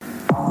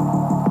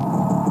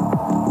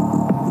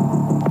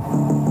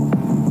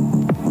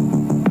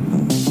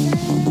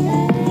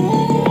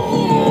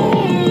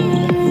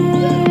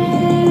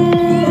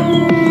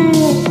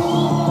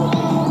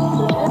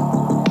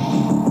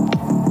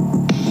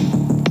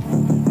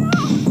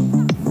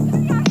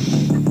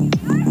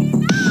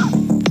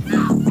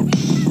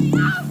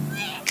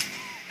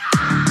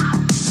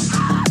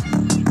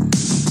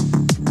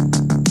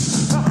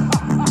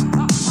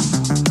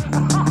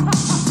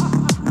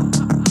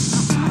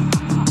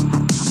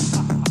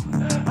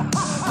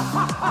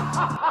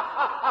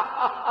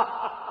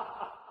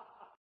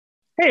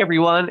Hey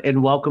everyone,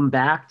 and welcome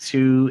back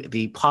to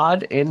the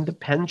Pod and the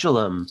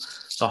Pendulum,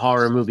 the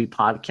horror movie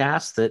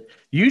podcast that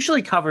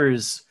usually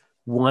covers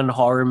one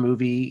horror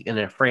movie in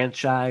a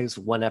franchise,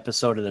 one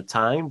episode at a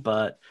time.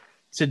 But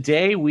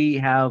today we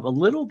have a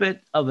little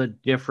bit of a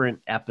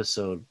different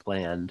episode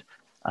planned.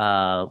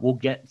 We'll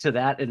get to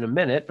that in a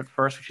minute, but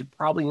first we should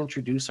probably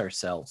introduce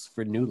ourselves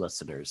for new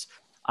listeners.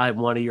 I'm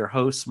one of your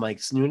hosts, Mike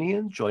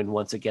Snoonian, joined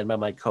once again by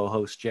my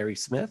co-host, Jerry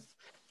Smith.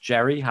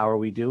 Jerry, how are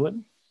we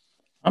doing?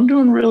 I'm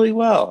doing really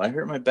well. I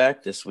hurt my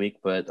back this week,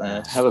 but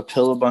I have a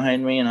pillow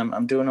behind me, and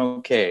I'm doing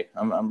okay.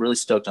 I'm really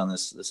stoked on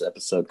this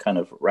episode, kind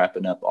of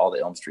wrapping up all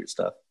the Elm Street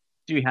stuff.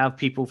 Do you have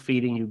people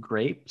feeding you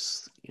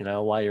grapes,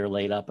 while you're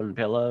laid up in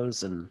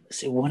pillows? And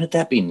See, wouldn't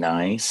that be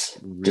nice?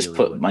 really Just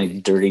put my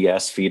dirty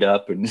ass feet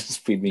up and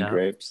just feed me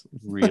grapes.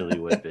 Really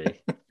would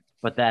be.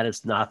 But that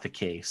is not the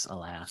case,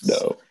 alas.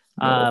 No.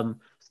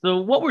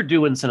 So what we're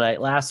doing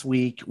tonight, last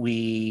week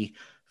we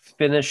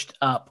finished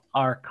up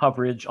our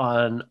coverage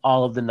on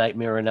all of the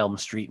Nightmare on Elm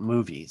Street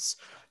movies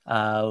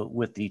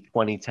with the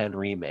 2010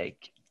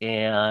 remake.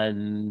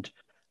 And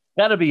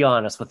gotta be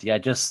honest with you, I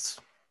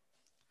just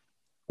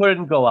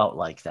couldn't go out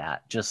like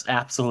that. Just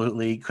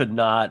absolutely could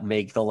not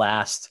make the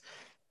last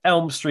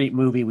Elm Street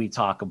movie we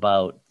talk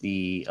about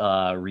the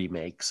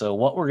remake. So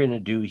what we're going to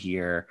do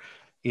here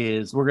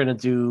is we're going to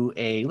do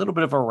a little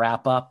bit of a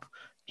wrap up,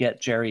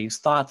 get Jerry's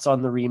thoughts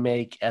on the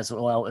remake, as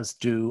well as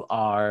do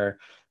our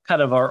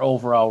kind of our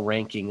overall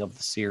ranking of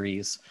the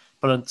series.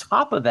 But on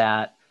top of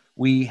that,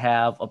 we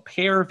have a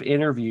pair of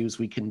interviews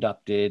we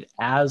conducted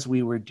as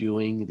we were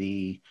doing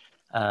the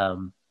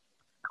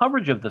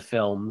coverage of the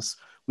films.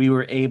 We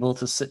were able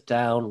to sit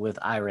down with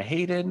Ira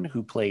Heiden,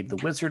 who played the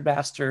Wizard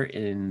Master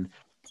in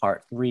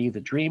Part 3, The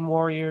Dream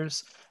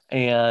Warriors,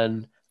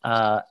 and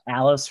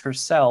Alice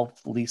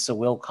herself, Lisa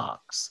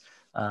Wilcox,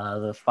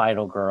 the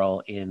final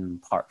girl in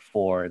Part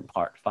 4 and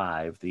Part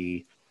 5,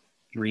 the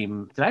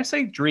Dream. Did I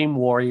say Dream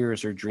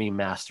Warriors or Dream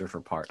Master for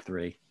Part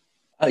 3?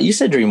 You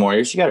said Dream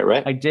Warriors. You got it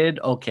right. I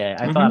did? Okay.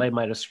 I thought I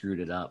might have screwed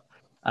it up.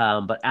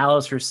 But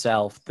Alice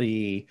herself,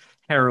 the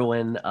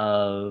heroine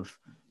of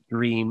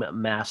Dream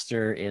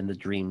Master and the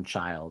Dream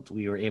Child.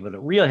 We were able to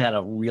really had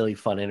a really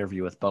fun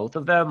interview with both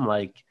of them.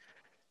 Like,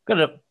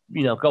 gonna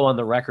go on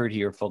the record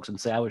here, folks, and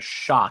say I was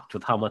shocked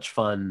with how much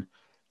fun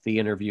the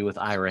interview with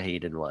Ira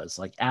Heiden was.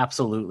 Like,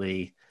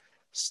 absolutely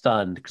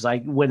stunned, because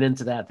I went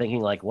into that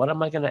thinking, like, what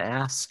am I going to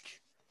ask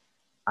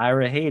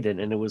Ira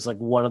Heiden? And it was like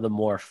one of the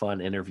more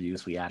fun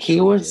interviews we actually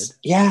did.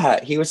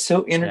 Yeah, he was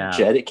so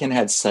energetic and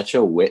had such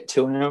a wit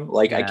to him.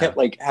 Like, I kept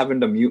like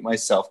having to mute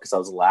myself because I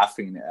was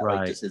laughing at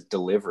like just his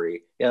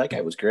delivery. Yeah, that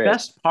guy was great.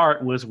 Best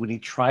part was when he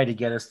tried to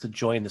get us to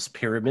join this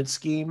pyramid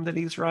scheme that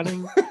he's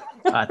running.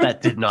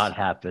 That did not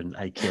happen.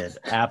 I kid.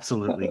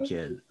 Absolutely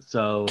kid.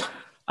 So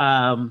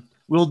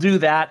we'll do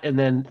that, and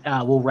then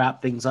we'll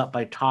wrap things up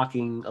by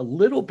talking a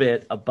little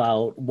bit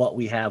about what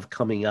we have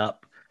coming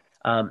up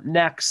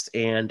next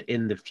and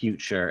in the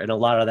future. And a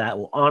lot of that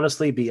will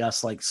honestly be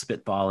us like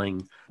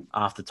spitballing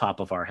off the top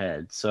of our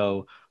head.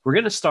 So we're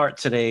going to start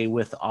today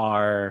with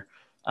our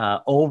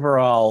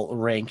overall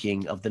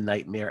ranking of the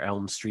Nightmare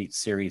Elm Street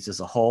series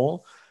as a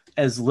whole.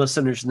 As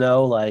listeners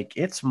know, like,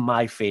 it's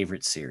my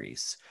favorite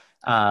series.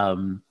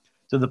 To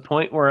the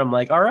point where I'm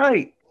like, all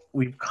right,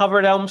 we've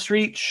covered Elm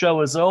Street, show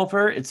is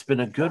over. It's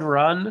been a good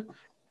run.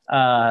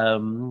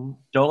 Don't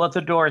let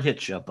the door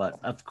hit you,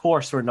 but of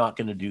course we're not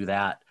going to do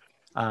that.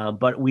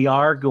 But we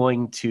are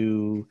going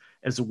to,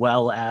 as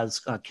well as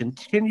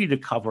continue to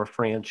cover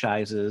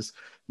franchises,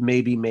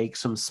 maybe make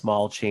some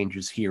small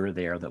changes here or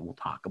there that we'll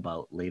talk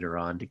about later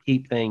on to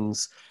keep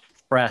things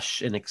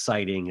fresh and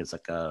exciting as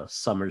like a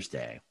summer's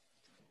day.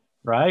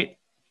 Right?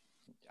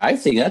 I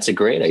think that's a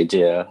great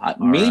idea.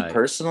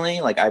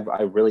 Personally, like,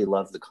 I really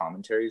love the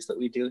commentaries that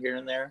we do here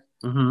and there.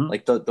 Mm-hmm.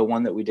 Like the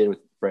one that we did with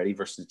Freddy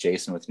versus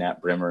Jason with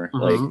Nat Brimmer.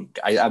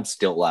 Mm-hmm. Like, I'm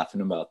still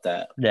laughing about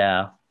that.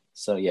 Yeah.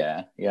 So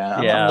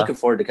I'm looking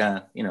forward to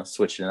kind of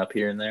switching it up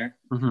here and there.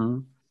 Mm-hmm.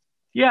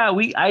 Yeah,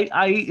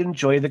 I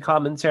enjoy the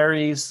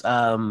commentaries.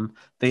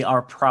 They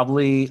are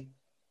probably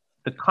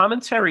the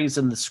commentaries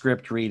and the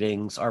script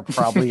readings are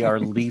probably our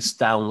least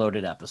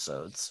downloaded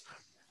episodes.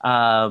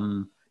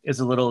 Is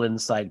a little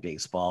inside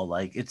baseball.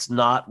 Like, it's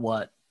not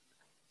what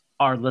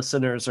our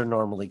listeners are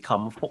normally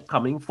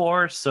coming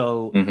for.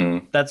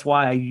 So that's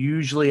why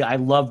I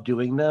love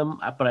doing them,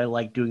 but I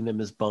like doing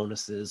them as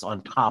bonuses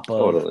on top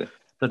of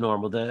the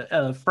normal.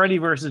 The Freddy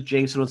versus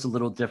Jason was a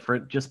little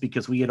different just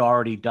because we had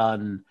already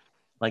done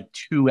like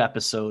 2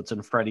 episodes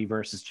in Freddy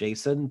versus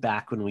Jason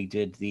back when we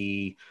did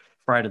the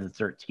Friday the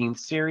 13th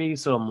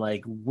series. So I'm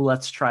like,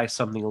 let's try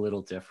something a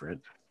little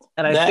different.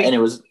 And I That think, and it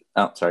was.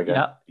 Oh, sorry. Go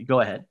ahead. yeah, go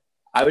ahead.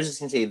 I was just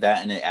gonna say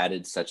that, and it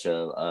added such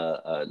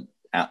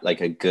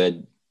like a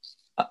good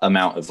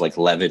amount of like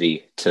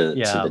levity to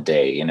Yeah. the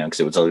day, because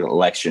it was an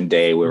election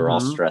day. We were all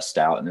Mhm. stressed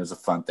out, and it was a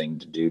fun thing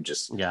to do.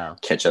 Just Yeah.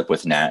 catch up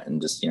with Nat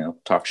and just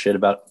talk shit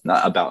about,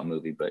 not about a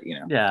movie, but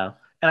Yeah.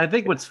 And I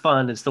think what's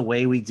fun is the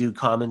way we do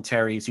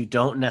commentaries. You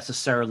don't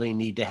necessarily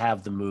need to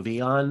have the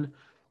movie on.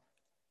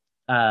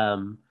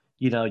 Um,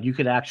 you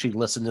could actually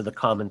listen to the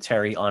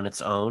commentary on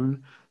its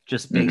own,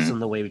 just based Mhm. on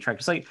the way we try.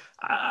 Because, like,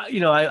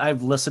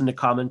 I've listened to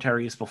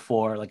commentaries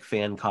before, like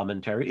fan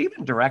commentary,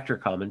 even director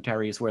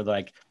commentaries, where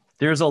like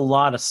there's a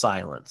lot of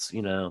silence.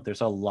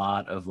 There's a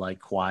lot of like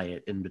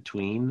quiet in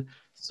between.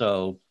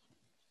 So, Do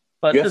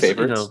you but have this,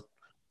 favorites?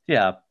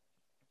 yeah.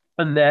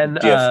 And then,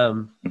 Do you have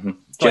do do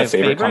you I have have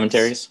favorite favorites?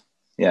 commentaries?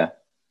 Yeah.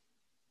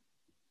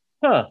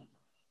 Huh.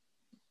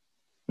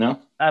 No.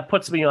 That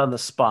puts me on the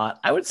spot.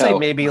 I would say Oh,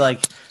 maybe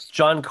like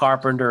John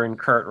Carpenter and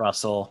Kurt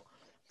Russell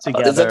is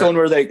that the one together.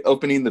 where they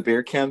opening the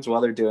beer cans while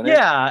they're doing it?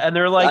 Yeah, and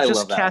they're like I just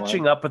love that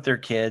catching one. up with their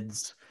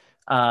kids.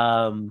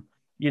 I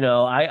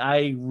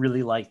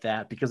really like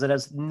that because it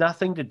has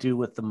nothing to do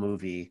with the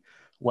movie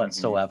Hmm.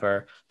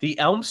 whatsoever. The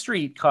Elm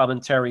Street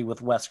commentary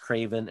with Wes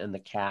Craven and the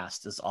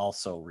cast is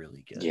also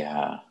really good.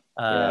 Yeah,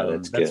 yeah,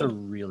 that's That's a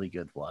good. really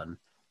good one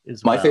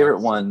as My well. favorite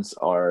So, ones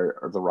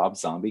are the Rob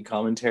Zombie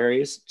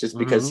commentaries, just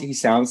because hmm he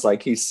sounds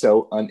like he's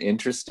so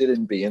uninterested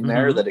in being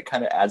there hmm that it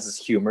kind of adds this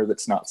humor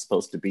that's not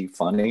supposed to be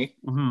funny.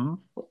 hmm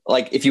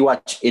Like if you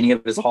watch any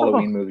of his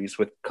Halloween movies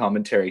with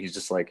commentary, he's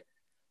just like,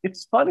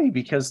 It's funny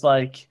because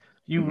like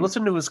you mhm.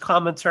 listen to his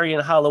commentary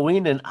on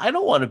Halloween and I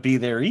don't want to be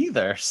there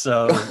either.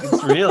 So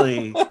it's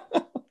really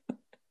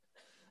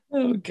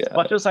Oh as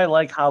much god, as I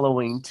like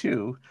Halloween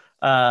too.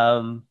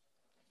 Um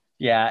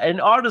yeah, and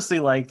honestly,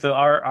 like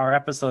our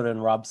episode in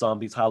Rob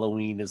Zombie's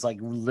Halloween is like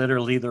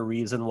literally the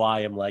reason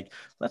why I'm like,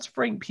 let's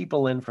bring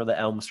people in for the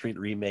Elm Street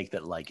remake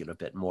that like it a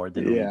bit more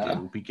than we yeah,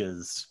 do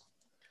because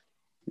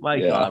my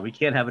yeah. God, we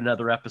can't have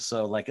another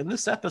episode. Like in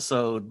this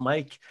episode,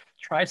 Mike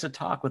tries to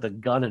talk with a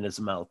gun in his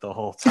mouth the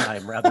whole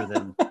time rather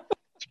than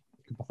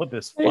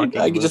this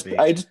fucking movie.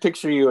 I just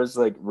picture you as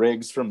like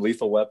Riggs from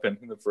Lethal Weapon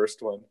in the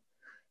first one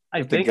I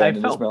with the think I gun in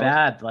his felt mouth.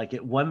 bad. Like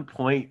at one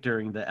point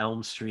during the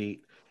Elm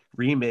Street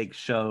remake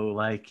show,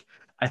 like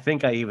I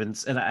think I even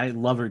and I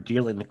love her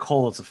dearly.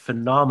 Nicole is a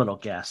phenomenal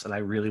guest, and I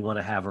really want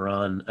to have her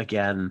on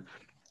again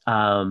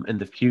in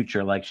the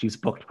future. Like she's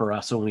booked for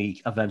us when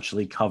we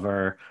eventually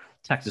cover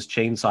Texas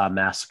Chainsaw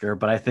Massacre.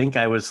 But I think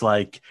I was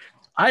like,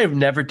 I have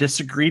never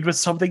disagreed with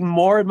something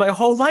more in my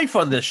whole life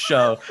on this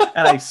show,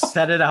 and I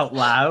said it out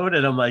loud,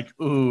 and I'm like,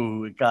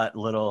 ooh, it got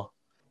little.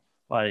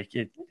 Like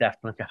it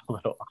definitely got a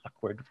little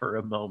awkward for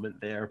a moment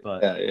there,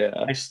 but Yeah,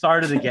 yeah, I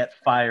started to get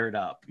fired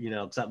up,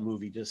 because that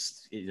movie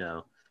just,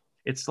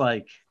 it's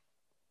like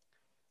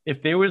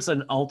if there was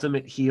an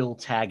ultimate heel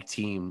tag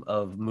team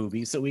of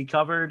movies that we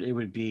covered, it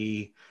would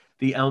be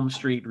the Elm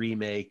Street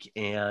remake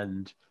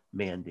and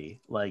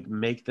Mandy. Like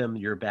make them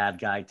your bad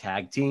guy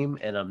tag team,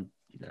 and I'm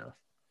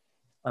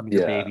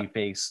your yeah. baby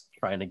face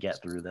trying to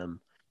get through them.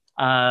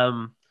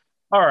 Um,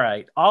 all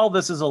right. All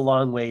this is a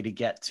long way to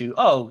get to.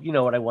 Oh, you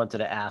know what I wanted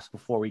to ask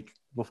before we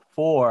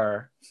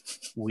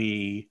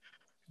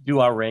do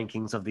our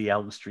rankings of the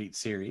Elm Street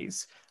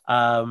series.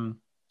 Um,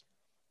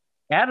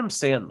 Adam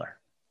Sandler.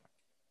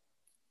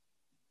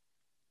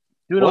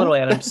 Doing a little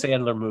What? Adam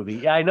Sandler movie.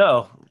 Yeah, I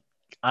know.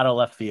 Out of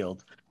left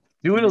field.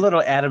 Doing a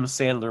little Adam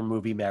Sandler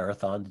movie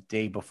marathon the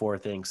day before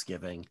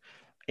Thanksgiving.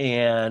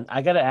 And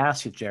I got to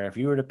ask you, Jared, if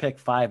you were to pick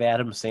 5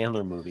 Adam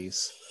Sandler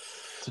movies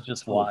to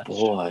just Oh watch,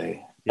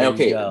 boy. there you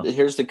Okay, go.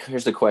 here's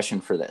the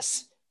question for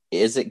this.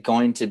 Is it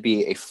going to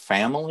be a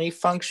family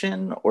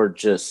function or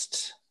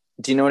just,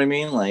 do you know what I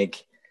mean?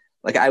 Like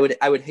I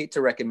would hate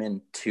to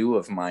recommend two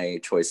of my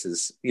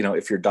choices,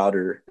 if your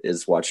daughter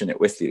is watching it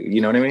with you.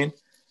 You know what I mean?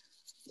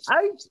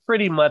 I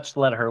pretty much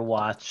let her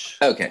watch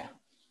Okay.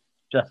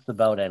 just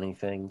about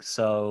anything.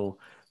 So,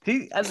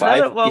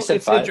 Five? You well, said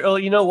it's five? oh,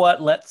 you know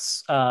what?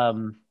 Let's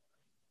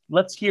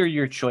hear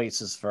your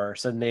choices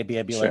first, and maybe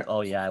I'd be like, Sure.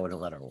 oh yeah, I would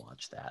have let her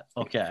watch that.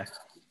 Okay.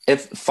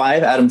 If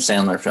 5 Adam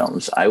Sandler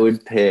films, I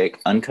would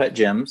pick Uncut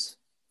Gems,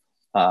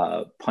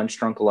 Punch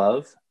Drunk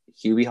Love,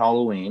 Hubie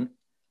Halloween.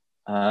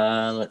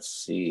 Let's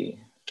see.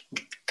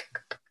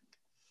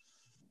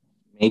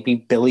 Maybe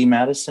Billy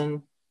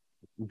Madison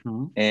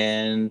hmm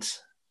and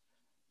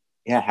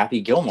yeah,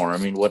 Happy Gilmore. I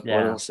mean, what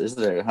Yeah. else is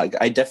there?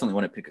 I definitely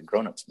want to pick a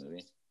grown-ups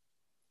movie.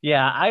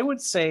 Yeah, I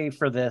would say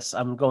for this,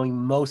 I'm going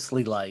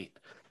mostly light.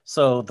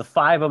 So the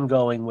 5 I'm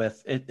going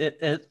with,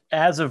 it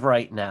as of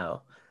right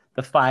now,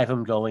 the 5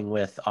 I'm going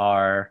with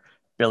are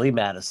Billy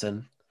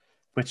Madison,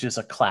 which is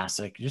a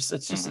classic. It's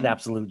just an Mm-hmm.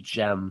 absolute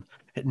gem.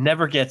 It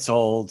never gets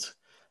old.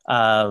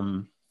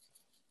 Um,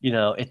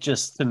 it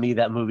just to me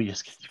that movie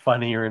just gets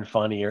funnier and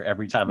funnier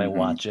every time I Mm-hmm.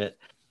 watch it.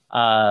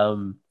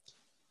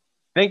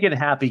 Thinking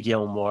Happy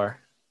Gilmore.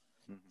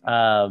 Mm-hmm.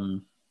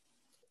 Um,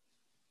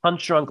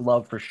 Punch Drunk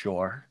Love for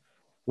sure,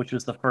 which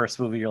was the first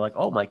movie you're like,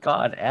 oh my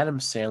God, Adam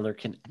Sandler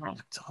can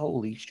act.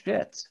 Holy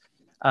shit.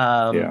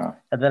 Yeah.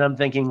 And then I'm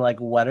thinking like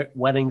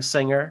Wedding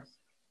Singer,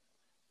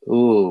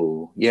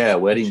 Ooh, yeah,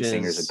 which Wedding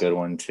Singer's a is good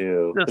one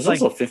too. just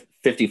There's like, also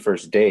 50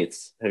 First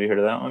Dates. Have you heard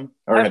of that one?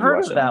 Or I've have you heard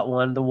watched of that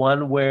one? that one, the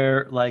one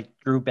where like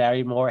Drew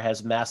Barrymore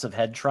has massive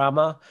head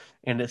trauma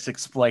and it's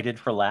exploited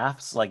for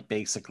laughs, like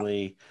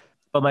basically.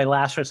 But my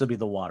last choice would be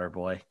The Water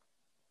Boy,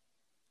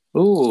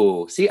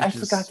 Ooh, see, I which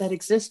forgot is, that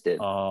existed.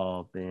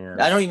 oh I man.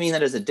 don't even mean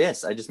that as a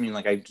diss. I just mean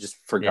like I just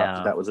forgot that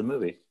Yeah. that was a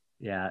movie.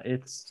 Yeah,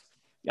 it's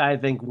I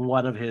think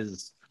one of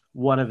his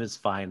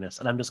finest.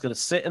 And I'm just gonna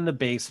sit in the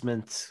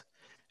basement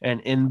and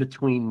in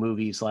between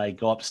movies, like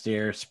go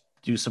upstairs,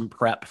 do some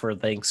prep for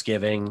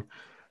Thanksgiving,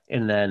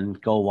 and then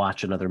go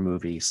watch another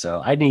movie.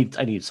 So I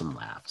need some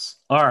laughs.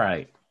 All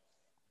right.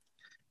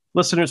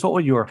 Listeners, what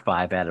would your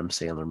five Adam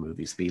Sandler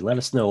movies be? Let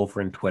us know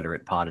over on Twitter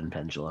at Pod and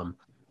Pendulum.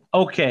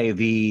 Okay,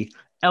 the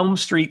Elm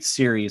Street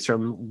series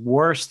from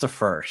worst to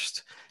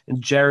first.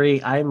 And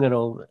Jerry, I'm going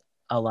to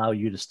allow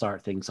you to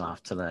start things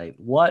off tonight.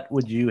 What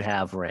would you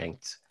have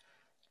ranked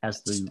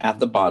as At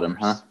the the bottom,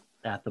 huh? worst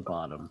at the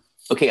bottom?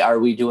 Okay, are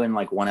we doing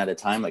like one at a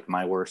time, like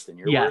my worst and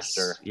your worst,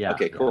 Yes. or Yeah.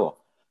 okay, Yeah. cool.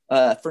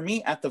 For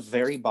me, at the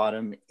very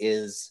bottom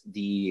is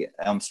the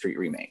Elm Street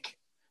remake.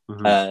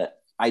 Mhm.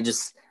 I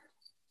just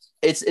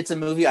it's a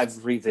movie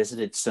I've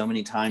revisited so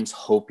many times,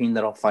 hoping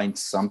that I'll find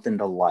something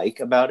to like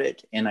about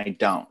it, and I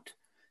don't.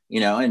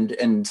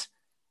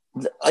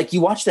 Like you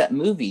watch that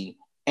movie,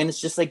 and it's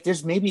just like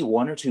there's maybe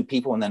one or two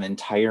people in that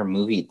entire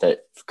movie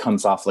that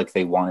comes off like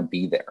they want to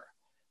be there.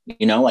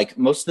 Like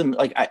most of them,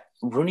 like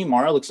Rooney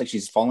Mara looks like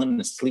she's fallen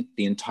asleep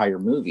the entire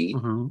movie,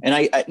 Mhm. and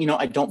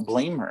I don't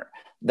blame her.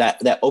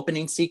 That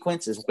opening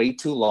sequence is way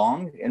too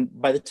long, and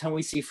by the time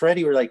we see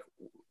Freddy, we're like,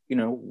 you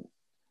know,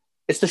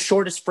 it's the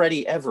shortest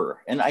Freddy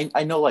ever. And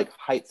I know like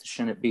height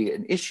shouldn't be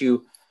an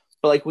issue,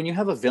 but like when you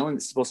have a villain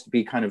that's supposed to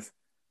be kind of,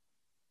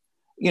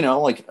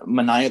 like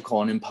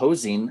maniacal and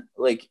imposing,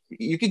 like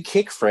you could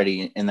kick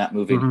Freddy in that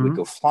movie and he would Mhm.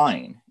 go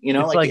flying. It's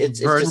Like like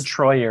it's Vern just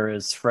Troyer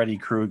is Freddy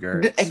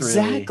Krueger. It's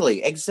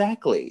really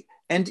exactly.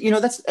 And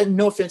that's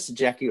no offense to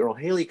Jackie Earl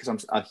Haley because I'm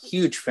a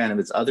huge fan of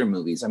his other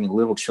movies. I mean,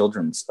 Little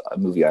Children's a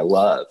movie I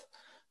love,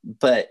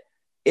 but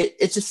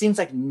it just seems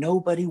like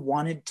nobody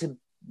wanted to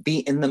be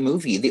in the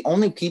movie. The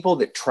only people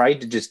that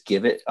tried to just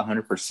give it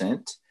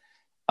 100%,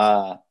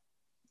 God,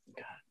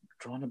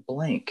 drawing a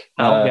blank.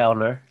 Al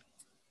Gallner.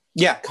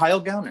 Yeah, Kyle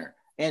Gallner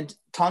and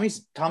Thomas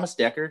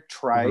Dekker Mhm.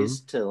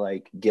 tries to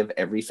like give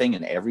everything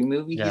in every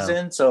movie he's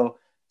Yeah. in. So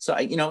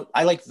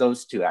I like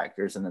those two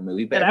actors in the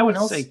movie, but And I everyone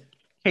would else, say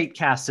Kate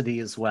Cassidy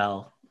as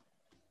well.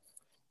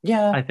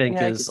 yeah, I think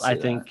yeah, I is could I see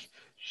that. think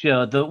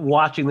the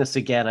watching this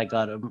again, I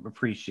got an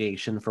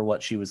appreciation for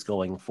what she was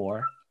going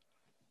for.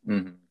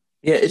 Mm-hmm.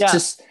 Yeah, it's Yeah.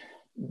 just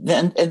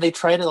then, and they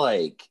try to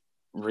like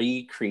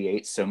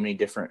recreate so many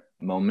different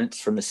moments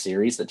from the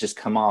series that just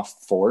come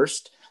off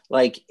forced.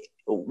 Like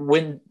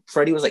when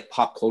Freddy was like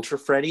pop culture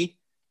Freddy,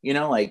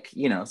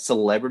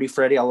 celebrity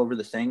Freddy all over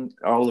the thing,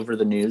 all over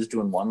the news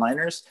doing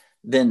one-liners.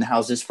 Then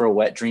how's this for a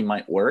wet dream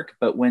might work.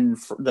 But when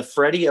the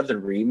Freddy of the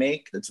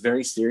remake, that's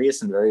very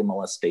serious and very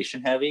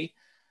molestation heavy,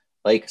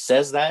 like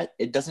says that,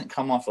 it doesn't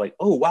come off like,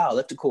 oh wow,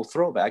 that's a cool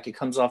throwback. It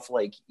comes off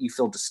like you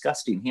feel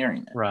disgusting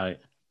hearing it. Right.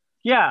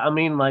 Yeah, I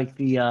mean like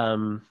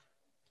the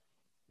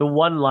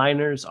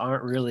one-liners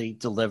aren't really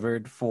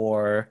delivered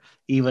for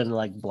even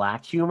like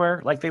black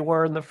humor like they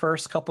were in the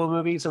first couple of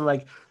movies. And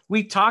like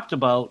we talked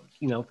about,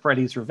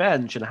 Freddy's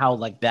Revenge and how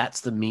like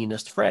that's the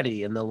meanest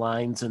Freddy, and the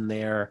lines in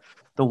there,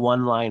 the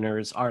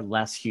one-liners are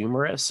less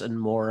humorous and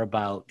more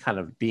about kind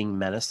of being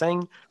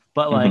menacing.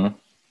 But like Mm-hmm.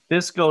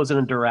 this goes in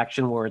a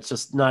direction where it's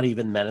just not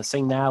even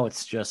menacing now.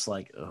 It's just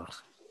like, ugh,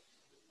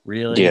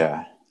 really?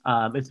 Yeah.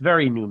 It's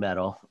very new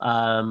metal.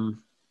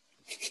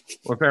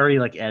 Or very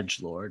like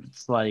edge lord.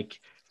 It's like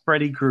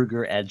Freddy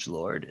Krueger edge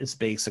lord is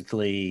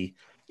basically,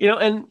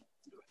 and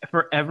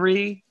for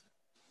every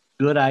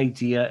good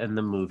idea in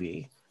the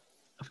movie,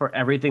 for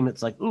everything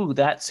that's like, ooh,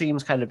 that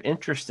seems kind of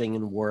interesting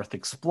and worth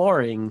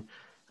exploring,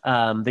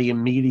 they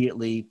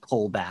immediately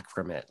pull back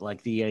from it.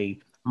 Like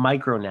the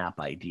micro nap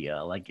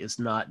idea, like is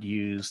not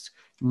used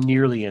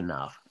nearly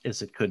enough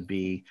as it could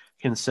be,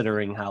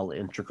 considering how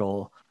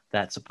integral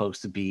that's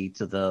supposed to be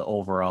to the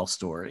overall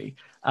story.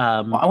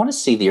 Well, I want to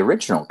see the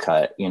original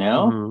cut,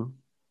 Mhm.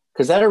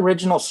 because that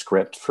original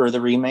script for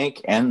the remake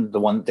and the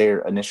one they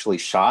initially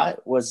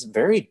shot was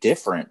very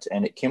different,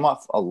 and it came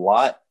off a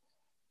lot.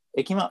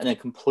 It came out in a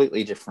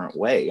completely different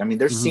way. I mean,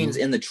 there's scenes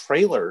Mhm. in the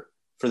trailer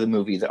for the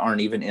movie that aren't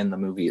even in the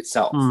movie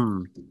itself.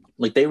 Hmm.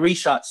 Like they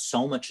reshot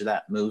so much of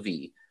that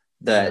movie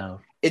that Yeah.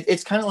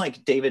 it's kind of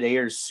like David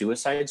Ayer's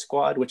Suicide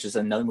Squad, which is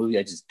another movie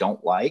I just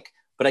don't like.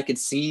 But I could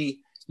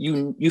see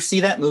you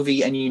see that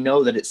movie and you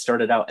know that it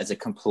started out as a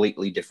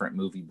completely different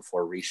movie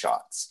before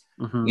reshots.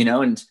 Hmm.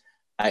 And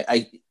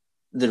I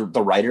the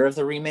writer of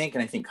the remake,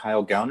 and I think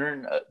Kyle Gallner,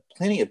 and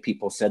plenty of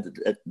people said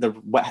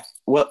that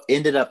what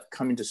ended up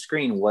coming to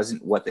screen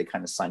wasn't what they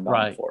kind of signed on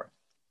Right. for.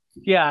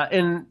 Yeah,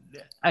 and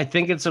I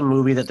think it's a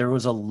movie that there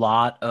was a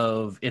lot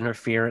of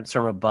interference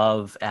from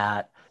above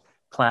at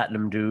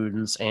Platinum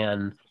Dunes,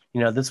 and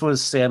this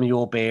was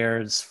Samuel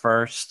Bayer's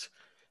first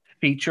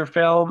feature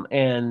film,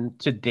 and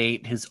to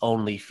date his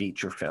only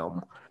feature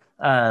film.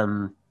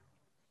 Um,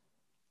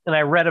 and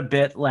I read a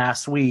bit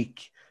last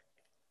week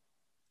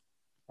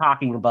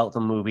talking about the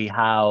movie,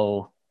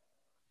 how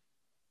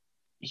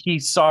he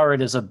saw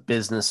it as a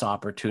business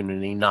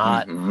opportunity,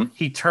 not Mm-hmm.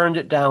 he turned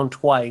it down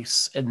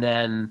twice, and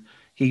then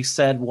he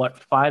said what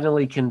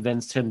finally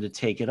convinced him to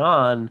take it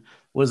on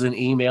was an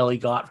email he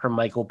got from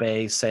Michael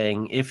Bay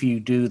saying, if you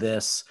do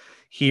this,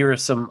 here are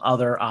some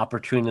other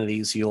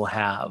opportunities you'll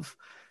have.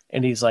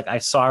 And he's like, I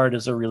saw it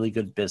as a really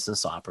good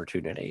business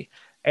opportunity.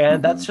 And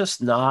Mm-hmm. that's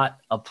just not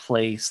a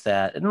place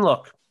that, and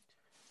look,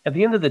 at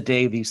the end of the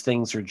day, these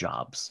things are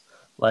jobs.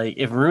 Like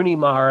if Rooney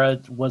Mara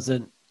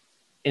wasn't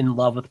in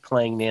love with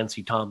playing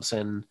Nancy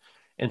Thompson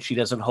and she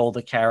doesn't hold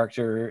the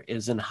character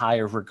is in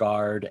higher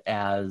regard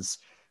as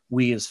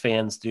we as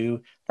fans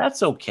do,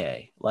 that's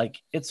okay.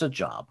 Like it's a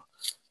job,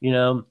 you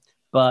know,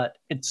 but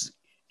it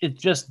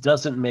just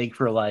doesn't make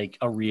for like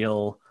a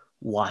real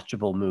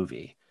watchable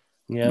movie,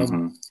 you know.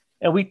 Mm-hmm.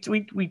 And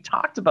we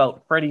talked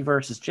about Freddy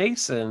versus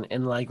Jason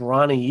and like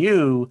Ronnie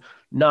Yu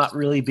not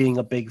really being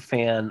a big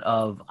fan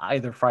of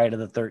either Friday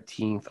the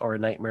 13th or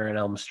Nightmare on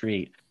Elm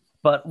Street.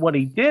 But what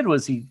he did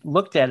was he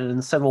looked at it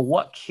and said, well,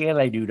 what can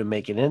I do to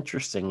make it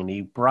interesting? And he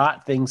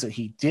brought things that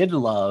he did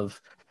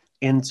love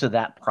into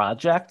that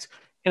project.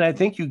 And I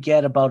think you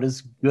get about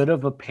as good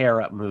of a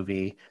pair up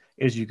movie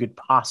as you could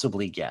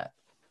possibly get.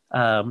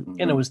 And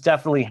it Mm-hmm. was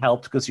definitely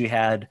helped because you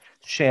had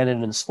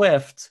Shannon and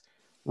Swift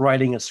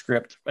writing a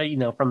script,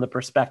 from the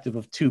perspective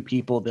of two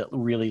people that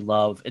really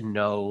love and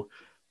know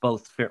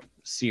both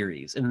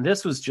series. And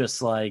this was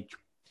just like,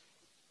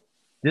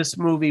 this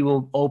movie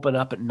will open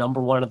up at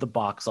number one at the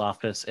box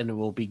office and it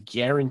will be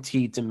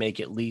guaranteed to make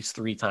at least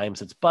 3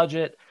 times its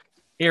budget.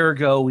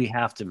 Ergo, we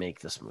have to make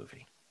this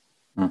movie.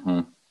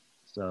 Mm-hmm.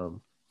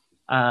 So,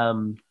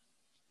 um,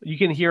 you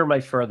can hear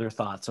my further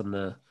thoughts on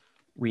the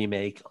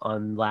remake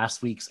on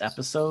last week's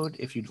episode.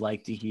 If you'd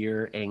like to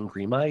hear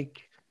Angry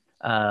Mike,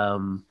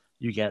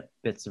 you get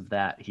bits of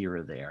that here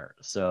or there.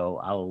 So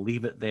I'll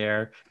leave it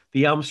there.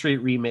 The Elm Street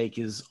remake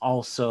is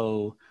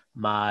also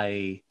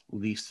my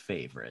least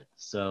favorite.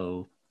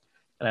 So,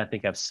 and I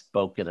think I've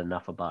spoken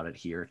enough about it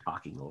here,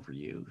 talking over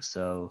you.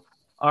 So,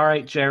 all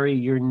right, Jerry,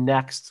 you're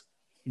next.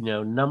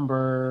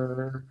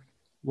 Number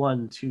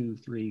 1, 2,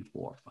 3,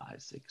 4,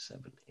 5, 6,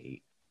 7,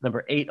 8.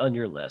 Number 8 on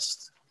your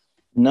list.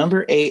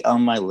 Number 8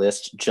 on my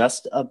list,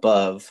 just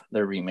above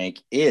the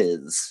remake,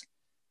 is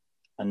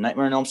A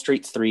Nightmare on Elm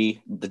Street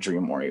 3: The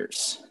Dream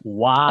Warriors. And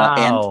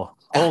Wow.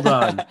 Hold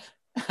on.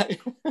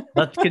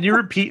 Can you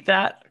repeat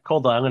that?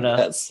 Hold on. I'm gonna.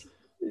 Yes.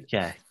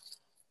 Okay.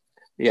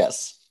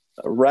 Yes.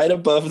 Right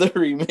above the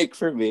remake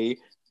for me,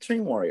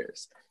 Dream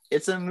Warriors.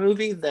 It's a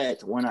movie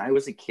that when I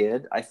was a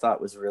kid, I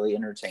thought was really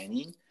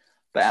entertaining.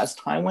 But as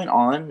time went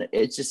on,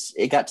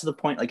 it got to the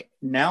point, like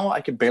now I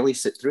could barely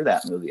sit through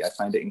that movie. I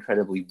find it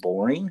incredibly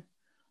boring.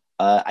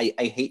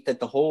 I hate that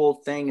the whole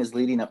thing is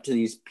leading up to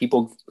these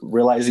people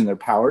realizing their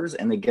powers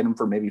and they get them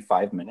for maybe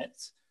 5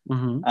 minutes.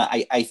 Mm-hmm.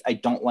 I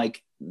don't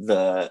like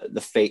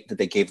the fate that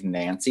they gave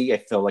Nancy. I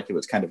feel like it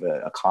was kind of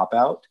a cop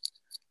out.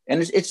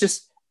 And it's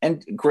just,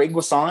 and Greg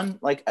Wasson,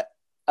 like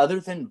other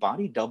than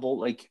Body Double,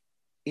 like,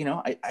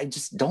 I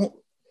just don't,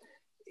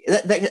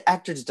 that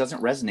actor just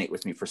doesn't resonate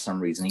with me for some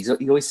reason.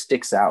 He always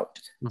sticks out.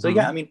 Mm-hmm. So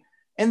yeah, I mean,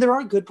 and there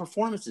are good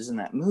performances in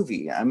that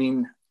movie. I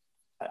mean,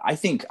 I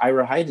think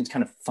Ira Heiden's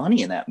kind of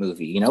funny in that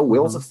movie. Mm-hmm.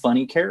 Will's a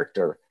funny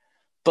character,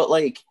 but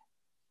like,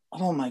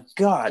 oh my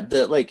God,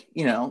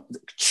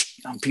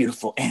 I'm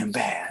beautiful and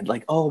bad.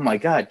 Like, oh my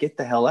God, get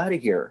the hell out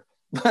of here.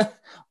 But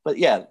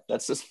yeah,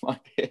 that's just my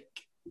pick.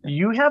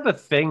 You have a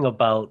thing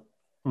about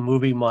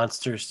movie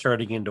monsters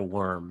turning into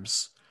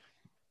worms,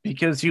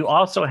 because you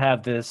also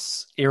have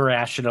this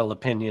irrational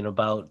opinion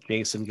about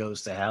Jason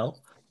Goes to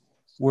Hell,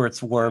 where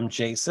it's Worm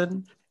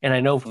Jason. And I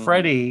know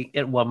Freddy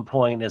at one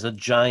point is a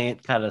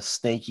giant kind of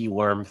snaky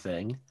worm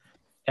thing.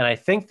 And I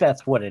think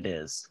that's what it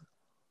is.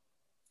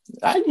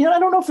 I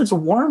don't know if it's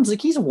worms.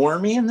 Like he's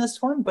wormy in this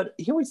one, but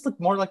he always looked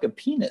more like a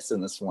penis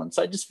in this one.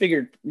 So I just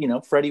figured,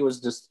 Freddy was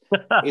just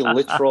a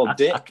literal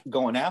dick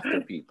going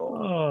after people.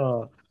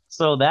 Oh,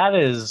 so that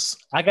is,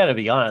 I got to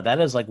be honest, that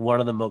is like one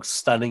of the most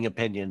stunning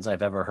opinions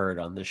I've ever heard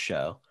on this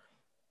show.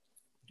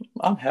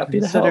 I'm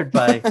happy to help.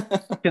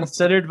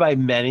 Considered by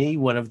many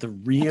one of the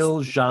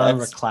real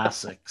genre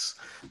classics,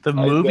 the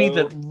movie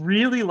that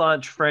really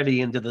launched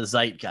Freddy into the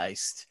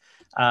zeitgeist,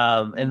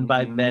 and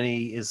by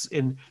many is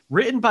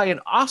written by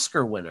an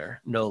Oscar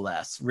winner, no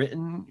less,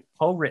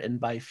 co-written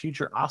by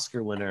future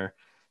Oscar winner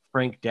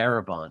Frank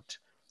Darabont,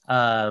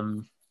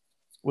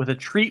 with a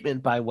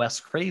treatment by Wes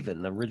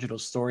Craven, the original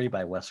story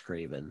by Wes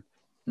Craven.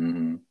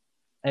 Mm-hmm.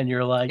 And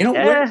you're like,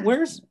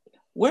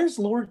 where's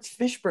Lawrence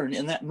Fishburne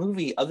in that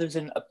movie other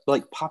than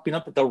like popping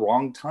up at the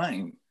wrong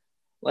time?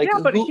 Like,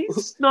 yeah, but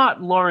he's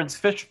not Lawrence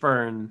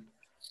Fishburne.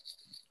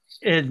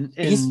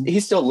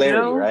 He's still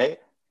Larry, right?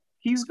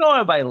 He's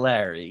going by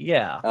Larry.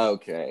 Yeah.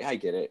 Okay, I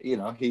get it. You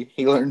know, he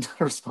learned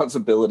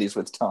responsibilities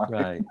with time.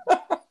 Right.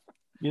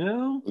 You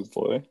know? Oh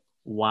boy.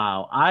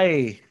 Wow.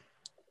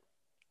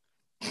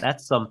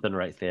 That's something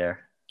right there.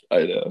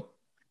 I know.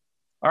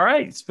 All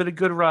right. It's been a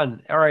good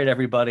run. All right,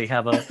 everybody.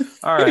 All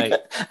right.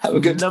 Have a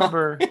good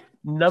time.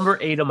 Number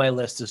 8 on my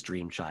list is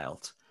Dream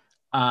Child.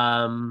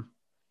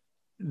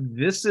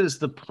 This is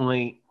the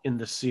point in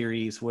the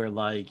series where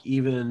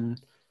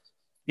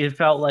it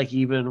felt like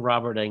even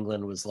Robert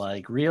Englund was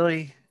like,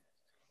 really?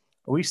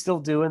 Are we still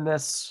doing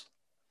this?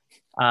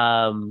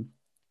 Um,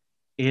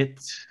 it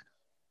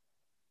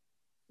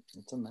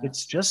It's a mess.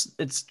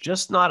 it's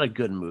just not a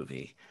good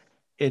movie.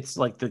 It's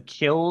like the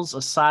kills,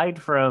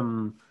 aside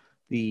from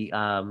the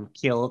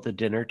kill at the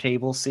dinner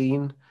table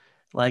scene,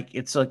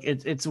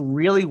 it's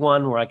really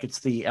one where it's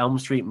the Elm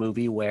Street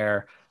movie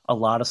where a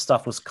lot of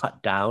stuff was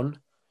cut down,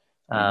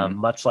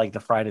 much like the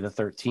Friday the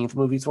 13th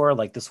movies were.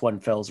 Like this one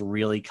feels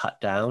really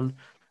cut down.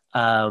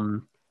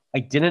 I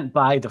didn't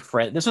buy the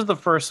friend. This is the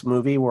first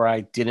movie where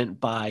I didn't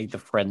buy the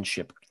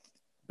friendship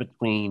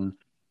between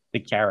the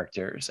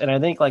characters. And I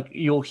think like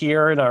you'll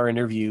hear in our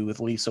interview with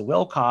Lisa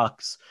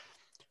Wilcox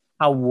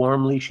how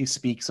warmly she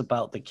speaks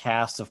about the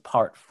cast of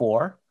part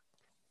 4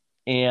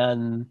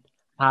 and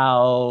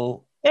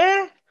how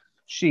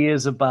she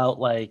is about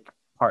like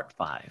part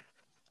 5.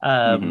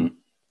 Mm-hmm.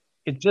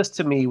 It just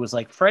to me was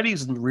like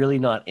Freddie's really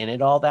not in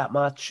it all that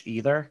much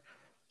either.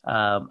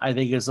 I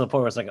think it's the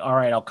point where it's like, all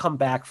right, I'll come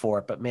back for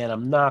it, but man,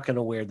 I'm not going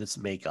to wear this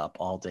makeup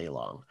all day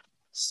long.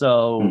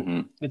 So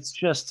Mm-hmm. it's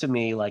just to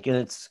me like, and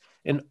it's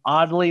an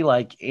oddly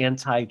like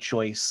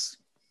anti-choice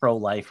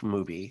pro-life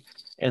movie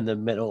in the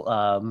middle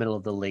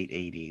of the late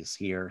 80s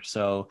here.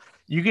 So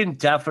you can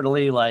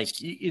definitely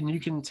and you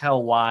can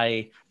tell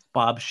why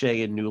Bob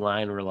Shea and New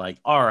Line were like,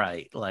 all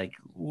right, like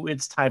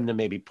it's time to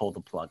maybe pull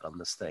the plug on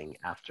this thing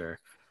after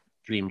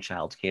Dream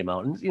Child came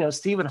out. And,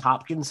 Stephen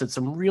Hopkins did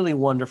some really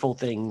wonderful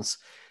things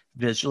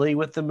visually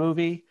with the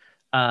movie.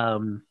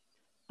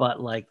 But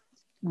like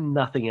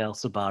nothing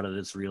else about it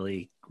is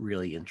really,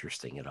 really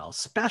interesting at all,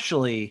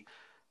 especially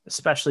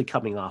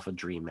coming off of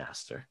Dream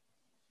Master.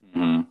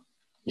 Mm-hmm.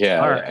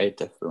 Yeah, All right. I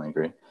definitely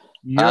agree.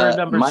 You're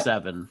number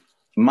 7.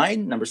 My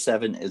number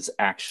 7 is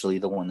actually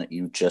the one that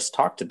you just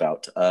talked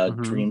about,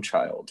 Dream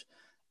Child.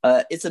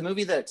 It's a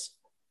movie that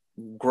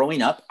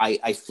growing up,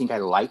 I think I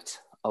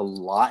liked a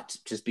lot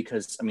just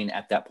because, I mean,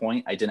 at that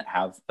point, I didn't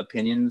have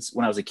opinions.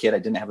 When I was a kid, I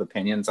didn't have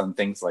opinions on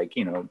things like,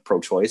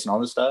 pro-choice and all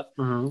this stuff.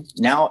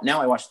 Now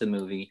I watch the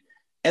movie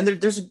and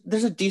there's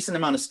a decent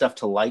amount of stuff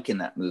to like in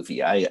that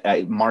movie.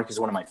 Mark is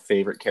one of my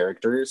favorite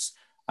characters.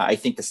 I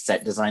think the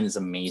set design is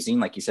amazing.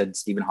 Like you said,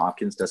 Stephen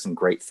Hopkins does some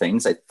great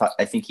things.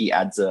 I think he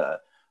adds a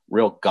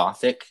real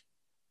gothic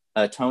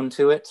tone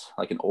to it,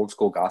 like an old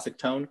school gothic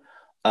tone.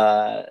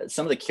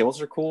 Some of the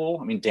kills are cool.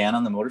 I mean, Dan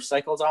on the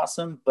motorcycle is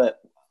awesome,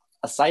 but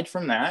aside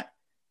from that,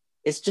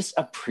 it's just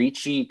a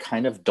preachy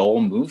kind of dull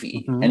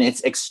movie, and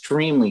it's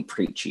extremely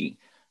preachy.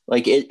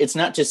 Like it's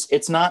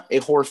not a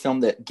horror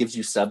film that gives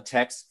you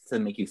subtext to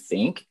make you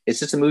think. It's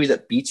just a movie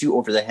that beats you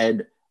over the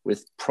head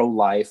with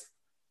pro-life,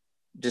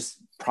 just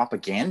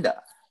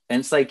propaganda. And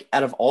it's like,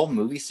 out of all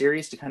movie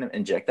series to kind of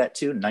inject that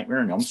to Nightmare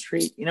on Elm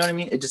Street, you know what I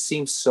mean? It just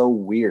seems so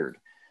weird.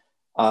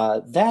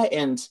 That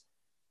and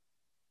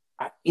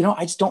I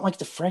just don't like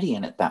the Freddy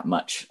in it that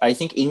much. I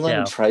think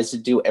England tries to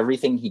do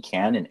everything he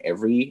can in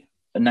every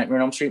Nightmare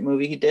on Elm Street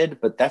movie he did,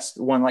 but that's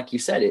the one, like you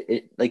said,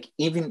 it like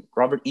even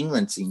Robert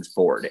Englund seems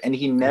bored, and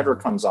he never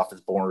comes off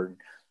as bored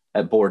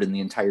in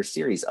the entire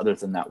series, other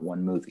than that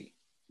one movie.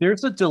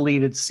 There's a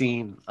deleted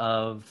scene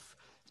of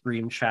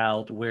Dream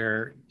Child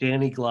where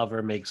Danny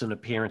Glover makes an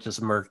appearance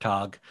as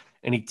Murtaugh,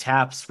 and he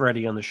taps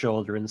Freddy on the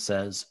shoulder and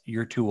says,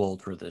 "You're too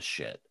old for this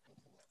shit."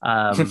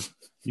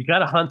 You got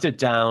to hunt it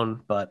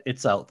down, but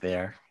it's out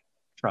there.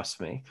 Trust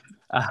me.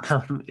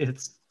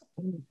 It's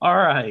all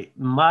right.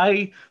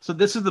 So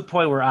this is the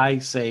point where I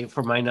say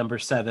for my number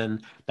 7.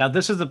 Now,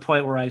 this is the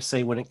point where I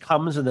say when it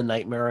comes to the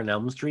Nightmare on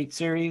Elm Street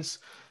series,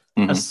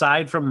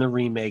 aside from the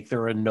remake,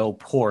 there are no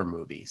poor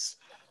movies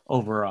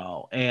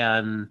overall.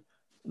 And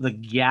the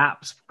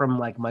gaps from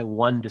like my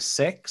 1 to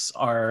 6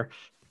 are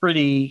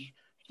pretty,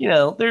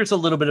 there's a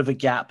little bit of a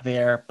gap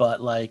there,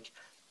 but like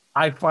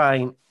I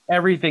find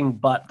everything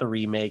but the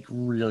remake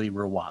really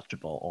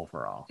rewatchable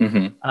overall.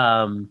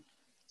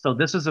 So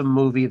this is a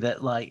movie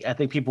that like I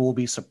think people will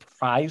be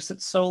surprised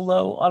it's so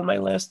low on my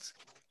list,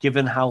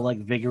 given how like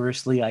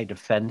vigorously I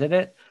defended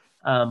it.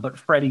 But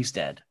Freddy's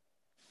dead.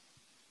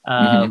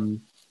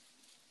 And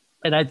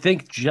I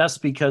think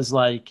just because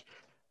like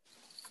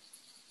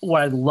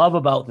what I love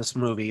about this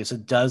movie is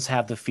it does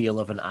have the feel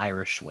of an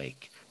Irish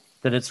Wake,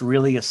 that it's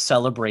really a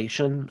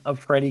celebration of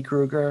Freddy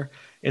Krueger.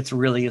 It's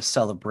really a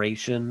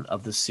celebration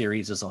of the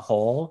series as a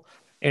whole.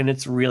 And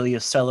it's really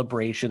a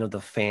celebration of the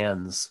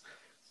fans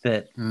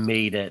that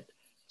made it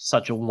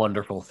such a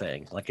wonderful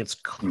thing. Like it's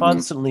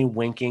constantly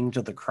winking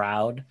to the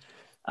crowd.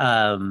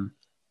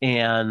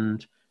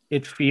 And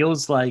it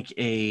feels like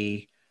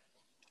a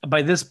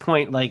by this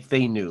point, like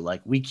they knew,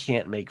 like we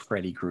can't make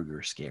Freddy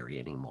Krueger scary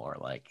anymore.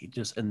 Like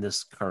just in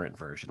this current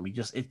version,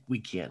 we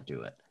can't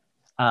do it.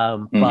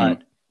 Mm-hmm.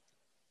 But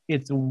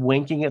it's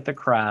winking at the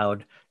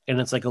crowd, and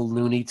it's like a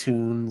Looney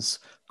Tunes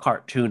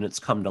cartoon. It's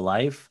come to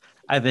life.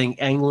 I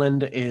think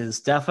England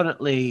is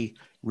definitely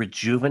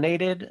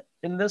rejuvenated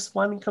in this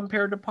one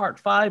compared to part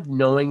five,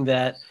 knowing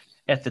that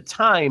at the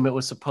time it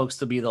was supposed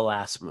to be the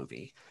last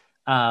movie.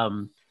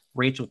 Um,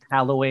 Rachel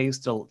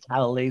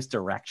Talalay's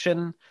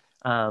direction.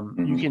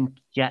 Mm-hmm.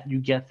 You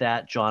get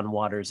that John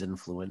Waters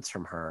influence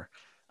from her.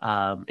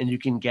 And you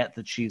can get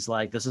that she's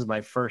like, this is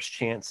my first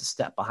chance to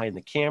step behind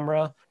the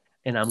camera,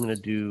 and I'm going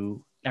to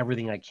do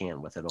everything I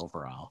can with it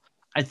overall.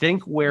 I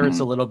think where it's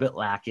Mm-hmm. a little bit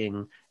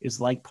lacking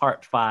is like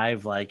part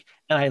five, like,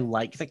 and I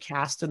like the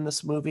cast in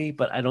this movie,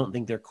 but I don't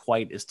think they're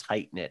quite as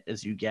tight knit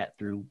as you get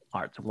through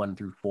parts one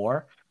through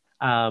four.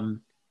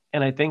 Um,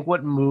 and I think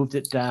what moved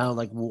it down,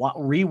 like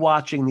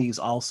rewatching these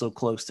all so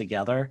close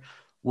together,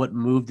 what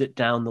moved it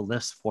down the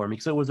list for me,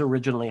 because it was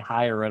originally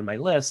higher on my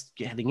list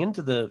heading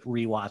into the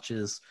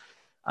rewatches.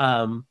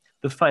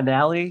 The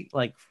finale,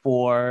 like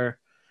for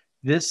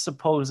this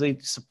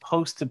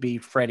supposed to be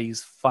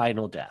Freddy's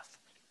final death.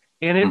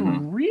 And it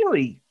Mm-hmm.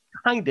 really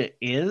kind of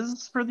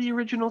is for the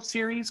original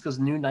series because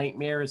New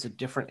Nightmare is a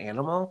different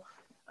animal.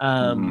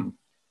 Mm-hmm. Um,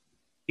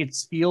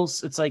 it's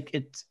like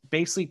it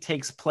basically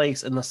takes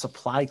place in the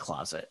supply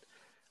closet.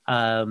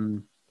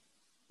 Um,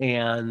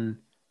 and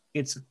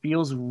it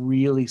feels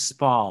really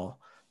small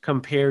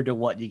compared to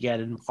what you get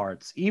in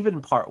parts,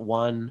 even part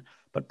one,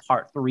 but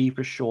part three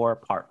for sure,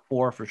 part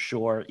four for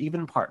sure,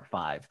 even part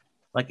five.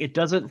 Like it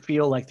doesn't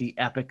feel like the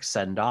epic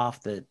send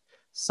off that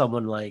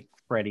someone like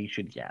Freddy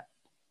should get.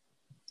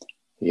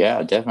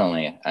 Yeah,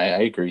 definitely. I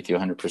agree with you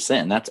 100%.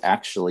 And that's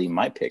actually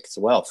my pick as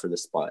well for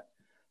this spot.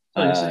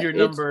 So this is your It's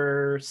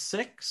number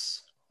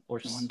six or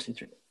one, two,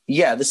 three.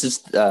 Yeah, this is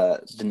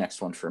the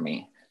next one for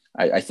me.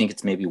 I think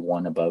it's maybe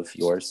one above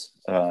yours.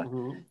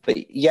 Mhm.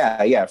 But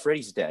yeah,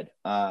 Freddy's Dead.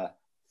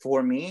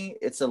 For me,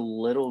 it's a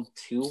little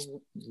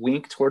too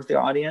wink towards the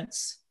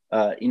audience.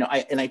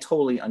 I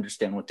totally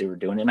understand what they were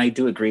doing, and I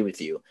do agree with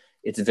you.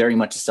 It's very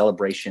much a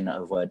celebration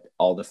of what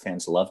all the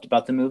fans loved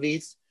about the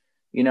movies.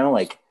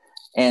 Like,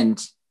 and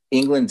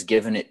England's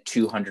given it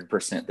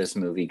 200% this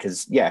movie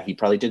because yeah, he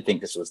probably did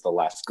think this was the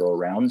last go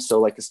around. So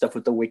like the stuff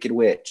with the Wicked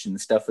Witch and the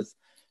stuff with,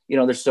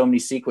 there's so many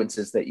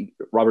sequences that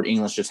Robert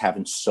Englund's just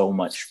having so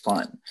much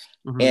fun.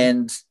 Mhm.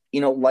 And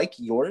like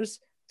yours,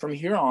 from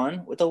here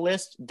on with the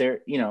list,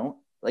 there,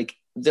 like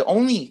the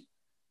only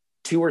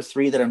two or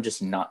three that I'm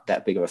just not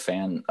that big of a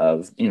fan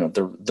of,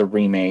 the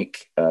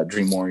remake,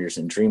 Dream Warriors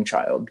and Dream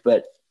Child.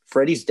 But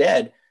Freddy's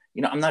Dead,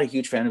 I'm not a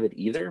huge fan of it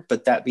either.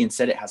 But that being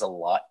said, it has a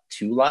lot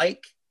to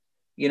like,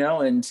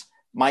 and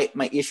my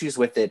issues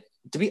with it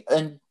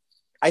and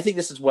I think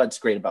this is what's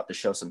great about the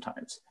show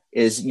sometimes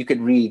is you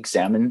could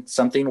re-examine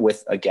something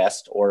with a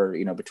guest or,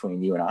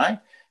 between you and I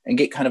and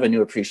get kind of a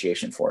new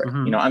appreciation for it.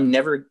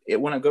 Mhm.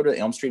 When I go to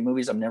Elm Street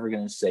movies, I'm never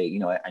going to say,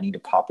 I need to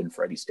pop in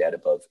Freddy's Dead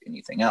above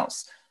anything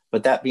else.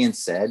 But that being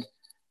said,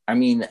 I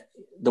mean,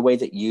 the way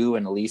that you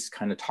and Elise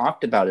kind of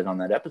talked about it on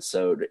that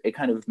episode, it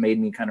kind of made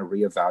me kind of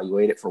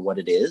reevaluate it for what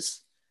it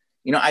is.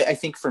 I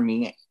think for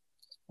me,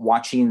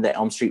 watching the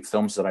Elm Street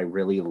films that I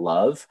really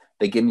love,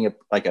 they give me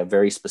a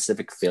very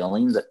specific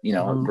feeling that,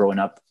 Mhm. growing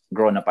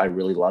up, I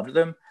really loved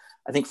them.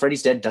 I think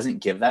Freddy's Dead doesn't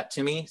give that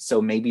to me.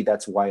 So maybe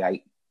that's why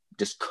I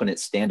just couldn't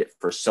stand it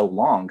for so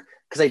long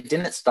because I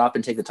didn't stop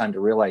and take the time to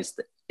realize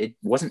that it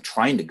wasn't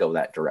trying to go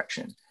that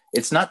direction.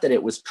 It's not that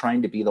it was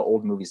trying to be the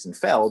old movies and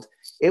failed.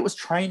 It was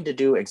trying to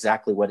do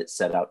exactly what it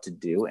set out to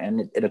do,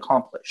 and it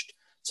accomplished.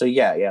 So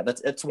yeah,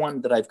 that's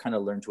one that I've kind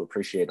of learned to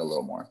appreciate a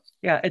little more.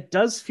 Yeah, it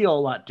does feel a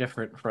lot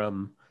different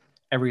from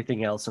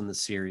everything else in the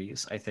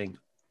series. I think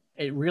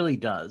it really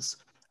does.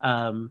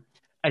 Um,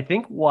 I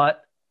think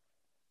what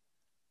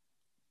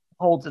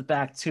holds it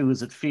back too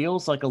is it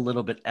feels like a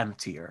little bit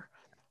emptier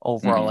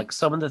overall. Mm-hmm. Like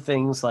some of the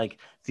things, like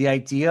the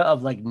idea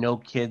of like no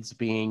kids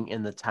being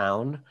in the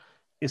town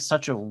is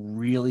such a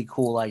really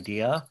cool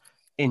idea.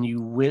 And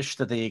you wish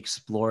that they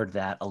explored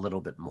that a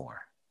little bit more.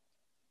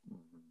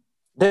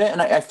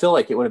 And I feel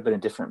like it would have been a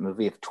different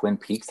movie if Twin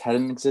Peaks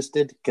hadn't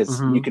existed because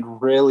Hmm. it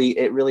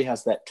really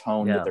has that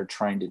tone that Yeah. they're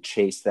trying to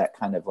chase that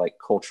kind of like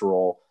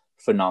cultural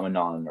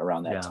phenomenon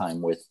around that Yeah.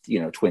 time with,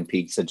 Twin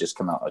Peaks had just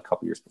come out a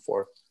couple years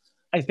before.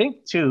 I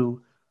think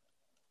too,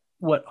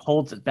 what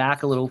holds it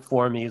back a little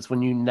for me is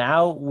when you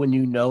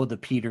know the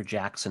Peter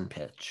Jackson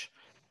pitch,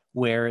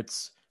 where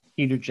it's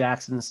Peter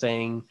Jackson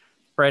saying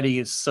Freddy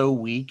is so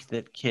weak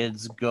that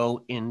kids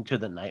go into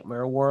the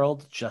nightmare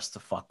world just to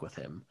fuck with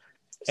him.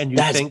 And you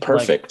That's think like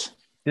perfect.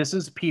 this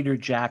is Peter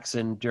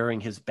Jackson during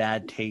his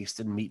bad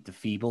taste and Meet the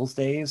Feebles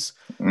days.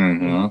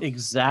 Mm-hmm.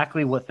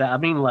 Exactly what that I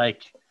mean,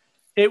 like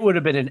it would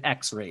have been an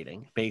X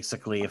rating,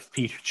 basically, if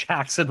Peter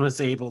Jackson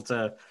was able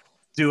to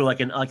do like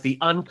the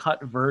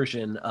uncut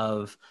version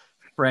of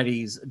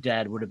Freddy's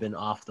Dead would have been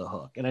off the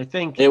hook. And I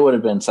think, It would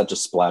have been such a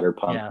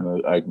splatterpunk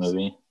yeah.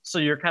 movie. So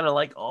you're kind of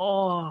like,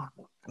 oh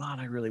God,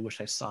 I really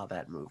wish I saw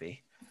that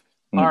movie.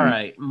 All Mm-hmm.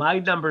 right, my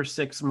number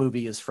 6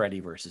 movie is Freddy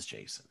versus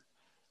Jason.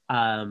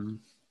 Um,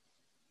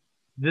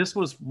 this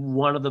was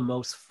one of the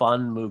most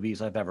fun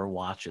movies I've ever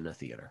watched in a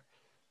theater,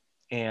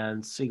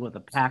 and seeing with a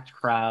packed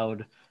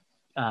crowd,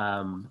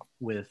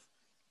 with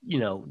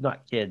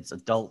not kids,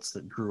 adults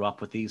that grew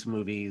up with these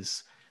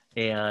movies,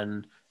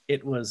 and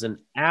it was an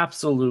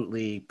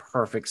absolutely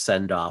perfect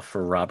send off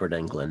for Robert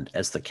Englund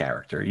as the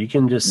character. You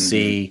can just Mm-hmm.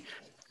 see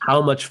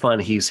how much fun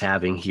he's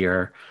having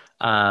here.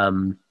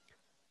 Um,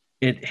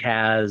 it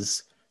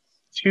has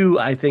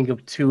I think,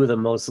 of two of the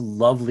most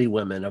lovely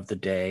women of the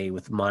day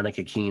with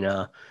Monica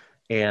Keena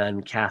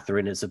and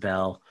Catherine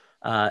Isabel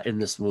in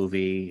this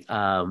movie.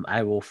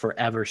 I will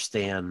forever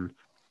stand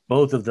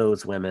both of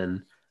those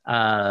women.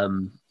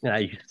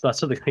 That's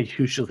something I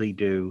usually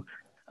do.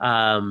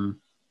 Um,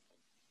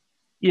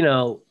 you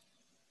know,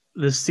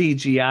 the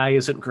CGI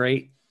isn't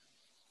great,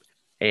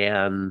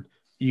 and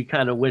you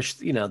kind of wish,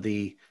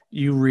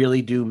 you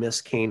really do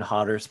miss Kane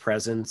Hodder's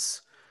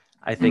presence.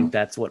 I think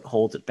that's what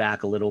holds it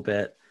back a little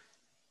bit.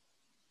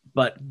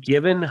 But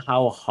given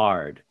how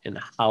hard and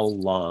how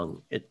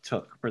long it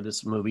took for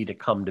this movie to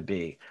come to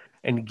be,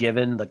 and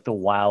given like the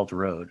wild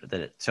road that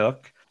it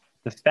took,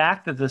 the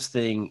fact that this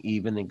thing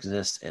even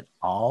exists at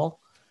all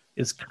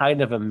is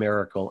kind of a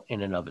miracle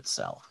in and of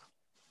itself.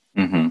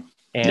 Mm-hmm.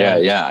 Yeah,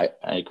 And yeah,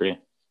 I agree.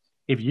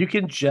 if you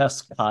can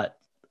just cut,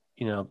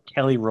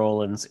 Kelly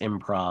Rowland's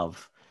improv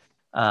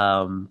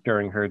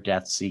during her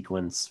death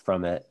sequence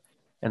from it,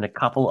 and a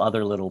couple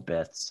other little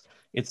bits,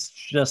 it's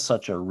just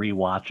such a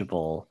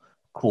rewatchable,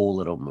 cool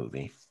little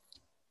movie.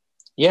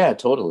 Yeah,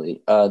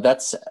 totally.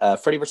 That's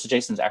Freddy vs.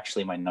 Jason's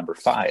actually my number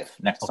 5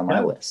 next on my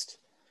Okay. list.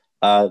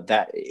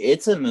 That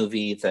it's a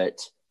movie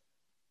that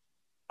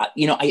I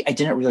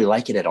didn't really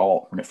like it at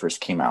all when it first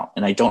came out,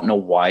 and I don't know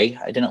why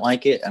I didn't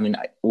like it. I mean,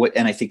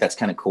 and I think that's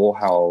kind of cool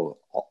how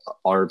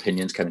our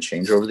opinions kind of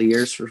change over the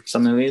years for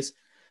some movies.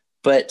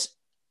 But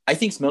I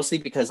think it's mostly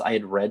because I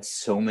had read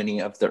so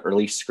many of the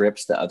early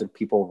scripts that other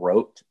people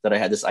wrote that I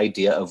had this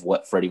idea of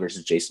what Freddy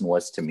versus Jason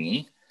was to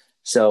me.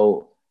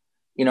 So,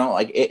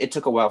 like it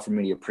took a while for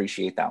me to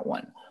appreciate that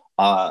one.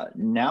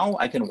 Now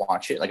I can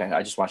watch it. Like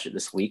I just watched it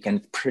this week, and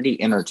it's pretty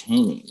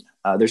entertaining.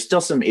 There's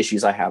still some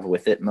issues I have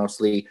with it.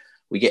 Mostly,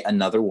 we get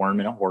another worm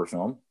in a horror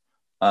film.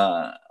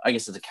 I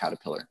guess it's a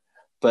caterpillar,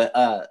 but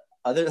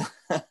other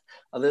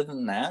other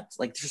than that,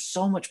 like there's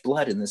so much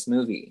blood in this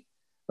movie.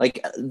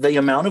 Like the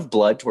amount of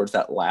blood towards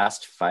that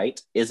last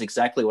fight is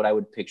exactly what I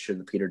would picture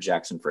the Peter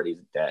Jackson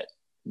Freddy's dead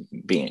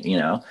being.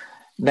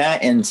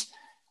 That, and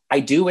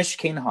I do wish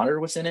Kane Hodder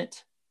was in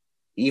it,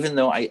 even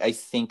though I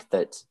think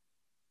that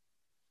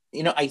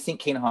I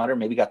think Kane Hodder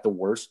maybe got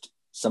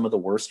some of the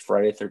worst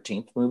Friday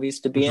 13th movies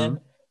to be Mm-hmm.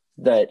 in,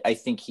 that I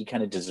think he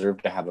kind of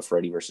deserved to have a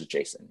Freddy versus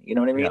Jason. You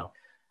know what I mean? Yeah.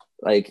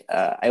 Like,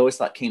 I always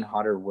thought Kane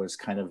Hodder was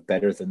kind of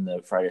better than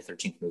the Friday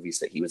 13th movies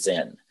that he was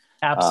in, which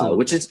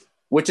Absolutely.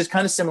 is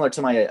kind of similar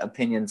to my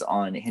opinions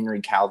on Henry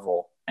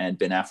Cavill and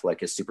Ben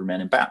Affleck as Superman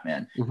and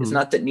Batman. Mm-hmm. It's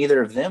not that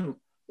either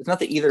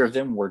of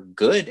them were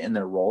good in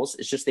their roles.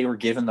 It's just they were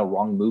given the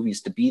wrong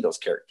movies to be those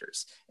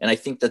characters. And I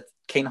think that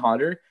Kane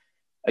Hodder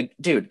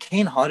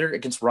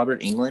against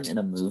Robert Englund in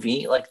a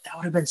movie, like that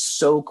would have been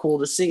so cool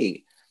to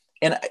see.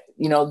 And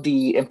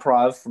the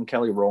improv from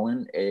Kelly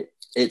Rowland,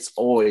 it's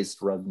always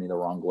rubbed me the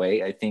wrong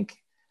way. I think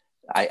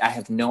I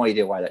have no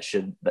idea why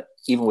that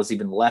was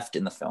even left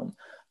in the film.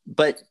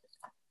 But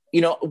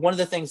one of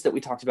the things that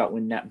we talked about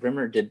when Nat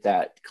Brimmer did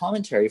that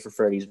commentary for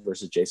Freddy's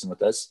versus Jason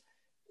with us,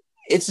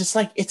 it's just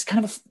like it's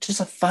kind of just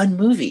a fun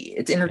movie.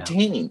 It's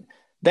entertaining. Yeah.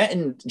 That,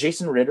 and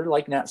Jason Ritter,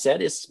 like Nat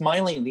said, is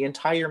smiling the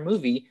entire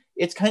movie.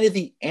 It's kind of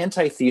the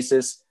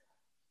antithesis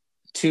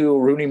to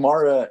Rooney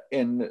Mara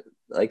in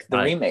like the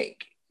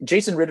remake.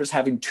 Jason Ritter's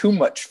having too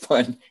much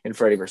fun in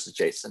Freddy versus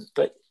Jason.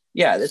 But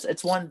yeah,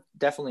 it's one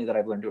definitely that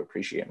I've learned to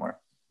appreciate more.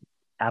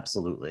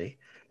 Absolutely.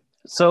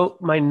 So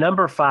my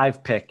number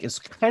 5 pick is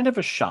kind of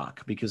a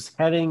shock, because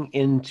heading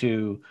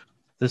into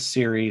the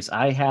series,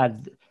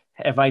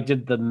 if I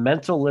did the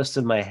mental list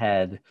in my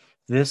head,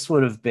 this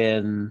would have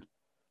been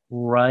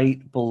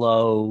right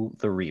below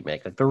the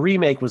remake. Like the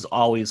remake was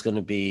always going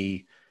to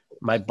be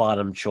my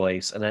bottom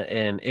choice,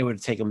 and it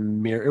would take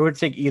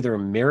either a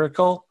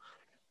miracle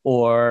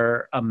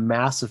or a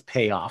massive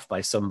payoff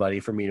by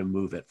somebody for me to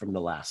move it from the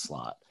last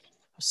slot.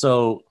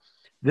 So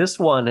this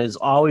one has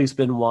always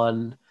been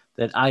one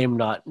that I am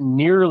not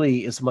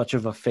nearly as much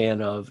of a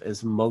fan of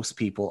as most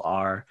people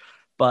are,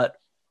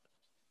 but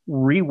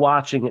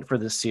rewatching it for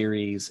the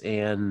series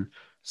and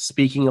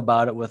speaking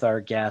about it with our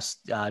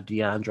guest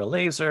Deandra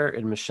Laser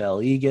and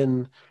Michelle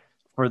Egan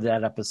for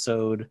that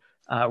episode,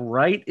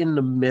 right in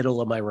the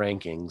middle of my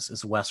rankings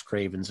is Wes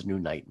Craven's New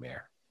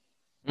Nightmare.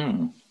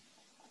 And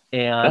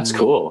that's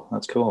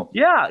cool.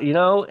 Yeah,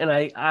 and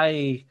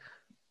I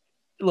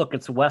look,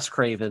 it's Wes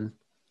Craven.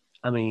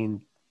 I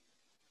mean,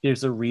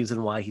 there's a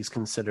reason why he's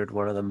considered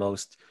one of the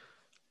most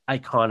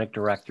iconic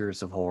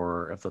directors of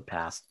horror of the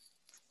past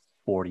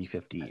 40,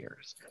 50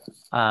 years.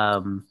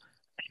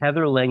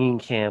 Heather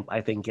Langenkamp,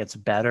 I think, gets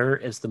better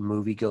as the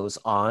movie goes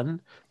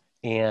on.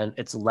 and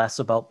it's less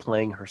about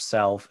playing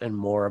herself and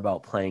more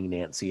about playing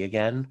Nancy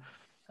again.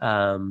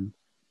 Some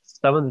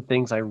of the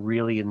things I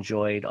really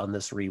enjoyed on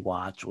this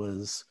rewatch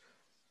was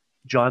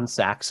John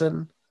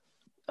Saxon,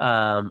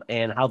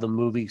 and how the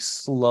movie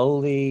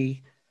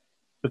slowly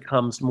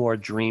becomes more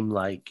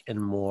dreamlike and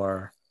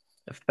more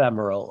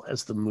ephemeral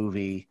as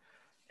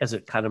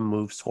it kind of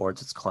moves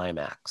towards its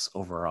climax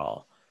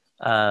overall.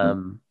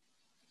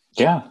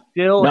 Yeah.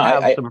 Still No,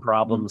 have some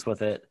problems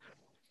with it.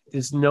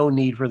 There's no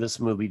need for this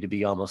movie to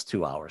be almost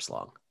 2 hours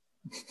long.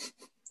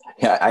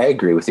 Yeah, I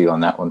agree with you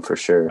on that one for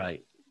sure.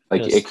 Right.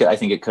 Like I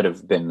think it could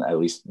have been at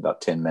least about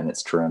 10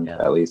 minutes trimmed,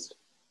 at least.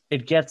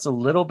 It gets a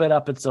little bit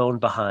up its own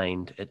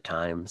behind at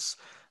times.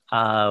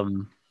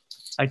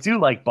 I do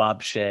like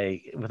Bob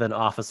Shea with an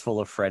office full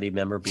of Freddy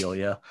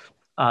memorabilia.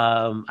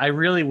 I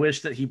really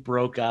wish that he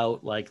broke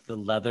out like the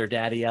leather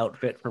daddy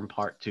outfit from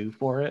part 2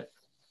 for it.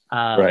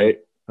 Right.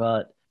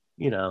 But,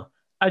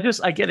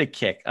 I get a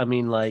kick. I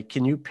mean, like,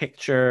 can you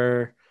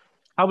picture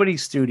how many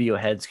studio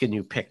heads can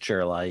you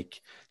picture like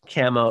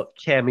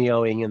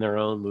cameoing in their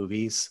own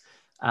movies?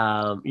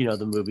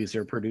 The movies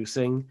they're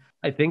producing.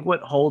 I think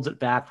what holds it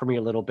back for me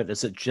a little bit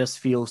is it just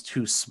feels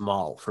too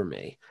small for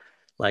me.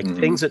 Like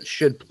things that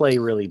should play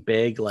really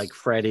big, like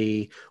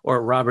Freddie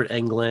or Robert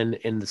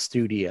Englund in the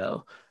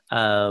studio,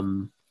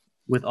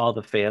 with all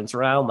the fans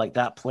around, like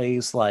that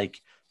plays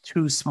like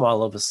too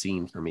small of a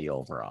scene for me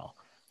overall.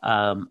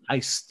 And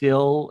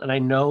I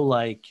know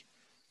like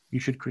you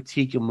should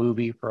critique a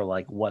movie for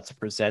like what's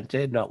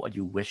presented, not what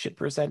you wish it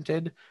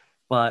presented,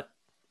 but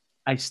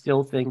I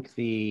still think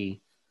the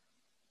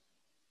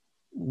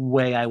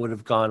way I would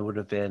have gone would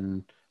have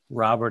been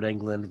Robert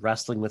Englund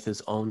wrestling with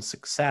his own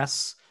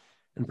success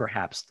and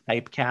perhaps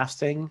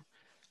typecasting,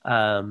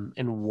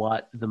 and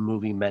what the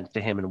movie meant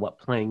to him and what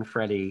playing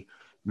Freddy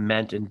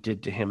meant and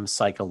did to him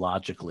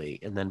psychologically,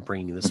 and then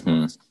bringing this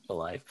monster to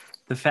life.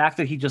 The fact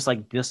that he just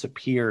like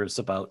disappears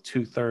about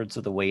 2/3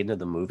 of the way into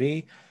the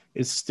movie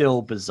is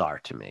still bizarre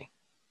to me.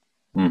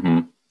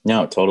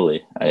 No,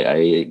 totally. I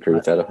agree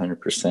with that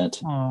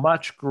 100%.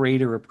 Much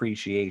greater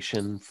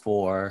appreciation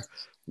for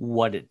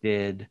what it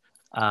did.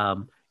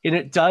 And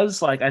it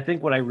does, like, I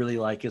think what I really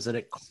like is that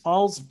it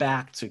calls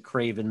back to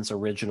Craven's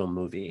original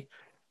movie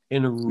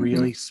in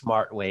really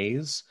smart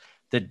ways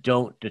that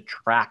don't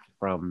detract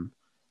from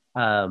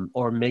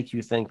or make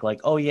you think like,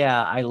 oh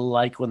yeah, I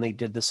like when they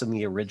did this in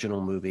the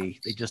original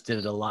movie. They just did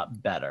it a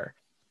lot better.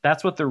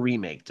 That's what the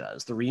remake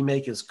does. The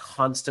remake is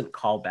constant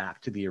callback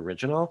to the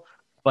original,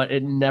 but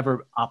it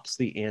never ups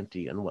the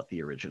ante on what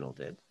the original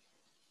did.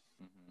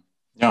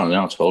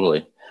 No,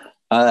 totally.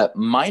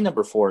 My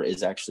number 4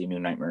 is actually New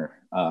Nightmare.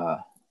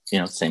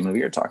 Same movie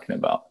you're talking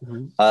about.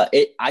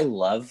 I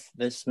love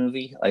this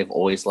movie. I've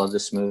always loved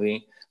this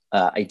movie.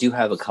 I do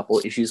have a couple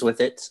issues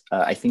with it.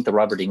 I think the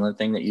Robert Englund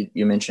thing that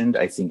you mentioned,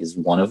 I think is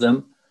one of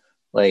them.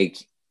 Like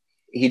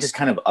he just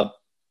kind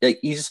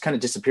of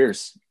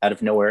disappears out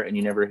of nowhere, and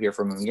you never hear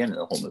from him again in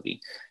the whole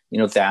movie.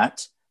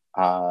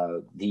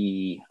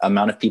 The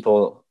amount of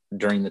people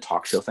during the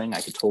talk show thing,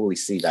 I could totally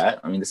see that.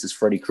 I mean, this is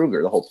Freddy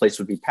Krueger. The whole place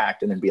would be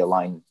packed, and there'd be a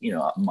line,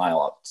 a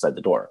mile outside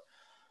the door.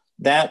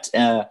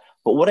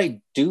 But what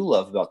I do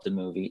love about the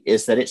movie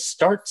is that it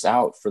starts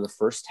out for the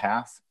first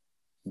half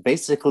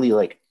basically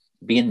like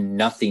being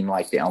nothing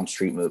like the Elm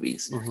Street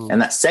movies.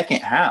 And that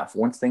second half,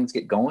 once things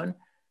get going,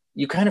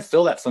 you kind of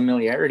feel that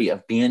familiarity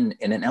of being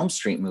in an Elm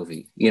Street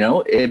movie.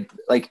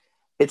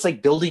 It's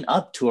like building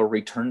up to a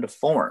return to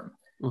form.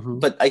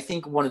 But I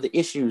think one of the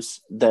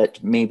issues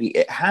that maybe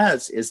it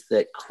has is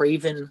that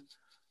Craven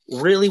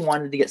really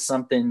wanted to get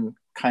something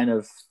kind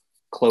of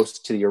close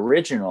to the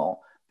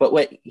original. But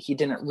what he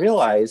didn't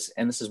realize,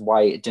 and this is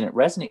why it didn't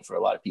resonate for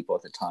a lot of people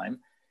at the time,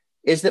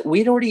 is that we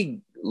had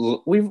already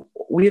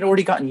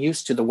gotten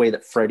used to the way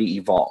that Freddy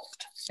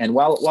evolved. And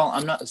while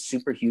I'm not a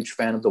super huge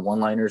fan of the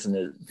one-liners and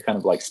the kind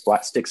of like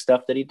splat stick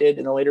stuff that he did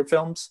in the later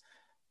films,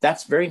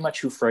 that's very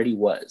much who Freddy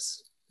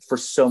was for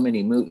so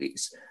many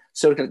movies.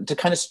 So to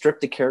kind of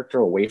strip the character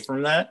away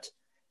from that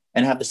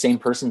and have the same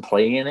person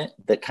play in it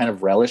that kind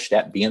of relished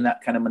at being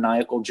that kind of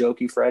maniacal,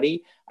 jokey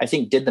Freddy, I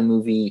think did the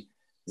movie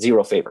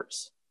zero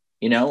favors.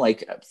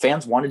 Like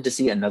fans wanted to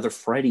see another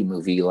Freddy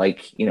movie,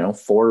 like,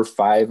 4 or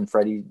 5 and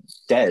Freddy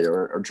Dead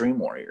or Dream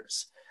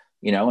Warriors,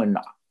 and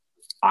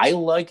I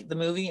like the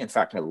movie. In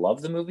fact, I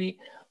love the movie,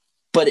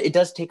 but it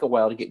does take a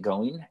while to get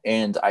going.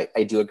 And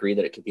I do agree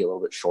that it could be a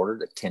little bit shorter,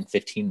 like 10,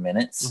 15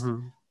 minutes.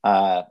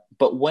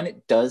 But when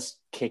it does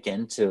kick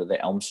into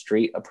the Elm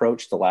Street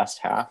approach, the last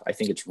half, I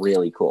think it's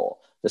really cool.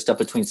 The stuff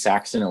between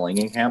Saxon and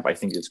Langenkamp, I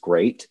think is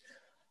great.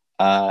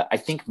 I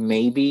think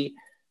maybe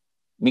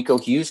Miko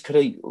Hughes could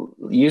have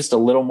used a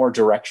little more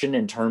direction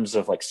in terms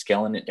of like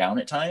scaling it down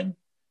at time.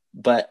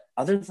 But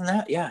other than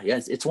that, yeah,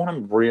 it's one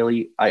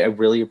I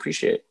really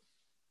appreciate.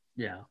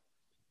 Yeah.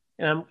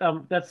 And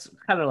that's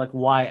kind of like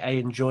why I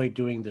enjoy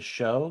doing the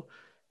show,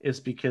 is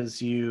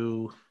because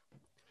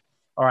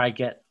I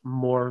get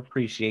more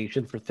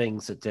appreciation for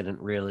things that didn't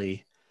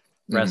really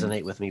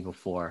resonate with me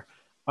before.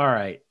 All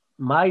right.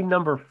 My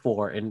number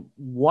 4, and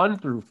 1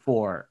 through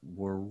 4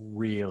 were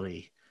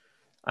really,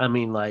 I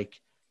mean, like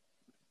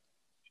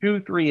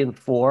 2, 3, and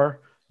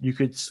 4, you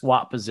could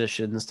swap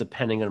positions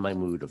depending on my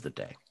mood of the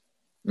day.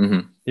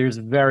 Mm-hmm. There's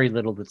very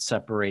little that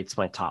separates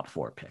my top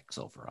 4 picks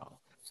overall.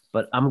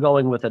 But I'm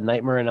going with A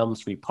Nightmare on Elm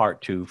Street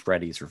Part 2,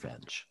 Freddy's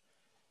Revenge.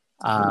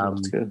 Ooh,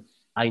 that's good.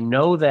 I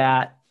know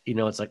that,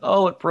 it's like,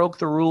 oh, it broke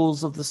the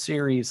rules of the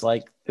series.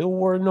 Like, there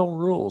were no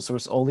rules. There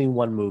was only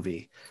one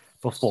movie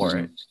before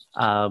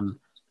Mm-hmm. it.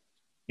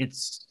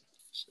 It's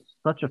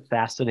such a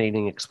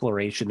fascinating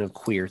exploration of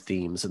queer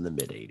themes in the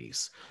mid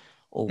 80s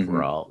Mm-hmm.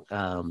 overall.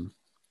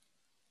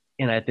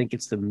 And I think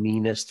it's the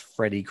meanest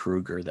Freddy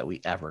Krueger that we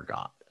ever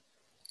got.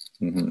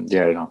 Mm-hmm.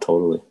 Yeah, no,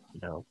 totally.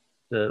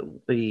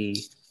 The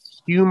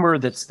humor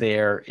that's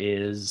there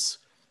is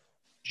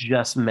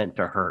just meant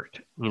to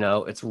hurt.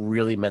 It's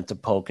really meant to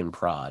poke and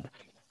prod.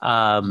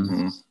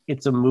 Mm-hmm.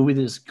 It's a movie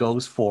that just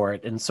goes for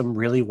it in some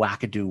really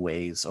wackadoo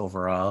ways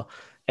overall.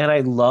 And I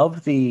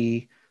love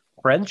the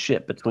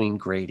friendship between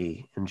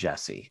Grady and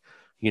Jesse.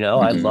 I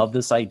Mm-hmm. love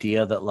this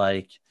idea that,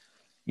 like,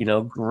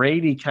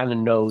 Grady kind of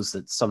knows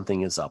that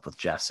something is up with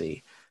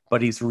Jesse,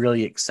 but he's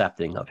really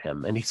accepting of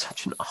him. And he's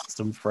such an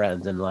awesome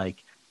friend. And,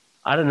 like,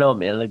 I don't know,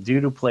 man, the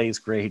dude who plays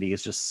Grady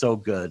is just so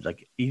good.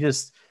 Like, he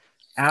just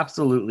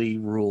absolutely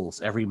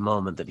rules every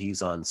moment that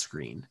he's on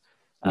screen.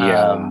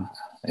 Yeah,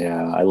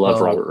 yeah, I love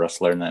So, Robert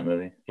Russler in that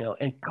movie.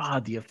 and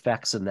God, the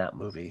effects in that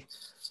movie.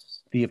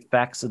 The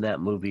effects in that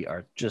movie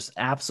are just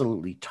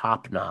absolutely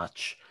top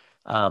notch.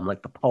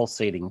 Like the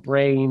pulsating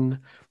brain,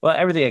 well,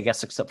 everything, I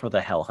guess, except for the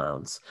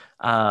hellhounds.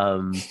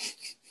 Um,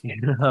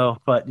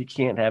 but you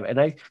can't have.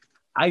 And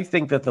I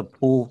think that the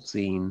pool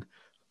scene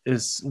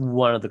is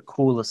one of the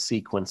coolest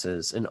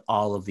sequences in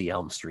all of the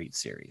Elm Street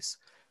series.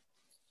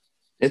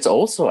 It's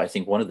also, I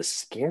think, one of the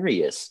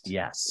scariest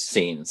Yes.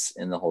 scenes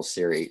in the whole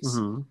series.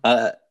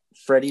 Mm-hmm.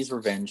 Freddy's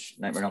Revenge,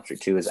 Nightmare on Elm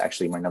Street 2 is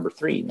actually my number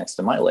 3 next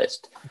to my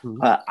list.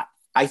 Mm-hmm.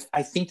 I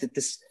think that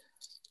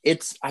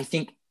it's I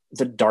think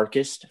the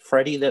darkest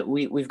Freddy that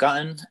we've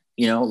gotten.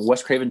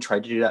 Wes Craven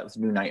tried to do that with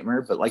New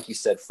Nightmare, but like you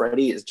said,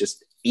 Freddy is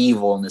just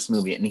evil in this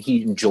movie, and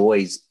he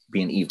enjoys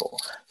being evil.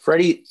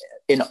 Freddy,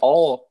 in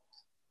all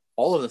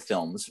of the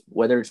films,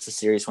 whether it's the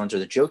serious ones or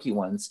the jokey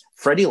ones,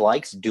 Freddy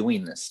likes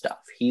doing this stuff.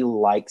 He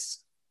likes,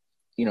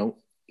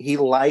 he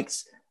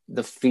likes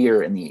the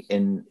fear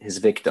in his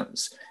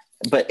victims.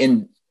 But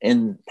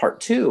in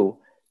part 2,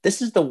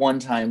 this is the one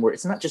time where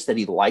it's not just that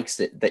he likes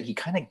it, that he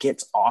kind of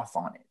gets off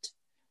on it.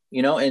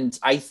 And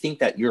I think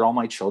that "You're All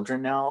My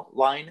Children Now"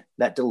 line,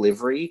 that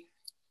delivery,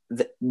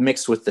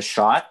 mixed with the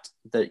shot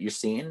that you're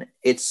seeing,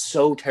 it's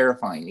so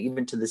terrifying,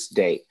 even to this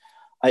day.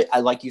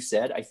 I like you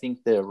said, I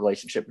think the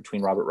relationship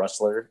between Robert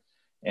Russler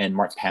and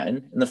Mark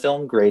Patton in the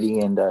film, Grady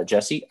and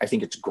Jesse, I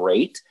think it's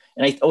great.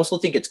 And I also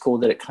think it's cool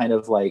that it kind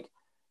of like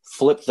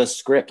flipped the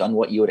script on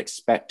what you would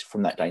expect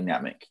from that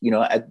dynamic.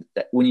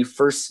 When you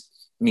first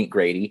meet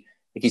Grady,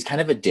 like, he's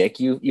kind of a dick.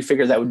 You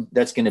figure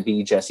that's going to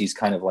be Jesse's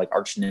kind of like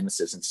arch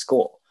nemesis in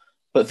school.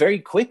 But very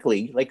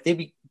quickly, like,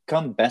 they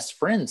become best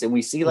friends, and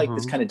we see like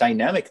this kind of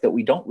dynamic that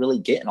we don't really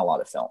get in a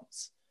lot of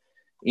films.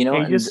 And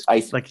And just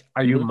like,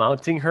 are you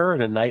mounting her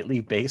on a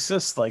nightly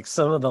basis? Like,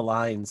 some of the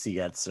lines he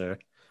gets her.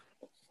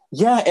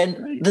 Yeah,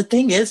 and the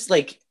thing is,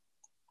 like,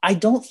 I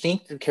don't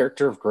think the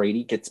character of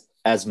Grady gets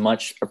as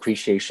much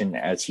appreciation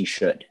as he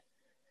should,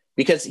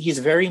 because he's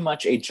very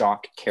much a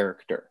jock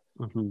character.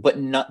 Mm-hmm.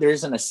 But there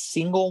isn't a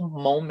single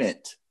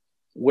moment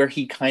where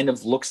he kind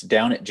of looks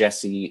down at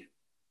Jesse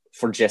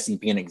for Jesse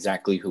being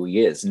exactly who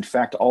he is. In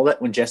fact, all that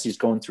when Jesse's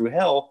going through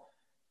hell,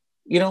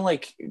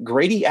 like,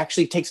 Grady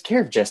actually takes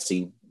care of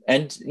Jesse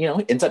and,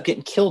 ends up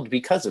getting killed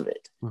because of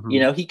it.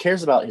 Mm-hmm. He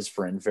cares about his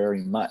friend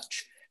very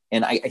much.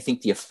 And I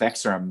think the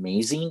effects are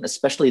amazing,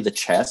 especially the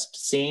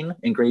chest scene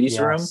in Grady's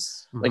room.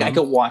 Mm-hmm. Like, I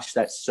could watch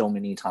that so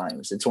many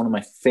times. It's one of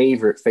my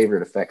favorite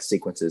effects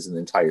sequences in the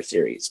entire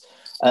series.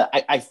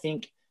 I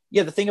think,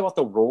 the thing about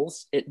the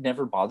roles, it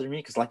never bothered me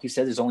because, like you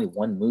said, there's only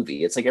one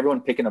movie. It's like everyone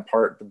picking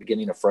apart the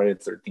beginning of Friday the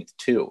 13th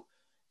 2.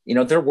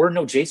 There were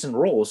no Jason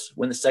roles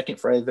when the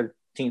second Friday the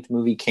 13th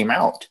movie came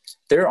out.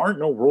 There aren't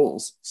no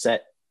roles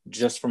set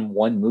just from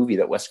one movie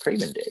that Wes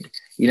Craven did.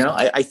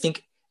 I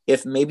think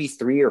if maybe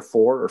 3 or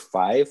 4 or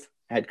 5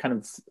 had kind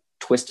of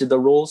twisted the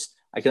rules,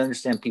 I can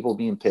understand people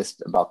being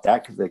pissed about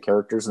that because the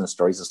characters and the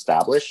story's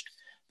established.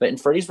 But in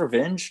Freddy's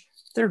Revenge,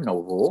 there are no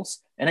rules.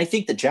 And I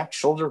think that Jack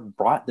Shoulder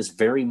brought this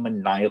very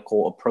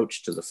maniacal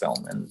approach to the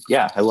film. And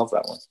yeah, I love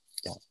that one.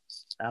 Yeah,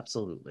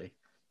 absolutely.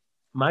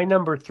 My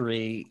number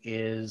 3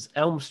 is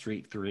Elm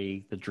Street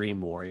 3, The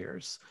Dream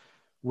Warriors,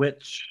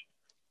 which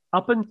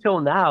up until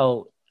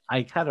now,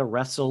 I kind of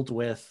wrestled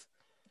with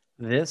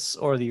this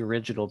or the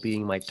original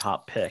being my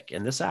top pick.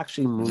 And this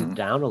actually moved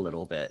down a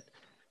little bit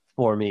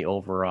for me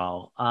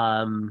overall.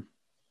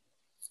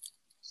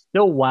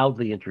 Still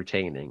wildly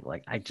entertaining.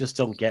 Like, I just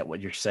don't get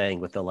what you're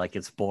saying with the, like,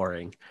 it's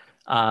boring.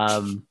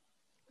 Some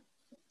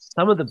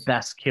of the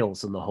best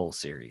kills in the whole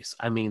series.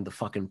 I mean, the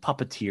fucking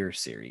Puppeteer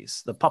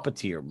series, the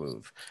Puppeteer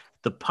move,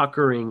 the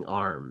puckering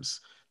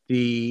arms,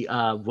 the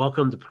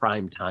welcome to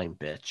prime time,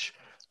 bitch.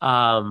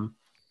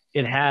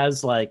 It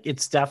has, like,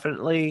 it's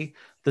definitely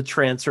the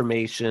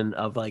transformation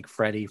of like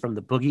Freddy from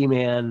the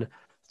boogeyman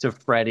to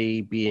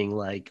Freddy being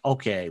like,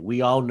 okay,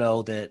 we all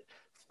know that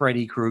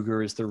Freddy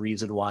Krueger is the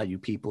reason why you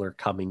people are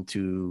coming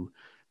to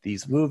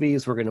these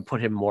movies. We're going to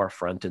put him more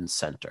front and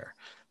center,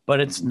 but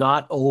it's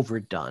not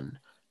overdone.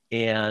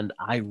 And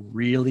I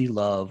really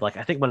love, like,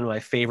 I think one of my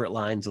favorite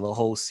lines of the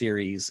whole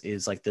series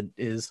is like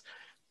is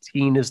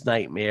Tina's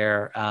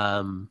nightmare,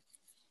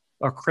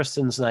 or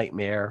Kristen's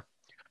nightmare,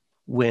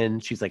 when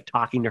she's like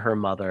talking to her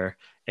mother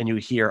and you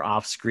hear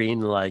off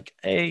screen like,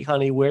 hey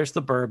honey, where's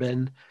the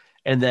bourbon?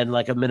 And then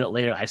like a minute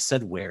later I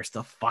said, where's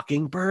the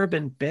fucking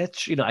bourbon,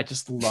 bitch? I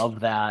just love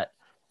that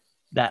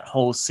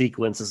whole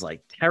sequence is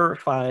like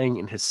terrifying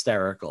and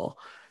hysterical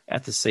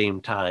at the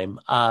same time.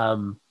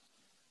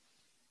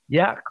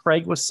 Yeah,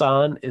 Craig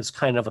Wasson is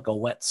kind of like a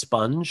wet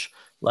sponge.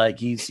 Like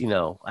he's,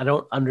 I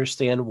don't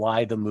understand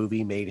why the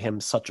movie made him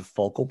such a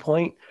focal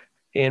point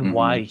and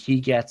why Mm-hmm. he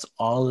gets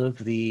all of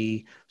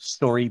the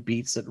story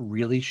beats that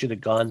really should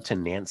have gone to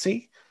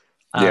Nancy.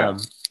 Yeah.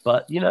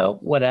 But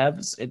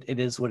whatevs, it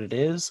is what it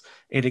is.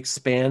 It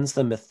expands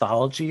the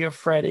mythology of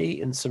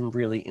Freddy in some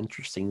really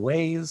interesting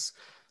ways,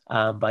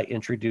 by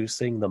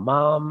introducing the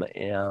mom,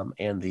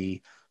 and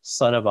the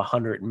son of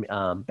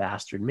 100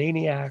 bastard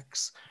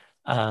maniacs.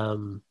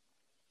 Um,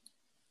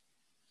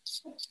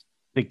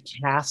 the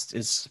cast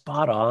is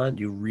spot on.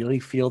 You really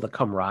feel the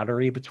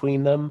camaraderie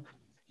between them.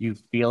 You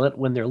feel it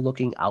when they're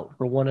looking out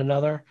for one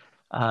another.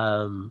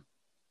 Um,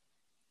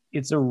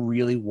 it's a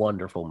really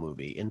wonderful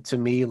movie. And to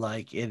me,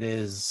 like, it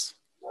is,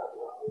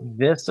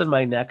 this and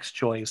my next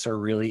choice are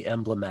really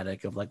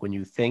emblematic of like when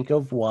you think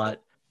of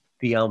what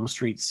the Elm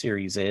Street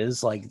series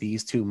is, like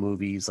these two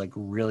movies like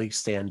really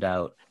stand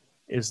out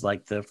is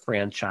like the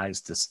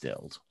franchise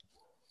distilled.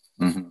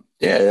 Mm-hmm.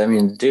 Yeah, I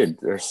mean, dude,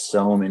 there's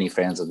so many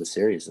fans of the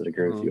series that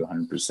agree with Mm-hmm.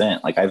 you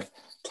 100%. Like, I've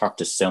talked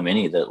to so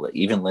many that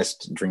even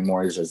list Dream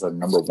Warriors as a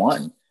number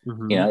one.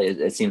 Mm-hmm.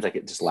 It seems like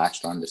it just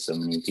latched on to so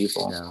many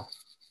people. Yeah.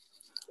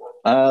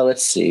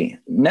 Let's see.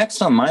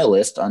 Next on my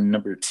list, on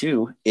number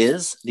 2,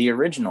 is the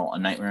original A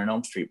Nightmare on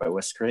Elm Street by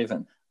Wes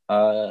Craven.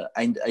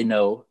 I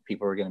know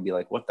people are going to be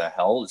like, what the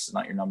hell? This is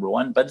not your number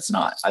one, but it's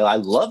not. I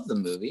love the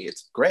movie.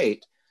 It's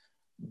great.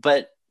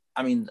 But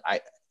I mean,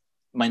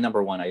 my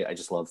number one, I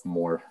just love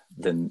more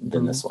than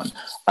this one.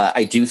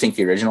 I do think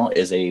the original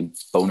is a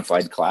bona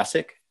fide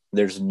classic.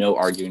 There's no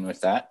arguing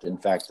with that. In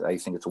fact, I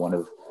think it's one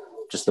of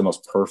just the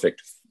most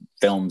perfect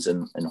films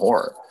in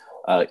horror.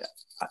 God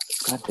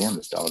damn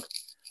this dog.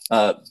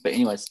 But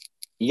anyways,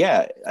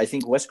 yeah, I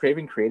think Wes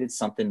Craven created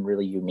something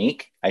really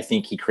unique. I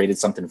think he created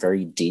something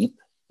very deep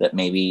that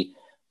maybe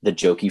the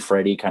jokey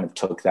Freddy kind of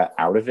took that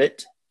out of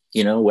it.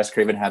 Wes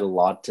Craven had a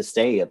lot to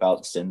say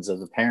about sins of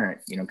the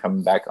parent,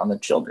 coming back on the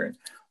children,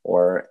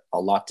 or a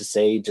lot to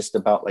say just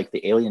about like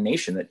the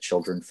alienation that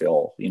children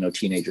feel,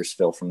 teenagers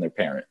feel from their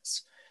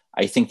parents.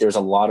 I think there's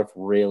a lot of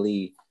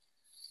really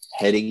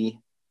heady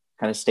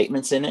kind of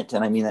statements in it.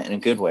 And I mean that in a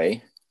good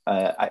way.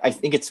 I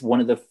think it's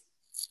one of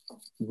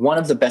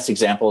the best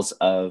examples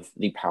of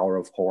the power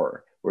of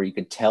horror, where you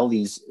could tell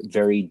these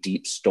very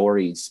deep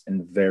stories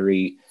and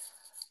very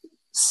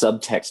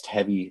subtext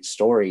heavy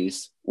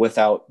stories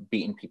without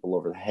beating people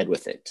over the head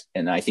with it.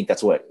 And I think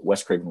that's what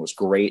Wes Craven was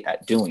great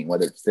at doing,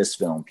 whether it's this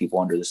film, People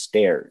Under the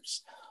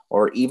Stairs,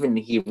 or even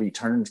he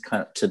returned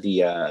kind of to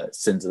the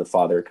sins of the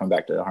father, come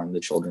back to harm the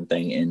children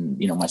thing in,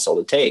 My Soul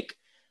to Take.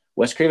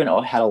 Wes Craven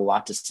had a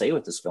lot to say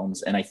with his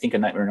films. And I think A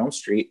Nightmare on Elm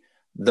Street,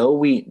 though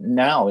we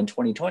now in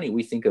 2020,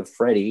 we think of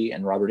Freddy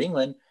and Robert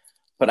Englund,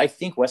 but I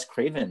think Wes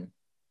Craven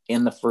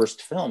in the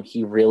first film,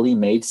 he really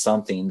made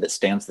something that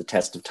stands the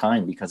test of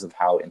time because of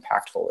how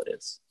impactful it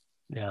is.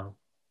 Yeah.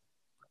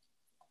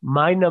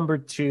 My number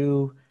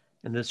 2,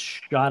 and this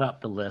shot up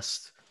the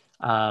list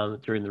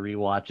during the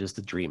rewatch, is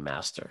The Dream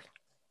Master.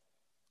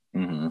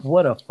 Mm-hmm.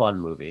 What a fun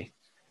movie.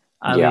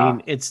 I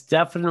mean, it's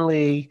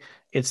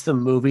the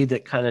movie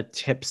that kind of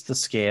tips the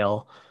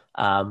scale,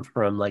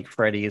 from like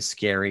Freddy is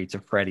scary to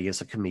Freddy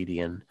is a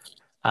comedian.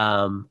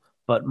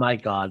 But my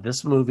God,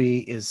 this movie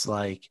is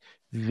like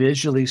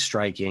visually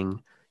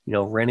striking.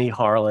 Rennie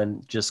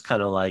Harlan just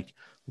kind of like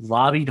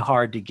lobbied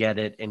hard to get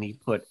it, and he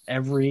put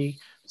every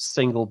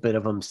single bit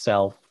of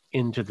himself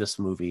into this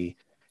movie.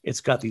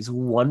 It's got these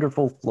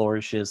wonderful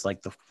flourishes,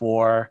 like the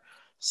 4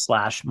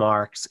 slash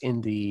marks in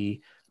the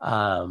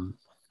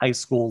high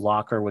school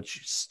locker,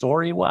 which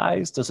story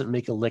wise doesn't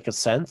make a lick of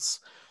sense,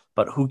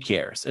 but who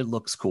cares? It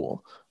looks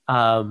cool.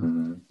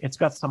 It's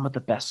got some of the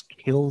best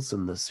kills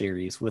in the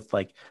series, with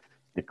like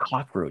the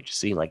cockroach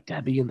scene, like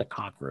Debbie and the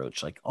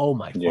cockroach. Like, oh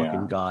my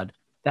fucking God,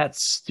 that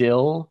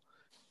still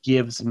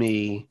gives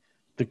me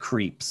the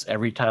creeps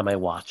every time I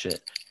watch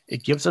it.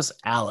 It gives us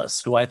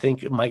Alice, who I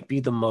think might be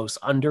the most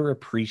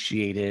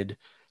underappreciated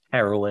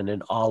heroine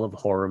in all of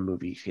horror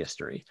movie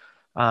history.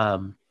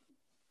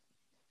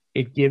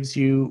 It gives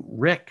you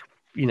Rick,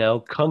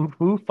 kung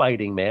fu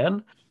fighting,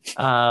 man.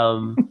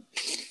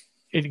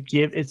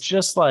 It's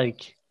just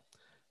like,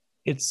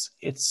 it's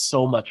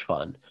so much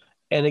fun.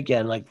 And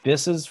again, like,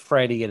 this is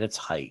Freddy at its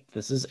height.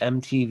 This is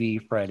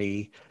MTV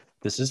Freddy.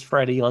 This is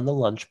Freddy on the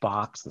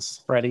lunchbox. This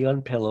is Freddy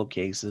on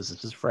pillowcases.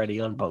 This is Freddy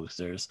on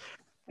posters.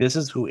 This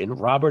is who, and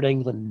Robert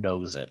Englund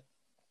knows it.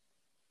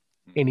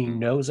 And he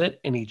knows it,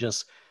 and he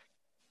just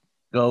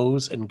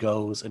goes and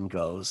goes and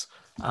goes.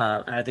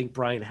 And I think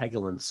Brian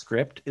Hegeland's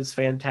script is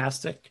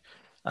fantastic.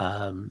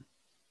 My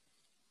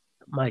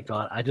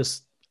God,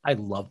 I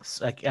love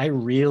this. I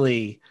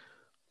really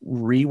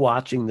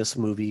rewatching this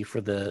movie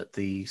for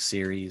the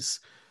series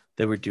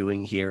that we're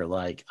doing here.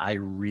 Like, I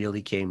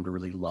really came to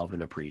really love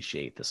and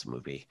appreciate this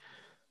movie.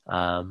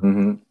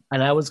 And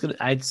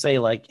I'd say,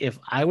 like, if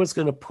I was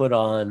gonna put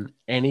on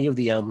any of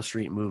the Elm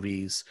Street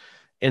movies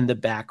in the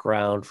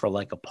background for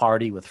like a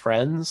party with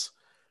friends,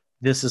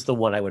 this is the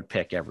one I would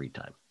pick every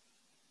time.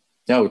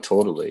 No,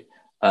 totally.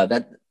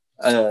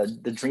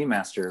 The Dream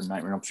Master,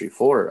 Nightmare on Elm Street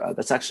 4,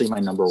 that's actually my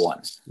number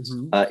one.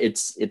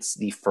 It's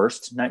the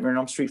first Nightmare on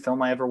Elm Street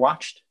film I ever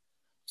watched.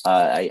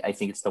 I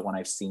think it's the one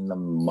I've seen the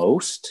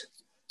most.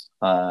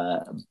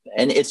 And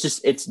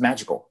it's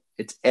magical.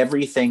 It's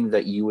everything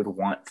that you would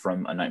want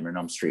from a Nightmare on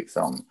Elm Street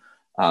film.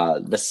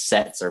 The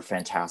sets are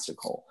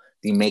fantastical.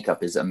 The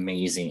makeup is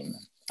amazing.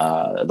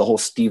 The whole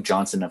Steve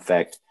Johnson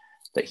effect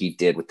that he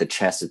did with the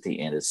chest at the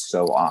end is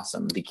so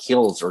awesome. The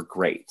kills are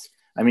great.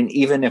 I mean,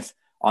 even if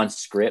on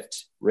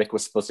script Rick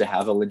was supposed to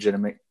have a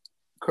legitimate,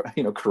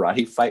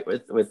 karate fight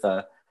with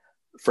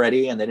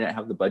Freddy, and they didn't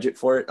have the budget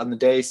for it on the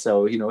day,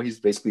 so he's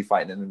basically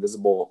fighting an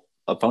invisible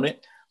opponent,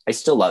 I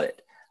still love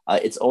it.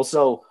 It's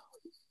also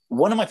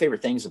one of my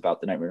favorite things about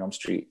the Nightmare on Elm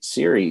Street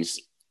series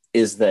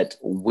is that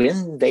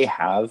when they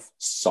have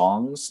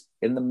songs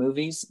in the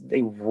movies,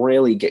 they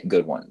really get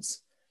good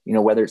ones.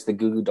 Whether it's the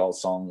Goo Goo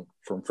Dolls song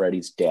from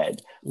Freddy's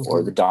Dead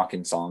or the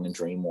Dawkins song in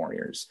Dream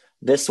Warriors.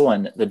 This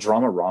one, the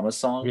Drama Rama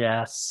song.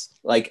 Yes.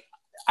 Like,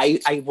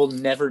 I will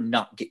never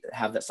not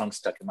have that song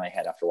stuck in my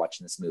head after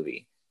watching this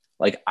movie.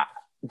 Like,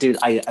 dude,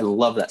 I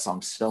love that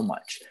song so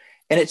much.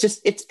 And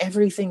it's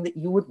everything that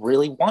you would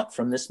really want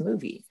from this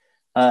movie.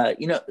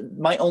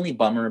 My only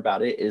bummer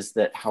about it is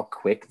that how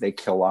quick they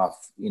kill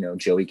off,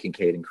 Joey,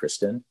 Kincaid, and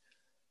Kristen.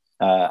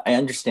 I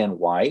understand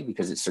why,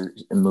 because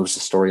it moves the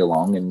story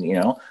along, and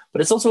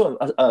but it's also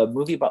a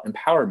movie about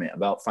empowerment,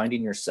 about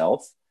finding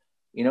yourself,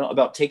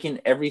 about taking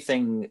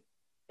everything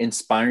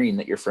inspiring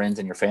that your friends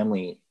and your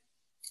family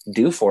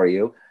do for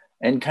you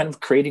and kind of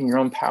creating your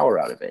own power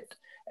out of it.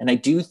 And I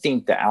do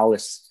think that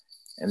Alice,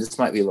 and this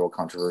might be a little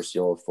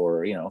controversial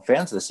for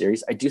fans of the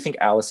series, I do think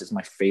Alice is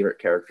my favorite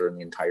character in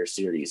the entire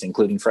series,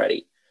 including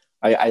Freddy.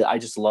 I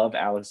just love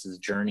Alice's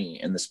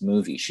journey in this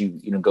movie. She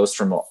goes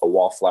from a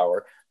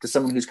wallflower to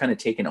someone who's kind of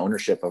taken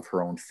ownership of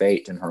her own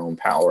fate and her own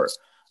power.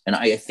 And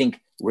I think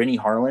Rennie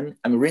Harlin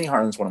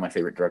is one of my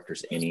favorite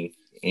directors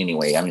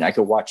anyway. I mean, I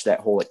could watch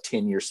that whole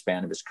 10-year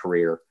span of his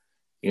career,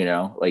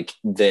 like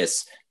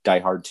this, Die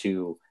Hard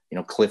 2,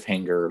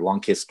 Cliffhanger,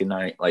 Long Kiss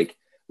Goodnight. Like,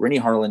 Rennie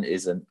Harlin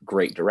is a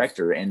great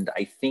director. And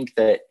I think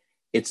that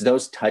it's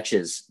those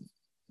touches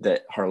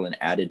that Harlin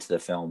added to the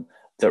film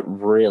that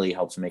really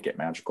helps make it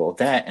magical.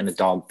 That and a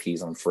dog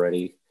pees on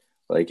Freddy.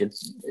 Like,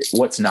 it's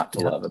what's not to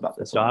love about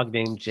this dog one.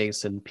 named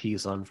Jason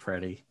pees on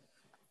Freddy.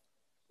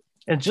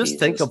 And just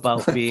think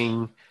about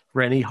being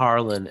Rennie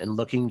Harlin and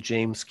looking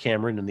James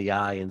Cameron in the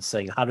eye and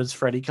saying, how does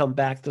Freddy come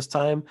back this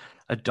time?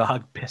 A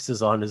dog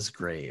pisses on his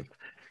grave.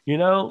 I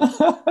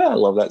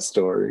love that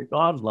story.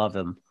 God love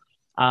him.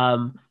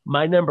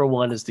 My number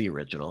one is the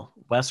original,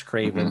 Wes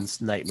Craven's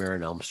Nightmare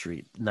on Elm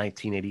Street,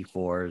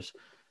 1984's.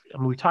 I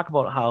mean, we talk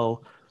about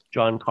how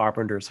John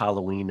Carpenter's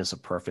Halloween is a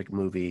perfect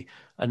movie.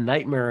 A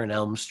Nightmare on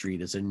Elm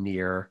Street is a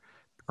near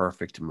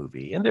perfect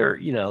movie. And there,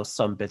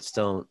 some bits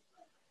don't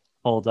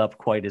hold up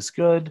quite as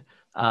good.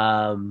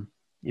 I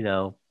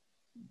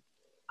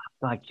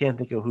can't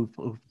think of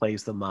who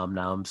plays the mom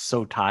now. I'm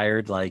so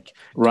tired. Like,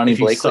 Ronnie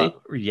Blakely.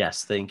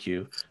 Yes, thank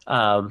you.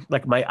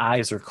 Like, my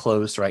eyes are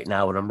closed right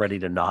now and I'm ready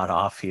to nod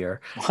off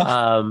here.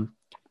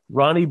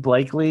 Ronnie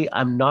Blakely,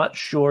 I'm not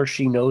sure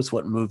she knows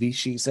what movie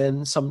she's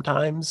in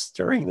sometimes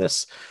during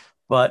this,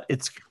 but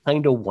it's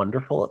kind of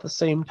wonderful at the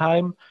same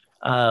time.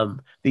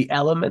 The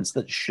elements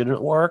that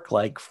shouldn't work,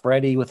 like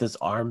Freddy with his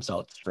arms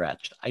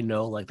outstretched. I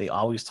know, like, they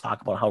always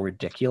talk about how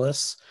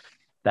ridiculous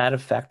that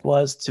effect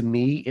was. To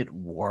me, it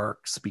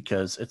works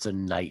because it's a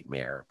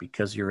nightmare,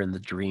 because you're in the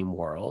dream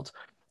world.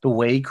 The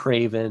way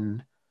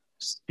Craven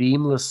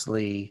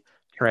seamlessly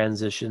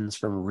transitions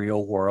from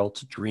real world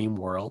to dream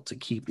world to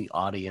keep the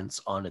audience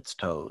on its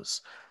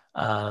toes.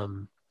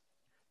 The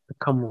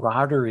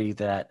camaraderie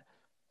that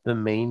the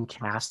main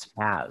cast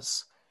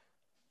has,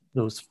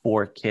 those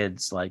four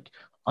kids, like,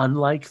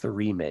 unlike the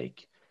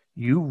remake,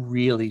 you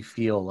really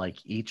feel like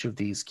each of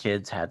these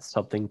kids had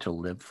something to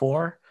live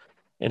for,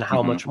 and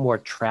how much more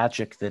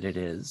tragic that it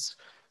is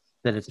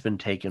that it's been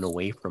taken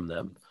away from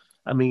them.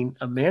 I mean,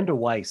 Amanda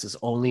Weiss is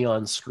only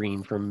on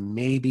screen for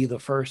maybe the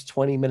first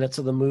 20 minutes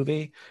of the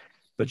movie,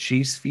 but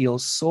she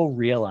feels so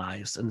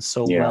realized and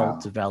so well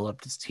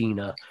developed as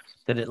Tina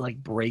that it, like,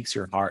 breaks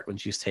your heart when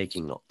she's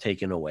taken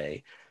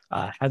away.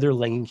 Heather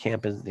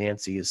Langenkamp as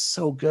Nancy is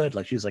so good.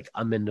 Like, she's like,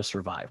 I'm into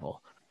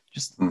survival.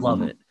 Just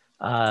love it.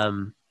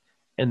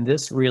 And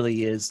this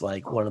really is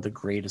like one of the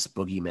greatest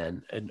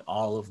boogeymen in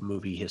all of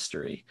movie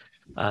history.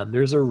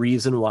 There's a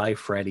reason why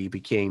Freddy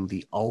became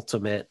the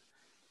ultimate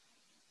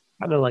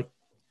kind of like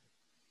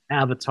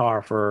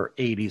avatar for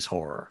 80s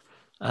horror.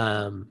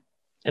 Um,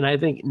 and I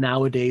think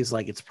nowadays,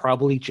 like it's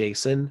probably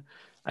Jason.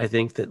 I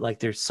think that like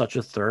there's such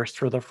a thirst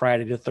for the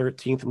Friday the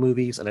 13th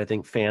movies, and I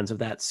think fans of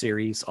that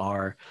series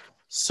are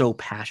so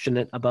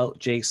passionate about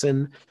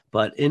Jason.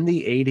 But in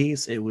the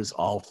 80s, it was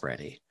all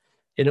Freddy.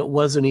 And it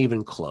wasn't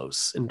even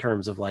close in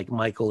terms of like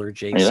Michael or Are you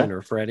Jason there?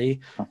 or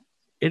Freddy.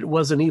 It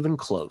wasn't even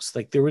close.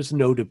 Like there was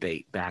no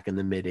debate back in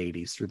the mid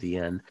 80s through the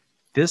end.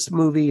 This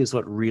movie is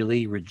what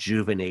really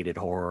rejuvenated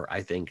horror,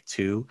 I think,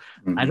 too.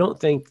 I Mm-hmm. don't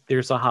think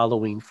there's a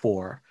Halloween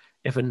 4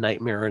 if A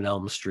Nightmare on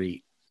Elm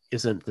Street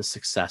isn't the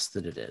success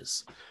that it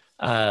is.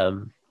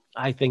 Um,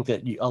 I think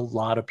that a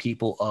lot of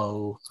people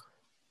owe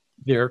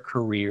their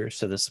careers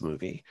to this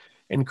movie.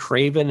 And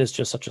Craven is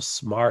just such a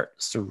smart,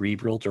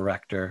 cerebral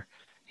director.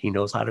 He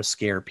knows how to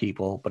scare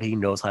people, but he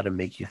knows how to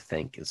make you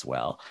think as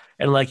well.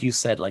 And like you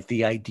said, like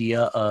the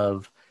idea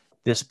of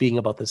this being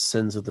about the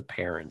sins of the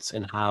parents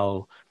and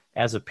how,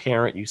 as a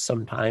parent, you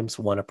sometimes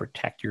want to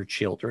protect your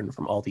children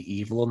from all the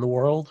evil in the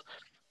world,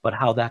 but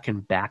how that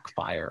can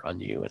backfire on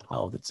you and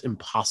how it's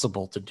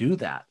impossible to do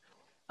that.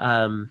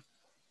 Um,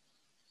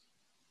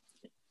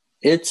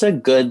 It's a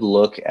good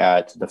look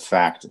at the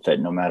fact that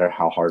no matter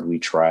how hard we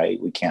try,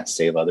 we can't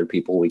save other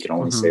people. We can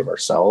only save mhm.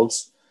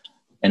 ourselves.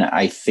 And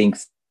I think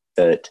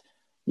that,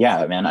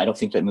 yeah, man, I don't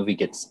think that movie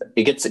gets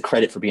a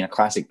credit for being a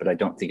classic, but I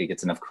don't think it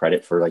gets enough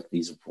credit for like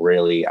these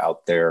really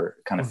out there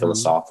kind of Mhm.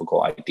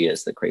 philosophical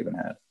ideas that Craven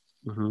had.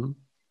 Mhm.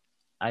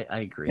 I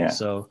agree. Yeah.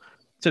 So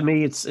to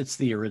me, it's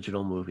the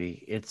original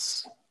movie.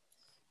 It's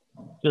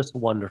just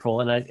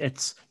wonderful, and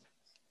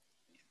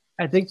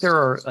I think there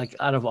are like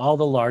out of all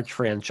the large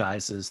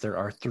franchises, there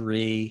are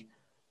three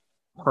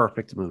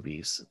perfect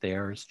movies.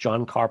 There's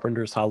John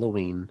Carpenter's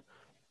Halloween.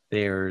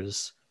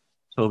 There's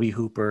Toby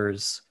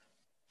Hooper's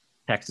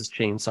Texas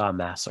Chainsaw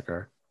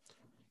Massacre,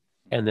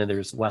 and then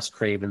there's Wes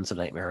Craven's A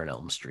Nightmare on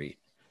Elm Street.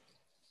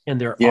 And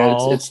they're Yeah,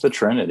 all it's the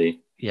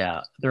Trinity.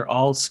 yeah, they're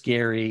all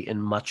scary in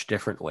much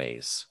different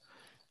ways.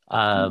 Mm-hmm.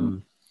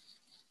 Um,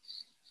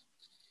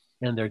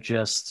 and they're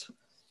just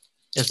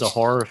as a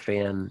horror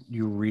fan,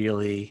 you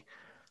really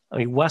I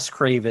mean, Wes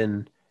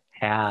Craven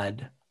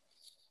had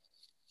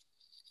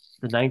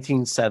the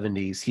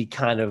 1970s. He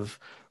kind of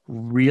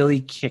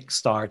really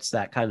kickstarts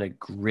that kind of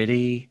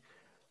gritty,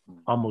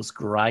 almost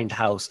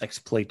grindhouse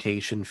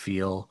exploitation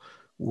feel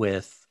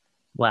with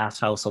Glass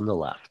House on the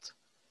Left.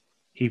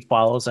 He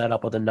follows that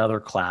up with another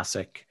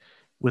classic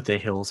with The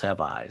Hills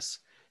Have Eyes.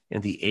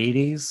 In the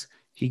 80s,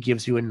 he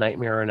gives you A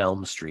Nightmare on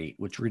Elm Street,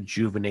 which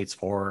rejuvenates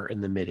horror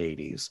in the mid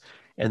 80s.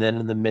 And then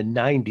in the mid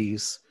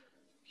 90s,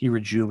 he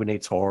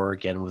rejuvenates horror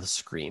again with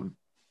Scream.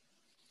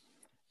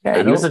 Yeah,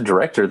 I he was don't. a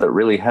director that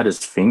really had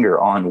his finger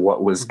on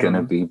what was going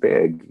to Mhm. be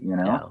big, you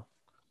know? Yeah.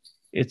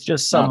 It's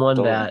just No, someone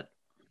totally. that,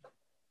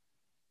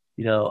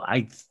 you know,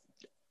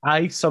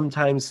 I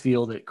sometimes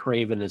feel that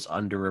Craven is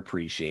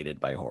underappreciated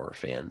by horror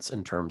fans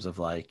in terms of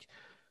like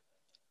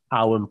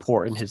how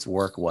important his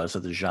work was to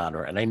the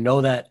genre. And I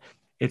know that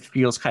it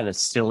feels kind of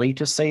silly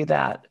to say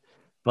that,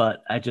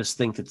 but I just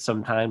think that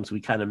sometimes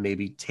we kind of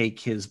maybe take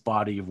his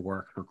body of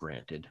work for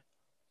granted.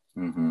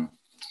 Mm-hmm.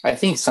 I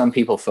think some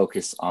people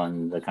focus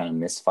on the kind of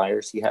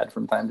misfires he had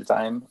from time to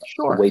time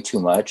Sure. way too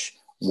much,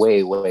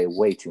 way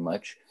too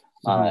much,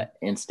 Hmm.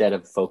 instead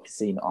of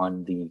focusing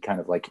on the kind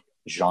of like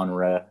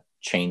genre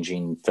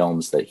changing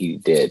films that he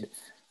did.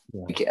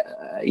 Yeah.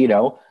 Like, you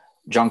know,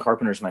 John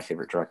Carpenter is my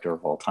favorite director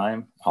of all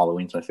time.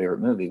 Halloween's my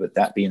favorite movie. But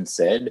that being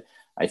said,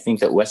 I think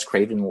that Wes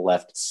Craven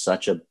left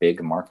such a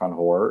big mark on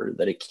horror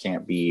that it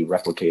can't be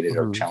replicated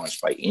or Hmm.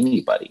 challenged by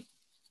anybody.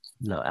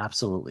 No,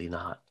 absolutely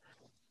not.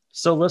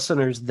 So,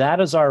 listeners, that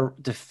is our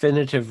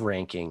definitive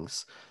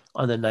rankings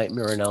on the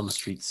Nightmare on Elm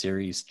Street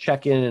series.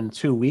 Check in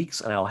 2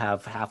 weeks, and I'll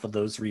have half of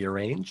those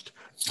rearranged.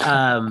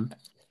 Um,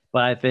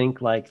 but I think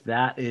like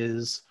that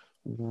is,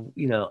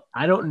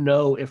 I don't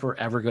know if we're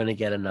ever going to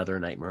get another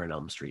Nightmare on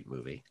Elm Street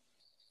movie.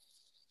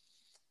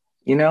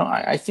 You know,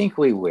 I think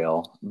we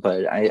will,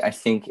 but I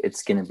think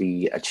it's going to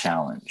be a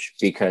challenge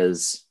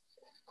because,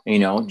 you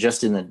know,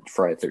 just in the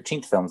Friday the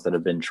 13th films that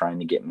have been trying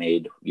to get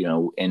made, you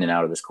know, in and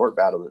out of this court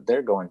battle that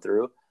they're going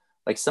through,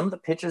 like some of the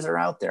pitches are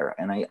out there.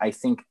 And I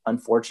think,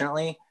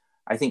 unfortunately,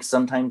 I think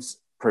sometimes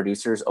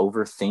producers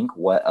overthink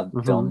what a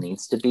film Hmm.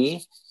 needs to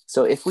be.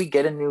 So if we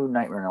get a new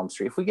Nightmare on Elm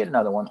Street, if we get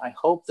another one, I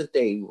hope that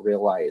they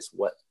realize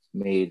what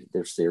made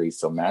their series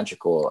so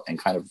magical and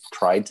kind of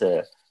try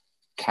to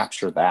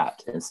capture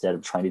that instead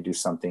of trying to do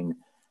something,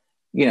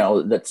 you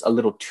know, that's a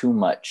little too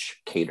much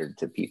catered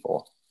to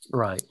people.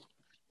 Right.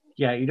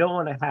 Yeah, you don't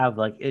want to have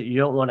like you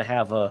don't want to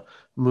have a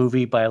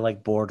movie by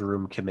like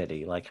boardroom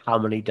committee. Like, how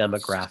many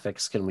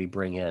demographics can we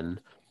bring in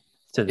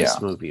to this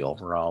Yeah. movie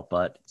overall?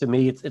 But to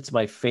me, it's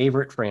my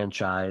favorite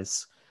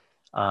franchise.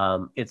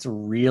 It's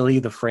really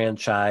the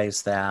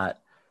franchise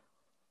that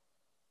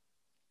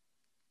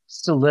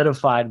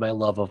solidified my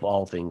love of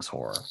all things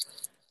horror.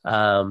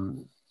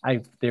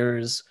 I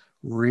there's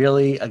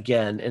really,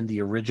 again, in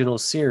the original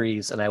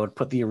series, and I would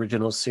put the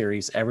original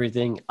series,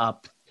 everything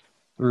up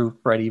through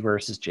Freddy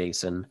versus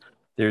Jason,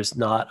 there's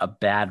not a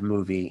bad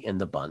movie in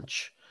the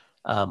bunch.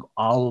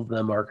 All of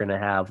them are going to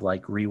have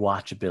like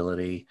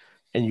rewatchability,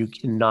 and you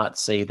cannot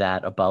say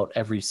that about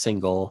every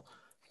single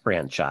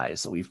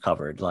franchise that we've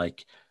covered.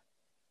 Like,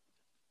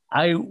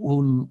 I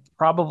will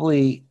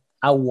probably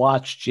I'll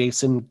watch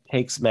Jason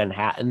Takes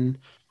Manhattan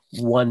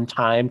one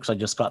time because I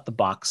just got the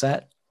box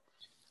set.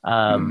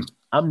 Mm,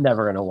 I'm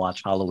never gonna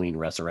watch Halloween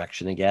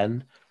Resurrection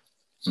again.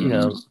 You mm-hmm.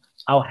 know,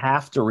 I'll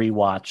have to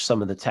rewatch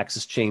some of the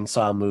Texas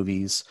Chainsaw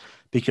movies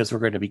because we're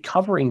going to be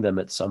covering them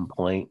at some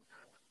point.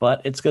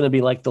 But it's going to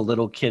be like the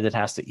little kid that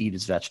has to eat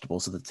his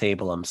vegetables at the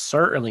table. I'm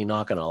certainly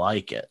not going to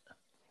like it.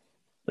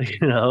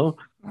 You know,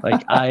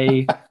 like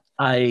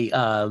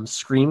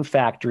Scream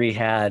Factory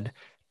had,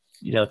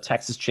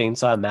 Texas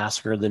Chainsaw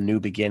Massacre: The New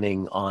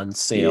Beginning on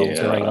sale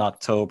during Yeah.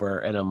 October,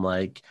 and I'm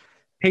like,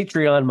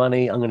 Patreon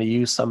money, I'm going to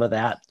use some of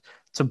that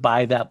to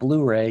buy that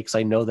Blu-ray because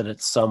I know that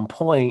at some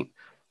point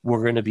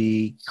we're going to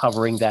be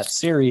covering that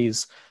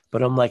series.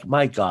 But I'm like,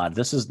 my God,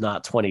 this is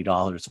not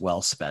 $20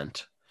 well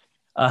spent.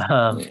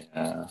 Um,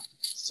 Yeah.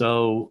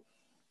 so,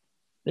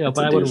 It's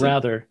but a I would doozy.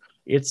 rather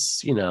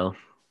it's,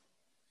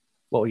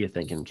 what were you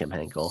thinking, Kim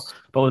Henkel?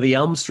 But with the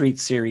Elm Street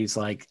series,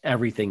 like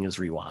everything is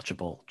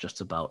rewatchable just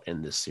about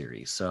in this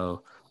series.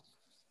 So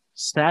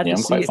sad Yeah, to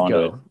I'm see quite it fond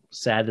of it. go.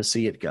 Sad to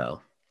see it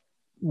go.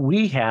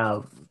 We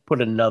have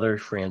put another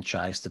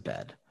franchise to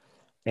bed.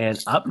 And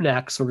up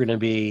next, we're going to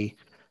be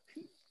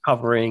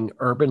covering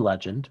Urban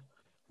Legend,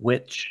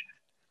 which,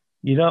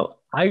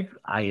 I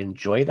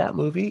enjoy that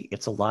movie.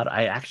 It's a lot.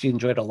 I actually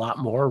enjoyed a lot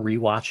more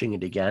rewatching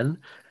it again.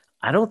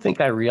 I don't think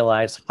I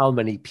realized how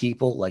many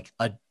people like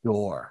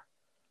adore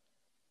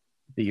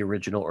the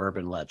original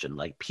Urban Legend.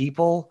 Like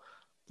people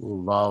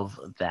love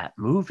that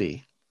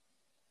movie.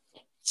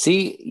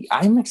 See,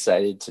 I'm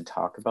excited to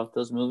talk about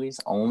those movies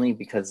only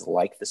because,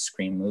 like the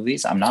Scream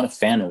movies, I'm not a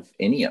fan of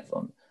any of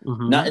them.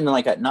 Mm-hmm. Not in a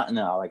like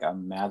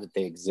I'm mad that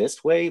they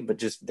exist way, but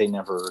just they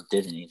never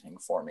did anything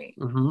for me.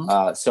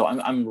 Mm-hmm. So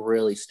I'm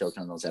really stoked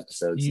on those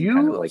episodes and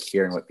kind of You like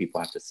hearing what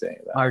people have to say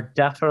about are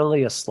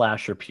definitely a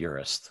slasher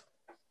purist.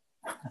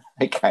 it.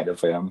 I kind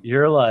of am.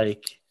 You're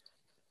like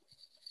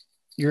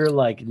you're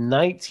like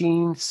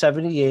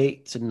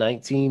 1978 to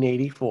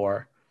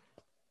 1984,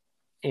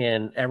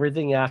 and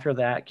everything after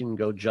that can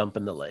go jump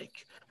in the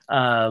lake.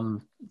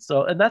 And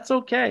that's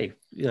okay.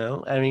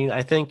 I mean,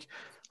 I think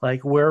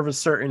like we're of a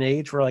certain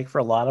age where like for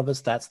a lot of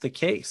us that's the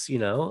case.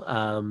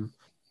 And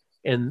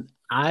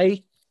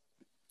I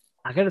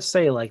gotta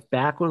say, like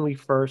back when we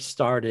first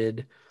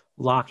started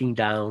locking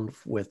down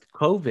with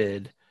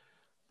COVID,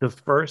 the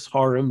first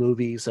horror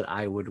movies that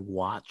I would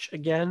watch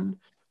again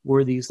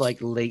were these like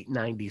late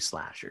 90s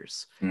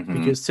slashers. Mm-hmm.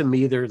 Because to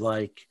me, they're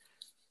like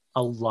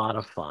a lot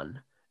of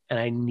fun. And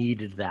I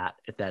needed that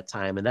at that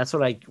time. And that's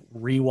when I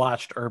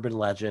rewatched Urban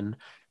Legend,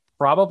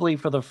 probably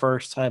for the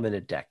first time in a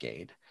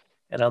decade.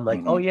 And I'm like,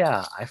 oh, Mm-hmm.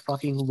 yeah, I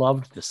fucking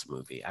loved this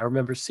movie. I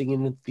remember seeing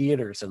it in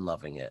theaters and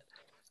loving it.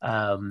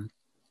 Um,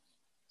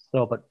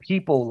 but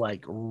people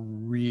like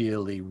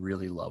really,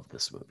 really love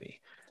this movie.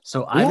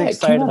 So I'm Yeah, it came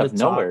excited out to of talk.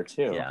 nowhere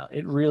too. Yeah,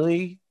 it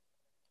really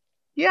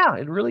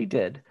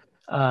did.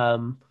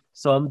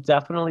 So I'm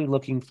definitely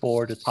looking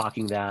forward to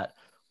talking that.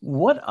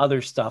 What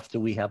other stuff do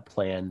we have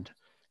planned?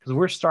 Because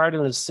we're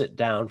starting to sit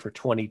down for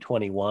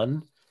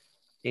 2021.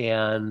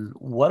 And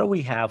what do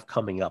we have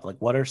coming up? Like,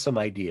 what are some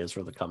ideas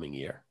for the coming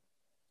year?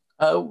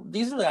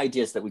 These are the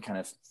ideas that we kind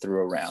of threw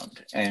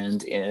around,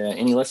 and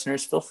any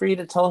listeners, feel free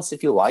to tell us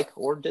if you like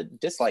or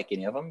dislike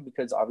any of them,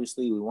 because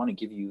obviously we want to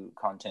give you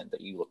content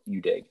that you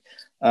dig.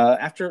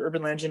 After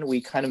Urban Legend,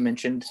 we kind of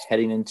mentioned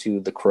heading into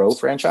the Crow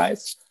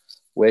franchise,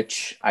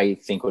 which I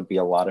think would be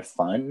a lot of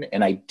fun,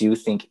 and I do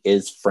think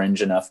is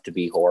fringe enough to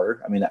be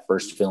horror. I mean, that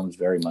first film is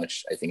very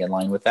much, I think, in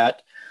line with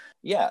that.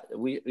 Yeah,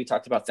 we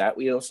talked about that.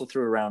 We also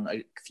threw around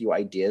a few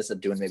ideas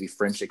of doing maybe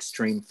French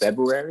Extreme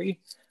February,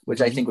 which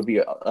I Mm-hmm. think would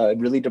be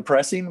really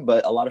depressing,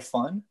 but a lot of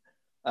fun.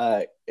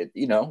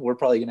 We're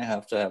probably going to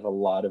have a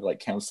lot of like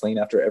counseling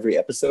after every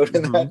episode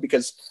in Mm-hmm. that,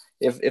 because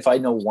if I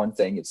know one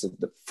thing, it's that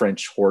the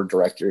French horror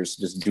directors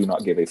just do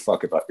not give a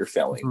fuck about your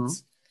Mm-hmm.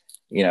 feelings.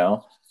 You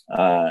know,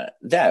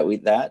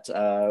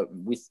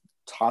 we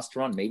tossed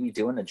around maybe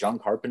doing a John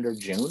Carpenter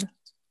June,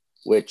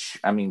 which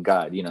I mean,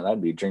 God,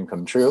 that'd be a dream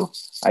come true.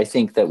 I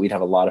think that we'd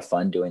have a lot of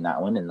fun doing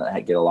that one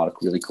and get a lot of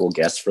really cool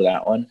guests for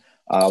that one.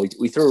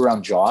 We threw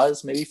around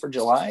Jaws maybe for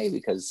July,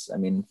 because I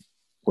mean,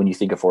 when you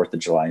think of 4th of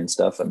July and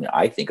stuff, I mean,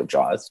 I think of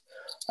Jaws.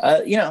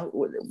 We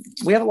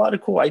have a lot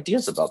of cool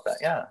ideas about that.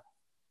 Yeah.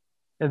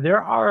 And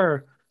there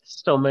are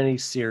so many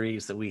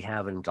series that we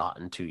haven't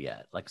gotten to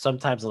yet. Like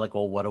sometimes I'm like,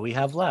 well, what do we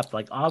have left?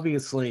 Like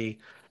obviously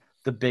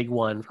the big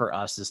one for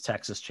us is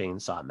Texas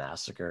Chainsaw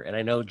Massacre. And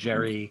I know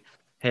Jerry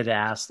had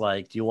asked,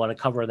 like, do you want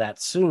to cover that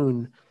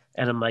soon?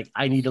 And I'm like,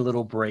 I need a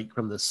little break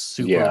from the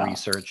super Yeah.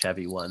 research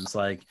heavy ones.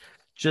 Like,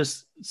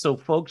 just so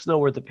folks know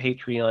where the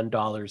Patreon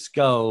dollars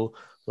go.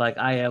 Like,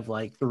 I have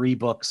like 3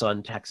 books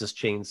on Texas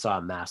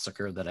Chainsaw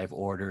Massacre that I've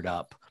ordered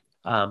up.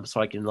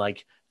 so I can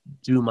like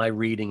do my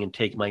reading and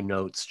take my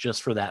notes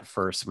just for that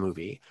first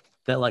movie.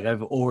 That like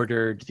I've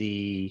ordered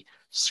the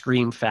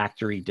Scream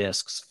Factory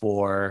discs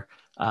for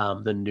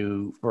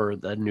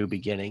the new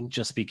beginning,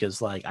 just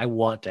because like I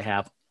want to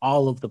have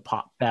all of the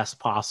best Mhm.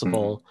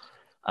 possible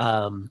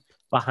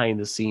behind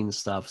the scenes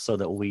stuff, so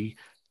that we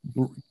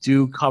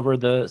do cover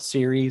the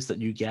series, that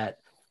you get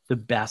the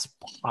best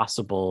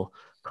possible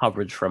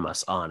coverage from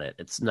us on it.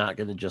 It's not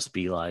going to just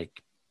be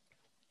like,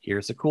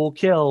 here's a cool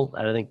kill.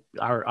 I think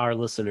our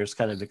listeners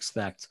kind of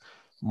expect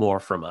more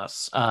from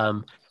us.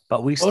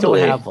 But we still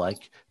Totally. have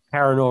like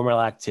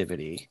Paranormal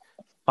Activity,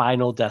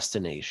 Final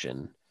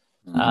Destination.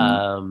 Mhm.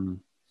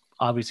 Um,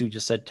 Obviously, we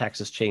just said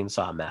Texas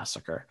Chainsaw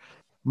Massacre,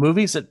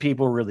 movies that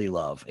people really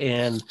love,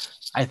 and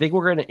I think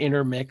we're going to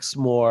intermix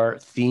more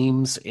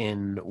themes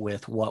in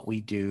with what we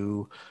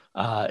do,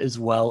 as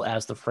well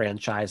as the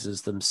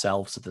franchises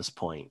themselves at this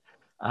point.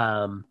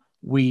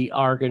 We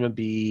are going to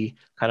be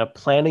kind of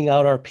planning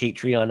out our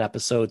Patreon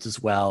episodes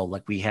as well.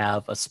 Like we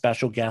have a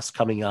special guest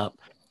coming up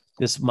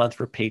this month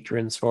for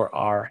patrons for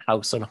our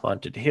House on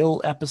Haunted Hill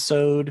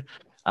episode.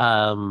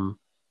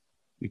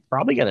 We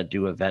probably got to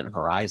do Event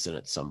Horizon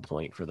at some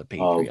point for the Oh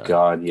Patreon,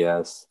 God,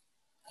 yes.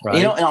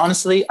 right? And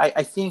honestly,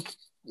 I think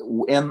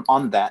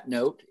on that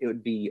note, it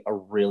would be a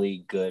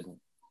really good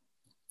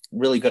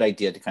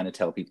idea to kind of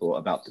tell people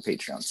about the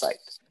Patreon site.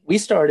 We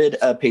started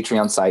a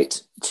Patreon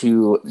site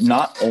to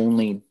not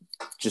only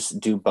just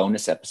do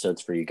bonus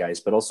episodes for you guys,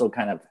 but also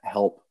kind of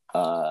help,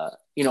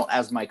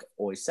 as Mike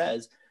always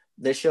says,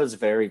 this show is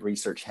very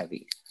research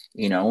heavy.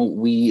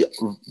 We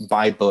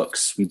buy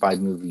books, we buy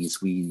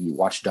movies, we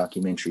watch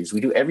documentaries, we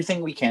do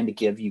everything we can to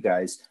give you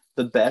guys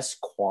the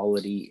best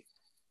quality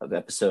of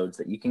episodes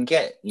that you can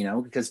get,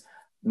 because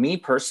me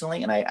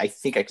personally, and I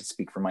think I could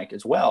speak for Mike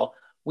as well,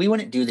 we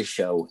wouldn't do the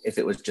show if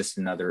it was just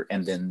another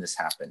and then this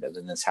happened and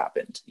then this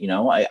happened.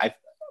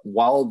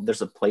 While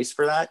there's a place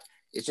for that,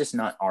 it's just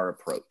not our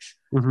approach.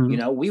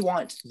 Mm-hmm. We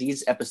want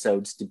these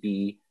episodes to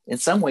be in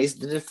some ways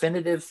the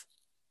definitive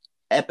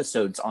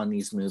episodes on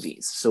these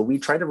movies. So we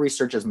try to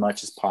research as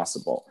much as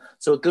possible.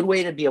 So a good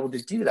way to be able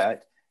to do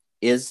that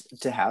is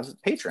to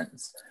have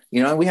patrons.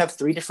 And we have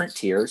 3 different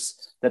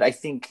tiers that I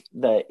think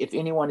that if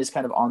anyone is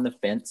kind of on the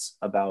fence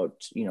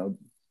about,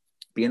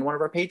 being one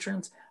of our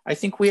patrons, I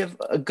think we have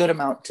a good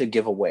amount to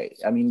give away.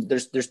 I mean,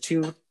 there's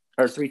 2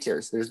 or 3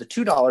 tiers. There's the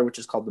 $2, which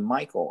is called the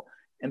Michael.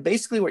 And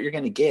basically what you're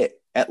going to get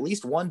at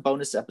least one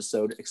bonus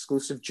episode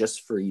exclusive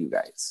just for you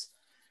guys.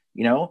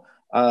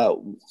 Uh,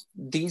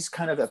 these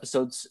kind of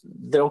episodes,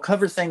 they'll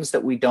cover things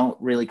that we don't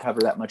really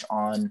cover that much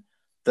on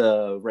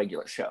the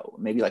regular show.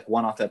 Maybe like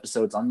one-off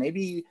episodes on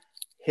maybe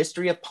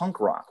history of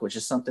punk rock, which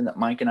is something that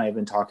Mike and I have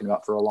been talking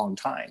about for a long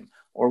time.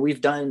 Or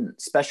we've done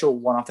special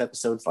one-off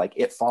episodes like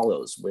It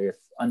Follows with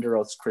Under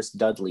Oath's Chris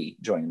Dudley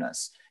joining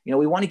us.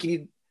 We want to give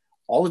you,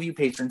 all of you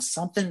patrons,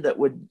 something that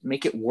would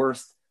make it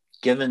worth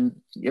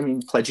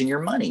pledging your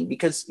money,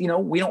 because, we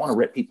don't want to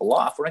rip people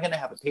off. We're not going to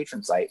have a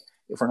patron site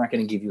if we're not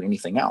going to give you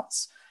anything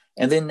else.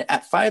 And then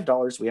at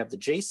 $5, we have the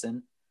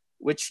Jason,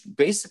 which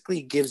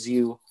basically gives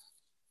you,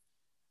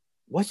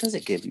 what does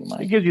it give you,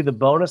 Mike? It gives you the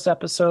bonus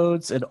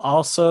episodes. And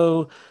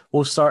also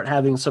we'll start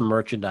having some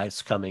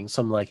merchandise coming,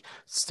 some like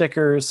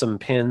stickers, some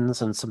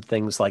pins, and some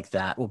things like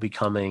that will be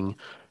coming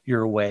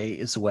your way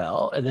as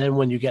well. And then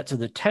when you get to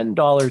the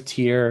 $10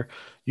 tier,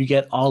 you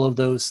get all of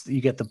those.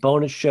 You get the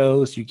bonus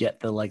shows, you get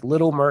the like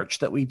little merch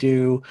that we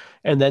do,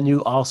 and then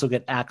you also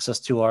get access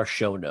to our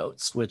show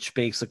notes, which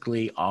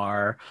basically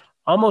are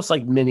almost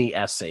like mini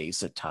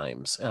essays at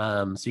times.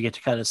 So you get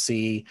to kind of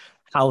see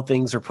how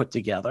things are put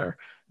together.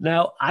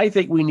 Now, I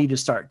think we need to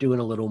start doing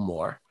a little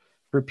more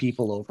for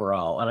people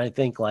overall. And I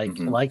think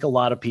Mm-hmm. like a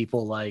lot of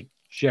people, like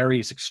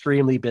Jerry's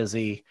extremely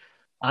busy.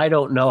 I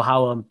don't know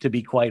how I'm, to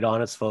be quite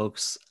honest,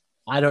 folks.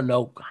 I don't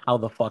know how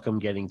the fuck I'm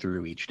getting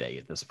through each day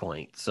at this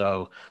point.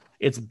 So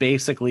it's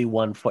basically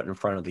one foot in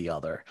front of the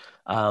other.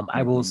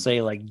 I will Mm-hmm.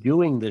 say, like,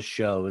 doing this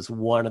show is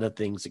one of the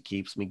things that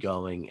keeps me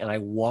going, and I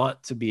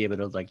want to be able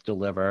to like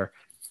deliver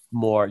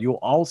more. You'll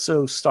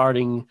also,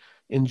 starting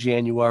in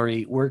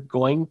January, we're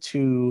going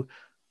to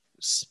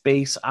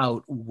space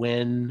out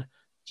when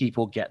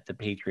people get the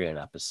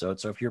Patreon episode.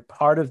 So if you're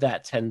part of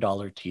that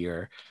 $10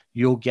 tier,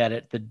 you'll get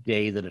it the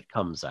day that it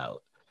comes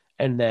out.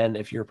 And then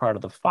if you're part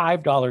of the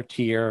 $5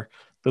 tier,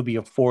 there'll be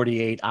a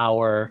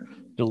 48-hour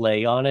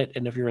delay on it.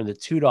 And if you're in the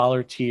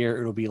 $2 tier,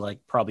 it'll be like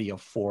probably a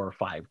 4 or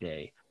 5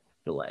 day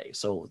delay.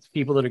 So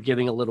people that are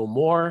giving a little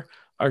more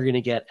are going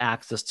to get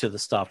access to the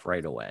stuff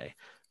right away.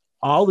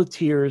 All the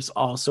tiers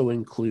also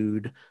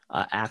include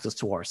access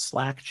to our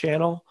Slack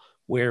channel,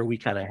 where we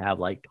kind of have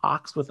like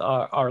talks with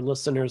our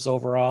listeners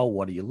overall.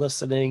 What are you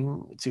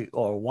listening to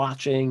or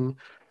watching?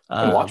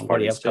 And watch What do you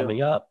parties have too.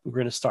 coming up? We're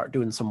going to start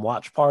doing some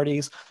watch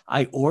parties.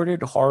 I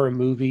ordered horror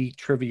movie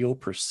Trivial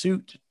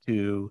Pursuit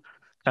to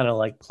kind of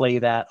like play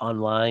that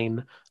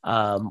online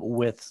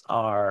with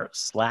our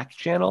Slack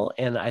channel.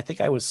 And I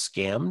think I was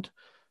scammed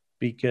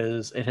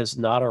because it has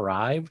not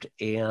arrived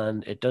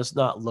and it does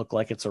not look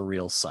like it's a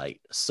real site.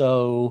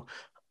 So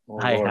Oh,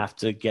 I Lord. have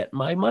to get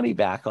my money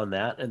back on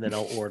that, and then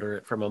I'll order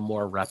it from a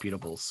more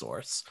reputable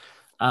source.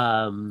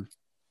 Um,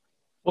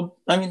 Well,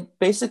 I mean,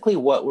 basically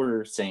what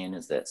we're saying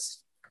is this.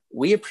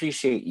 We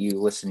appreciate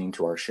you listening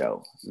to our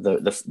show,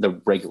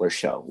 the regular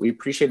show. We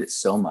appreciate it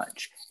so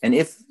much. And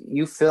if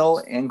you feel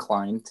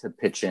inclined to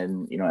pitch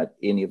in, at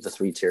any of the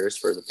 3 tiers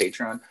for the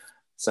Patreon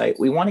site,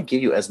 we want to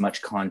give you as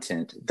much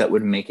content that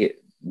would make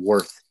it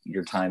worth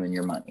your time and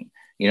your money.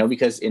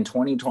 Because in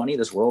 2020,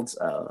 this world's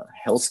a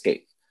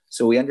hellscape.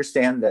 So we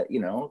understand that,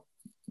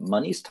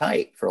 money's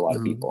tight for a lot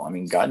of people. I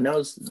mean, God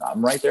knows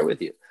I'm right there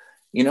with you.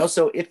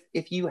 So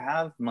if you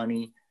have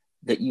money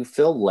that you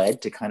feel led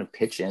to kind of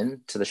pitch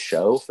in to the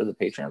show for the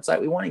Patreon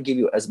site, we want to give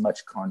you as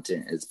much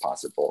content as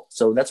possible.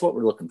 So that's what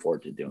we're looking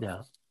forward to doing.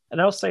 Yeah.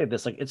 And I'll say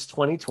this, it's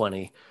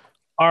 2020.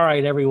 All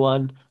right,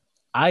 everyone.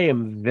 I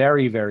am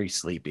very, very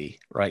sleepy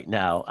right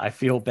now. I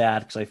feel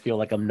bad because I feel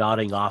like I'm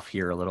nodding off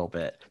here a little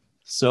bit.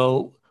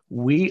 So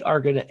we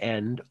are going to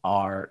end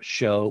our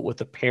show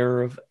with a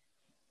pair of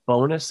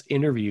bonus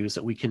interviews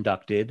that we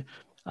conducted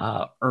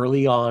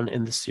early on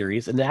in the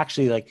series. And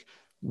actually,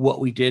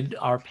 what we did,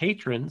 our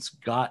patrons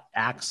got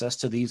access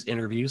to these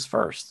interviews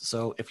first.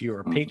 So if you're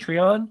a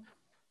Patreon,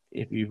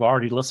 if you've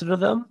already listened to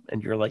them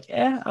and you're like,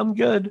 I'm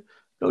good,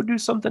 go do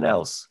something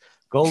else.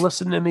 Go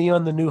listen to me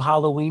on the new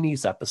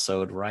Halloweenies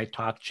episode where I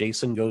talk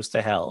Jason Goes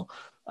to Hell.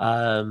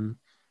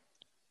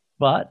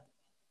 But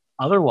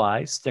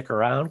otherwise, stick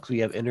around because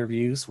we have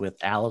interviews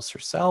with Alice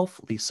herself,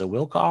 Lisa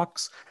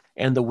Wilcox,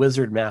 and the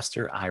Wizard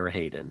Master, Ira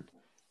Heiden.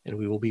 And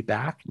we will be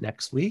back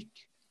next week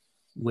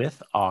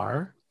with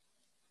our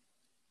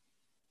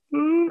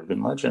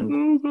Urban Legend.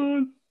 Oh, God.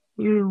 I'm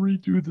going to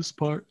redo this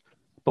part.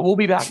 But we'll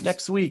be back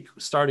next week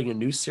starting a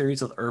new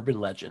series of Urban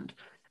Legend.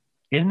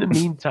 In the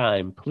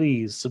meantime,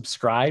 please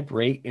subscribe,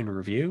 rate, and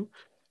review.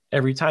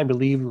 Every time you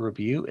leave a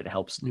review, it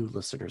helps new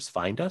listeners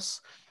find us.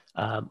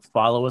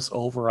 Follow us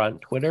over on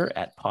Twitter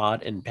at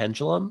Pod and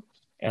Pendulum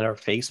and our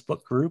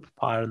Facebook group,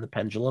 Pod and the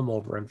Pendulum,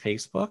 over on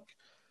Facebook.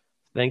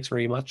 Thanks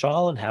very much,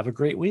 all, and have a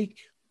great week.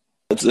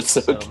 It's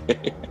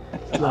okay.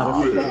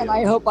 Man,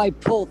 I hope I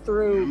pull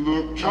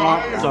through. It's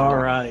all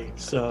right.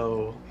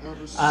 So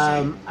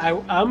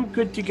I'm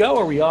good to go.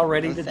 Are we all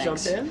ready to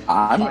jump in?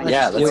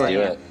 Let's do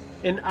it.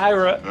 And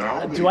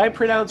Ira, do I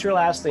pronounce your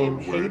last name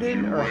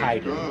Heiden or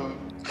Heiden?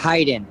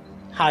 Heiden.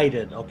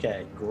 Heiden.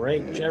 Okay,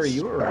 great. Jerry,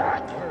 you were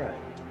right. All right.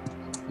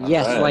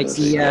 Yes, like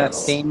the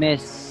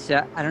famous,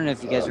 I don't know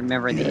if you guys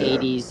remember in the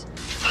 80s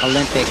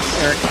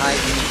Olympics, Eric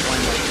Heiden won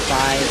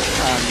 5.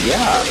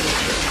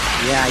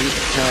 Yeah, I used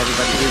to tell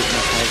everybody he was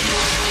my cousin.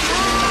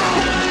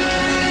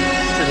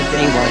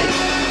 Anyway,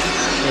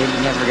 it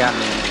never got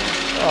me.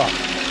 Oh.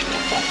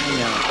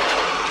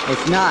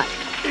 It's not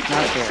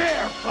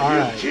fair. All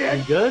right,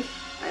 you good?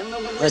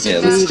 Let's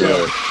do this.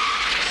 Okay.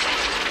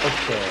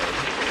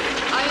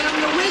 I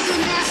am the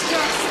Wizard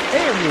Master.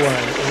 Hey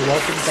everyone, and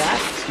welcome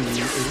back to a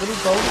little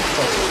bonus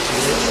focus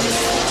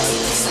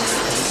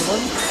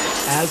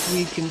as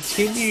we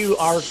continue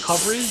our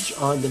coverage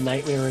on the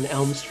Nightmare on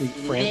Elm Street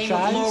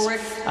franchise.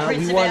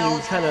 We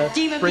want to kind of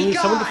bring you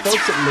some of the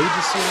folks that made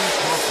the series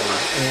happen,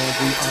 and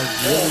we are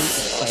really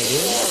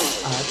excited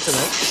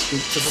tonight to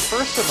speak to the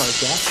first of our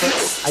guests. But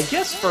I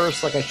guess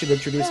first, I should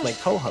introduce my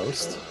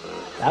co-host.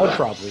 That would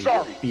probably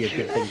be a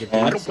good thing to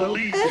do. So,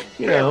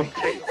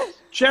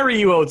 Jerry,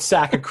 you old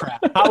sack of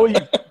crap. How are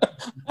you?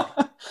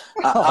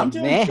 I'm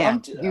doing,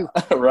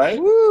 right?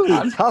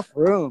 Woo, tough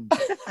room.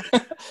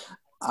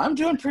 I'm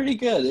doing pretty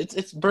good.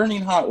 It's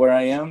burning hot where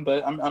I am,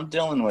 but I'm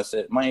dealing with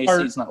it. My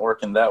AC's not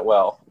working that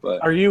well.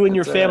 But are you and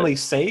your family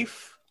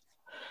safe?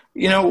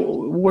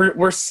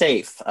 We're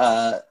safe.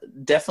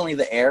 Definitely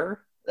the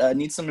air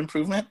needs some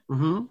improvement.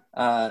 Mm-hmm.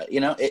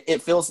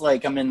 It feels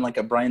like I'm in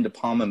a Brian De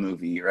Palma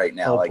movie right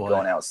now,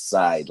 going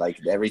outside.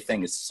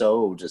 Everything is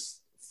so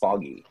just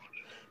foggy.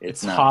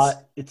 It's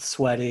hot. It's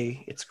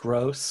sweaty. It's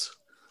gross.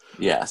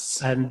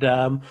 Yes. And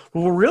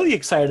we're really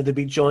excited to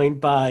be joined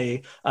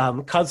by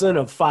cousin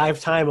of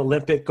 5-time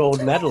Olympic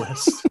gold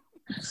medalist.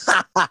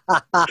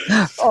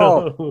 That's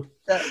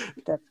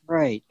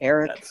right.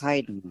 Eric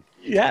Heiden.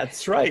 Yeah,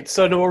 that's right.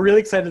 So we're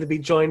really excited to be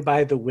joined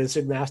by the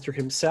Wizard Master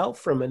himself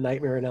from A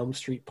Nightmare on Elm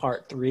Street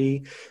Part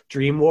 3,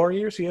 Dream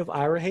Warriors. We have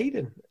Ira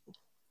Heiden.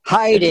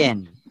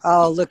 Heiden.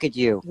 Oh, look at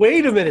you.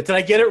 Wait a minute. Did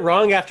I get it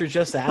wrong after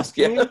just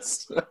asking?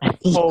 Yes.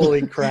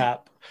 Holy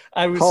crap.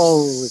 I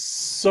was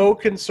so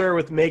concerned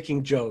with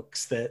making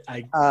jokes that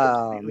I...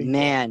 Oh,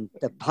 man.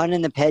 The pun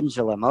and the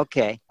pendulum.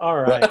 Okay.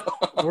 All right.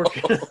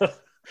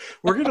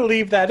 We're gonna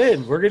leave that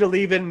in. We're going to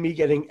leave in me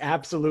getting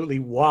absolutely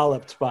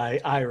walloped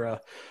by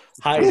Ira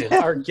Heiden,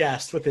 our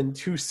guest, within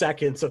 2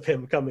 seconds of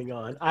him coming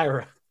on.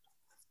 Ira,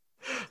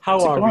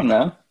 how are you?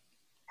 Man?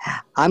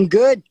 I'm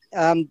good.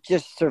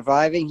 Just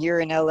surviving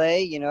here in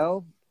LA,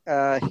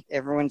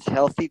 everyone's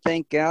healthy,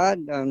 thank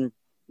God.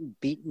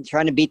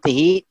 Trying to beat the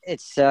heat.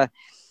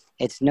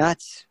 It's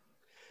nuts.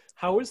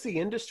 How is the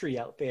industry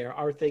out there?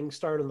 Are things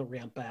starting to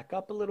ramp back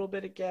up a little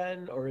bit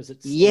again, or is it?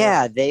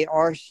 Yeah, they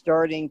are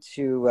starting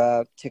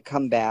to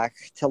come back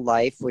to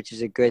life, which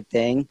is a good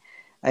thing.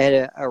 I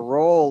had a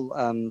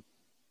role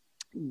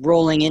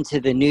rolling into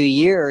the new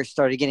year,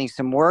 started getting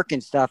some work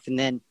and stuff. And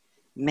then,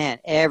 man,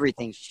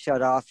 everything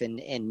shut off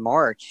in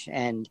March,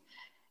 and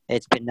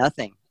it's been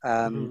nothing.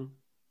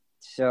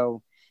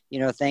 So,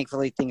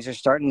 thankfully things are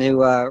starting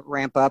to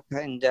ramp up,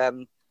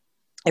 and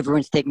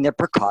everyone's taking their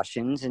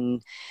precautions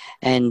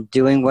and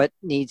doing what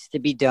needs to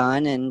be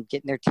done and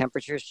getting their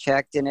temperatures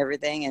checked and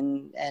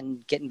everything,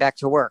 and getting back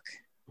to work.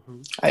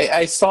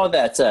 I saw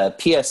that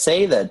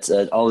PSA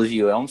that all of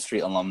you Elm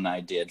Street alumni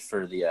did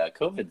for the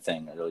COVID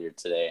thing earlier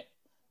today.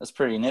 That's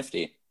pretty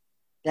nifty.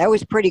 That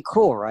was pretty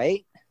cool,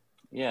 right?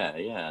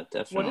 Yeah,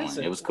 definitely. What is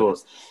it? It was cool.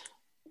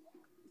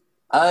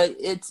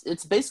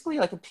 It's basically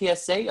like a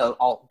PSA,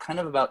 all kind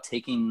of about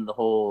taking the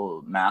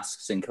whole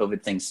masks and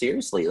COVID thing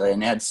seriously,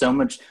 and it had so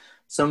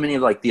many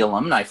of like the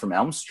alumni from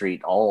Elm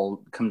Street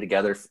all come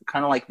together,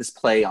 kind of like this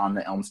play on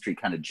the Elm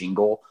Street kind of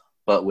jingle,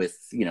 but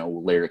with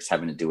lyrics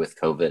having to do with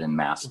COVID and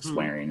mask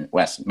wearing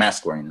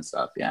and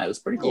stuff. Yeah, it was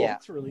pretty cool. Yeah,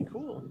 that's really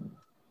cool.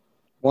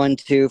 1,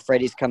 2,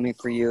 Freddy's coming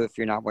for you if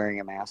you're not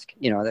wearing a mask.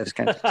 Those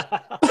kinds of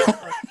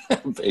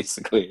stuff.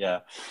 Basically,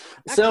 yeah.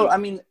 Actually, so I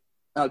mean,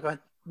 go ahead.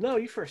 No,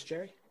 you first,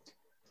 Jerry.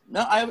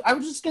 No, I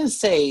was just going to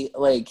say,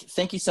 like,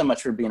 thank you so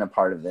much for being a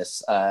part of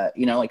this.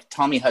 Like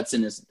Tommy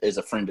Hudson is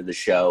a friend of the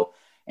show.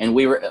 And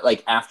we were,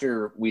 like,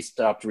 after we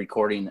stopped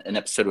recording an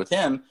episode with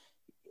him,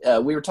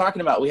 we were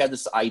talking about, we had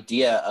this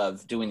idea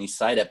of doing these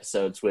side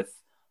episodes with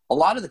a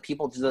lot of the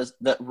people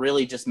that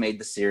really just made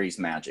the series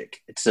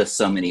magic to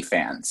so many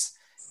fans.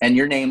 And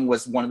your name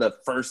was one of the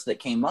first that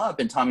came up.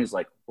 And Tommy was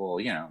like, well,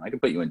 I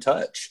could put you in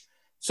touch.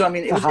 So, I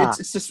mean,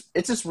 it's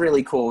just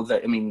really cool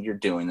that, you're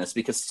doing this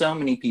because so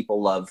many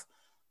people love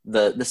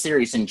the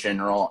series in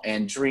general,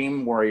 and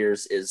Dream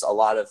Warriors is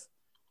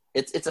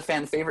it's a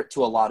fan favorite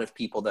to a lot of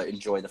people that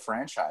enjoy the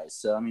franchise.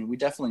 So we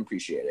definitely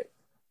appreciate it.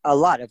 A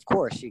lot, of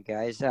course, you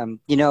guys.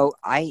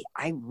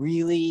 I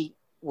really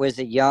was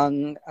a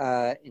young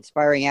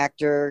inspiring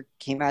actor,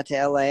 came out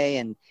to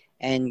LA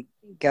and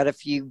got a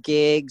few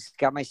gigs,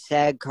 got my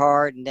SAG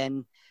card, and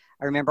then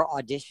I remember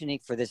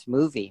auditioning for this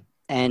movie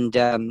and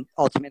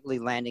ultimately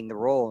landing the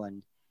role,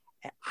 and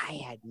I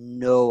had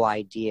no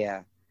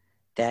idea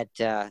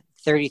that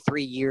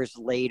 33 years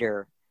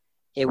later,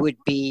 it would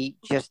be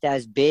just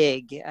as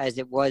big as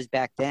it was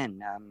back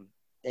then.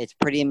 It's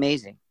pretty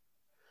amazing.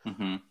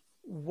 Mm-hmm.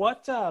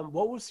 What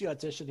was the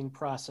auditioning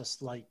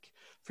process like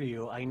for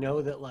you? I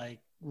know that, like,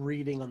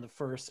 reading on the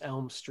first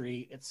Elm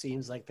Street, it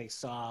seems like they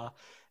saw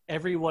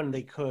everyone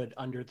they could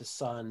under the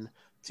sun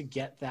to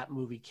get that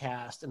movie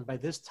cast. And by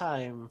this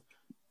time,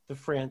 the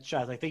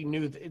franchise, like,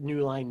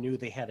 New Line knew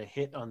they had a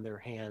hit on their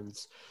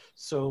hands.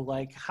 So,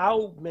 like,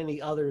 how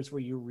many others were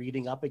you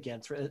reading up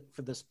against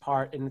for this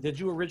part? And did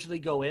you originally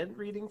go in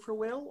reading for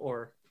Will,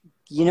 or?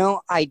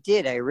 I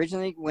did. I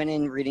originally went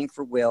in reading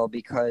for Will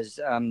because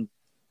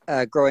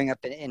growing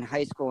up in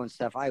high school and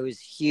stuff, I was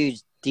a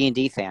huge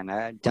D&D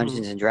fan,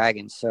 Dungeons and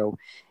Dragons. So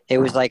it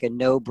was like a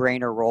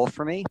no-brainer role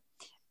for me.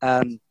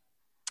 And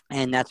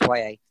that's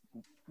why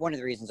one of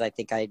the reasons I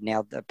think I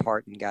nailed the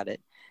part and got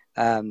it.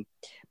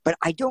 But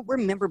I don't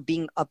remember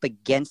being up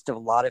against a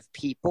lot of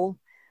people.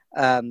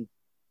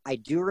 I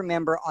do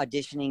remember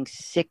auditioning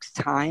 6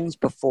 times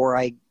before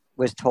I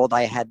was told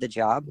I had the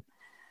job.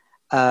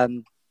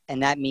 And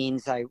that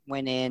means I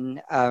went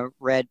in,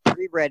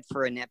 pre-read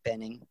for Annette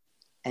Bening.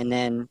 And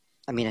then,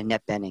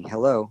 Annette Bening.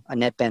 Hello,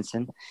 Annette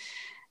Benson.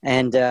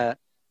 And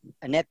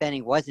Annette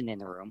Bening wasn't in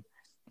the room.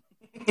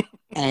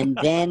 And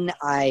then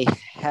I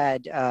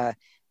had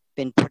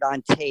been put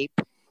on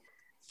tape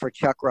for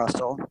Chuck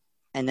Russell.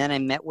 And then I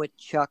met with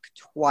Chuck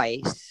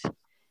twice.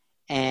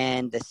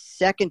 And the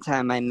second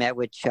time I met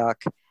with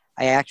Chuck,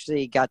 I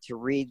actually got to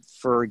read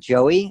for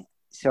Joey.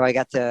 So I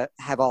got to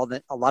have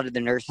a lot of the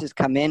nurses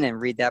come in and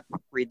read that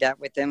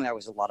with them. That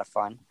was a lot of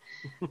fun.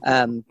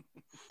 And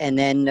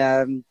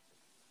then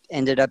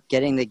ended up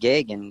getting the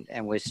gig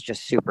and was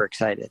just super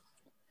excited.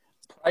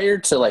 Prior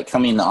to, like,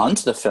 coming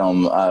onto the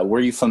film, were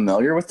you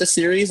familiar with the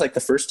series, like the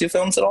first 2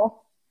 films at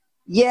all?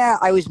 Yeah,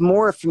 I was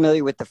more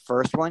familiar with the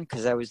first one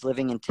because I was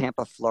living in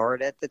Tampa,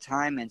 Florida at the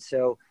time. And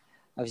so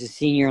I was a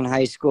senior in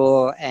high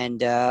school,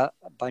 and a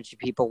bunch of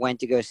people went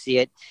to go see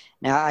it.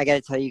 Now, I got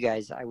to tell you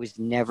guys, I was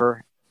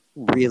never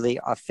really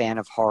a fan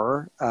of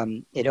horror.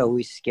 It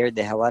always scared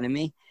the hell out of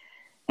me.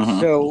 Mm-hmm.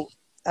 So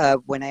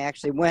when I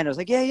actually went, I was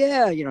like,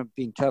 yeah,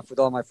 being tough with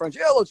all my friends.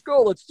 Yeah, let's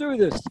go. Let's do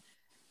this.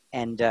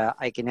 And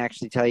I can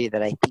actually tell you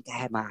that I think I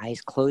had my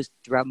eyes closed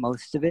throughout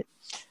most of it.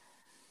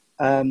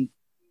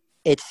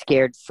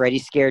 Freddy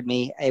scared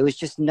me. It was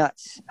just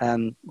nuts.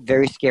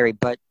 Very scary.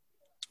 But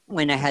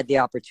when I had the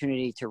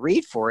opportunity to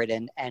read for it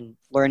and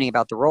learning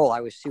about the role,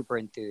 I was super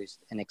enthused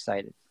and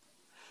excited.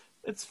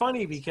 It's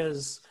funny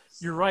because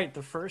you're right.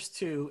 The first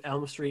 2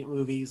 Elm Street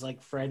movies,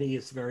 like, Freddy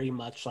is very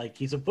much like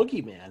he's a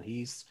boogeyman.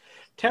 He's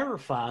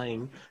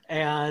terrifying.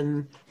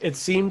 And it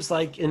seems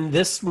like in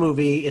this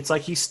movie, it's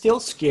like he's still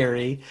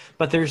scary,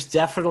 but there's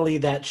definitely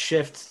that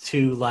shift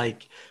to,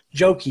 like,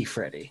 jokey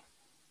Freddy.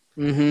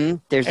 Mm-hmm.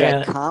 There's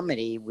that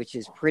comedy, which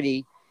is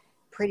pretty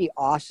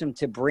awesome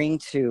to bring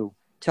to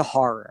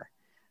horror.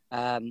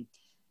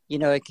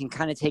 it can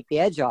kind of take the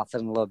edge off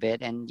it a little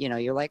bit. And,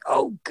 you're like,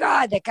 oh,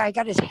 God, that guy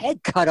got his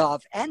head cut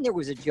off. And there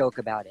was a joke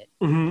about it.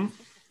 Mm-hmm.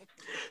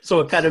 So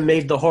it kind of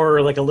made the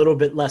horror like a little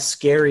bit less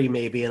scary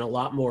maybe and a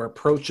lot more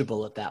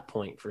approachable at that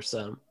point for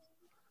some.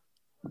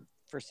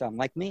 For some,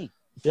 like me.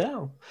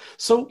 Yeah.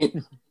 So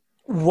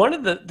one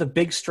of the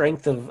big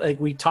strength of, like,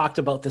 we talked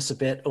about this a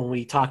bit when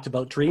we talked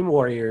about Dream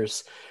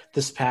Warriors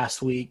this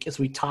past week, is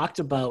we talked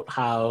about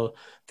how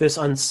this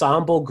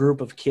ensemble group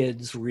of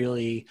kids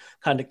really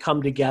kind of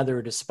come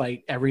together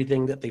despite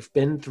everything that they've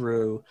been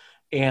through.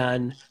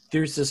 And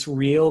there's this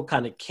real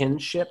kind of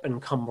kinship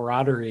and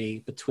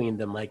camaraderie between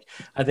them. Like,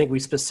 I think we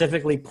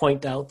specifically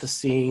point out the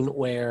scene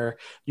where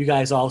you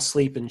guys all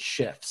sleep in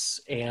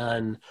shifts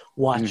and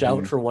watch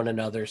out for one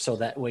another so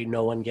that way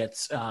no one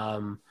gets,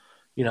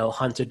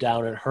 hunted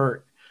down and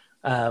hurt.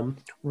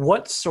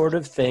 What sort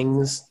of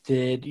things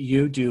did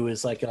you do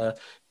as like a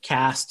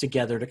cast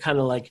together to kind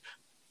of like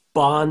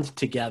bond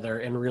together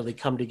and really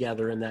come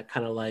together in that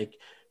kind of like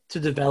to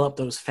develop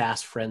those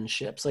fast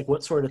friendships? Like,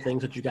 what sort of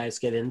things did you guys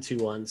get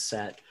into on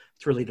set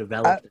to really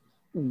develop it?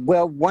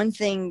 Well, one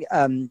thing,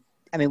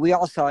 we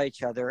all saw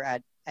each other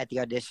at the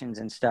auditions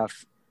and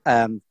stuff.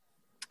 And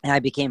I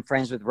became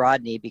friends with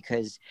Rodney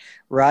because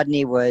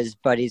Rodney was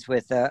buddies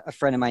with a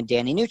friend of mine,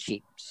 Danny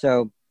Nucci.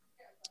 So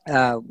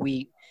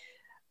we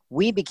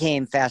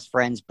became fast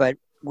friends, but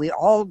we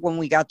all, when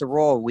we got the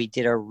role, we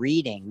did a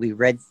reading. We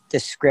read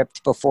the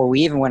script before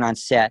we even went on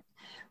set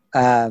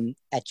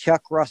at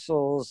Chuck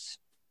Russell's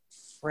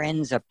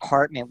friend's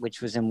apartment,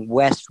 which was in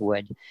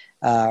Westwood,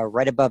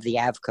 right above the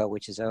Avco,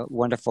 which is a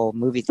wonderful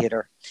movie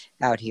theater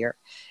out here.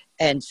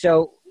 And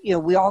so,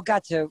 we all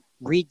got to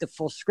read the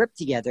full script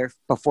together.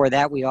 Before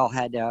that, we all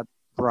had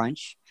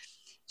brunch.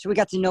 So we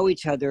got to know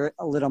each other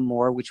a little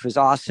more, which was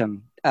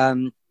awesome.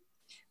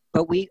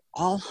 But we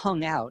all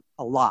hung out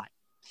a lot.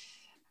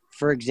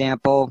 For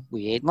example,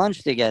 we ate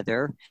lunch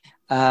together.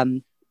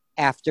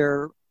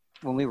 After,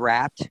 when we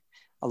wrapped,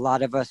 a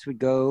lot of us would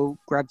go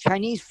grab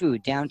Chinese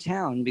food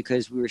downtown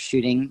because we were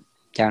shooting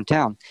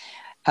downtown.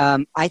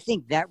 I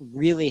think that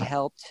really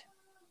helped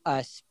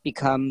us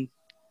become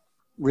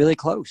really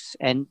close.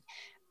 And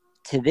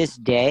to this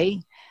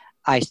day,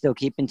 I still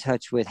keep in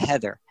touch with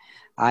Heather.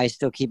 I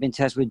still keep in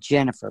touch with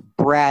Jennifer,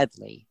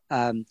 Bradley,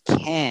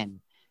 Ken,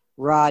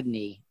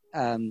 Rodney,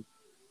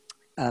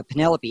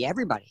 Penelope,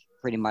 everybody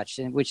pretty much,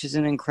 which is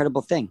an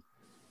incredible thing.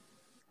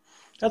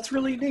 That's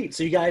really neat.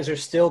 So you guys are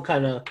still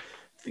kind of,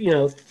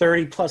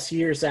 30 plus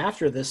years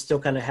after this, still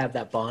kind of have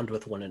that bond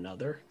with one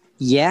another.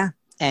 Yeah.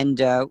 And,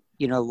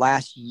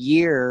 last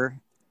year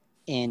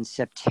in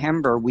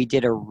September, we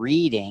did a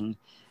reading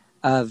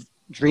of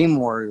Dream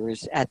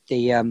Warriors at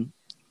the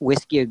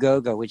Whiskey A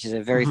Go-Go, which is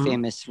a very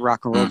famous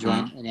rock and roll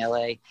joint in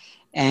LA.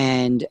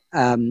 And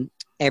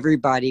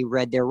everybody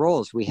read their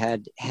roles. We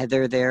had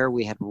Heather there.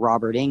 We had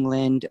Robert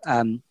England.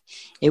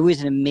 It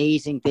was an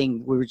amazing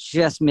thing. We were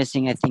just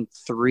missing, I think,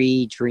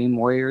 3 Dream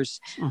Warriors,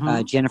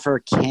 Jennifer,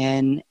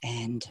 Ken,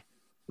 and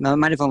it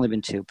might have only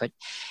been 2. But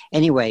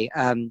anyway,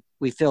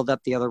 we filled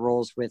up the other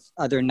roles with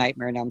other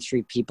Nightmare on Elm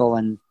Street people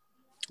and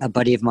a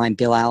buddy of mine,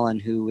 Bill Allen,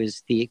 who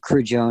was the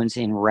Crew Jones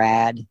in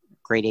Rad,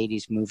 great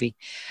 80s movie.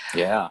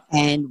 Yeah.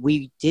 And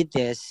we did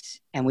this,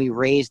 and we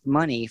raised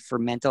money for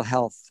mental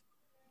health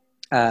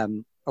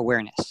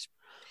awareness.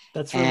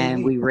 That's really and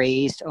neat. We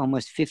raised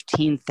almost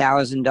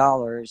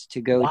 $15,000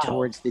 to go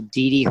towards the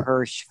Dee Dee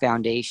Hirsch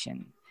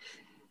Foundation.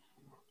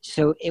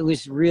 So it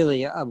was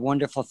really a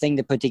wonderful thing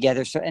to put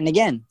together. So, and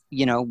again,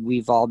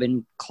 we've all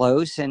been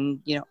close, and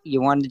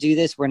you wanted to do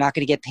this. We're not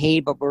going to get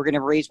paid, but we're going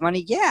to raise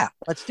money. Yeah,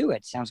 let's do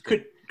it. Sounds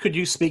good. Could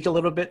you speak a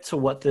little bit to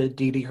what the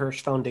Dee Dee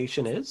Hirsch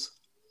Foundation is?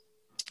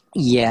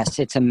 Yes,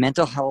 it's a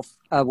mental health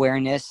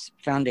awareness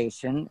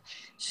foundation.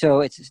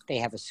 So they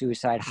have a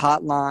suicide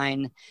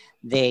hotline.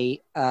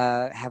 They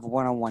have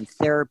one-on-one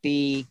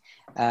therapy.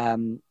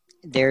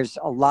 There's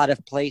a lot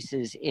of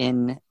places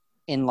in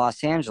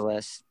Los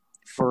Angeles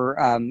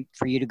for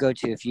you to go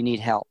to if you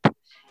need help,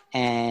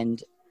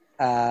 and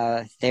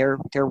they're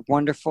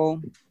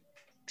wonderful.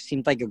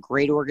 Seemed like a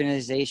great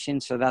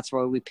organization, so that's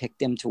why we picked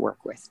them to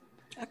work with.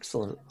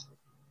 Excellent.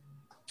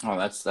 Oh,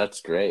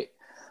 that's great.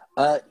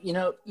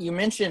 You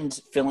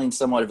mentioned feeling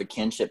somewhat of a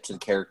kinship to the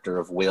character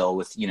of Will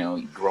with,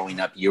 growing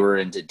up, you were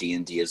into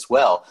D&D as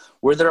well.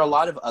 Were there a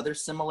lot of other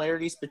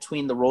similarities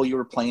between the role you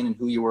were playing and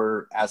who you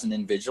were as an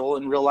individual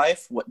in real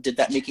life? What did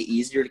that make it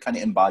easier to kind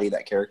of embody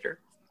that character?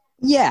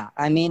 Yeah,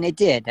 it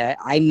did.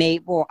 I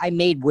made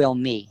Will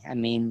me.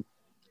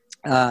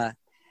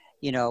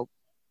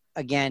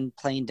 Again,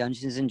 playing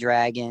Dungeons and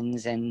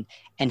Dragons and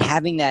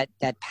having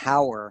that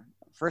power.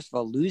 First of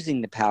all,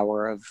 losing the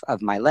power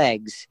of my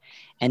legs,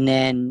 and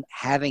then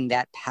having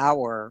that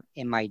power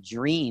in my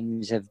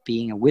dreams of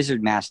being a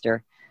wizard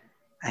master,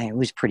 it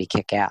was pretty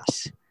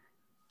kick-ass.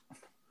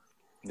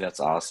 That's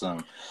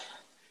awesome.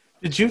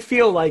 Did you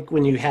feel like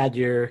when you had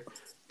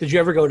did you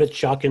ever go to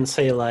Chuck and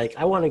say, like,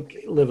 I want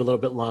to live a little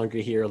bit longer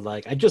here,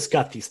 like, I just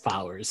got these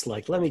powers,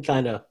 like, let me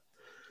kind of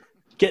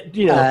get,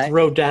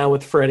 throw down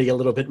with Freddy a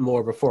little bit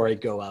more before I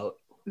go out?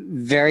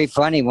 Very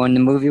funny. When the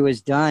movie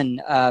was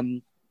done,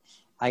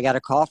 I got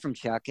a call from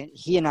Chuck, and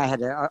he and I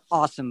had an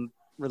awesome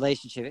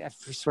relationship. I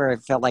swear I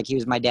felt like he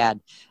was my dad.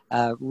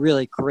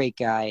 Really great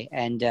guy.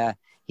 And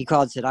he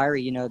called and said,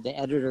 Ira, the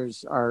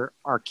editors are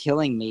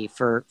killing me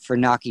for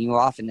knocking you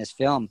off in this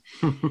film.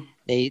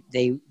 They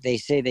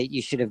say that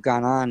you should have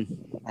gone on.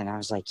 And I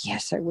was like,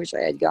 yes, I wish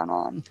I had gone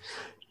on.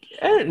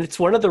 And it's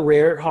one of the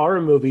rare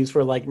horror movies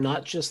where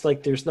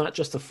there's not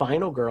just a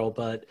final girl,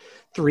 but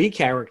 3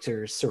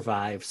 characters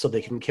survive, so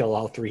they can kill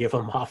all 3 of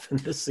them off in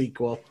the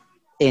sequel.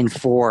 In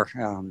 4.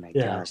 Oh my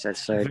gosh,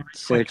 that's so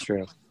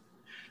true.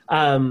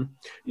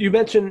 You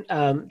mentioned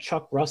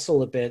Chuck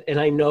Russell a bit, and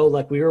I know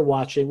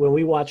when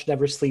we watched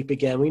Never Sleep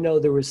Again, we know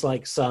there was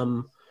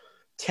some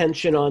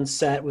tension on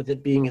set with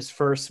it being his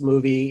first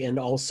movie, and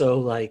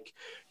also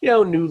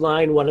New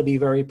Line want to be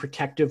very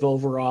protective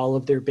overall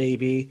of their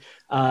baby.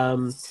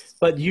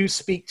 But you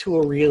speak to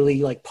a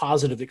really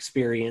positive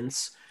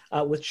experience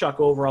with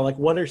Chuck overall.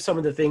 What are some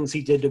of the things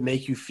he did to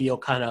make you feel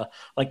kind of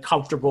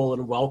comfortable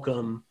and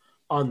welcome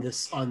on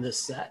this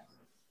set?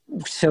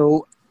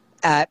 So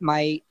at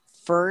my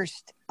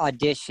first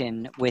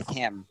audition with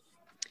him,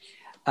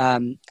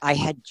 I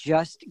had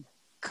just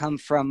come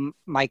from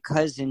my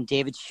cousin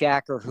David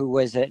Shacker, who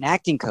was an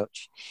acting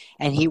coach,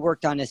 and he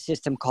worked on a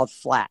system called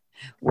Flat,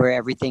 where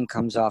everything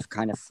comes off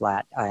kind of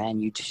flat,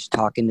 and you just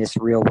talk in this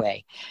real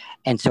way.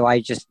 And so I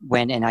just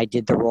went and I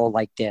did the role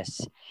like this.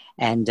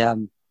 And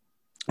it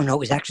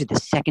was actually the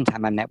second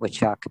time I met with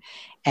Chuck,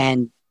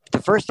 and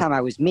the first time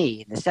I was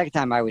me, the second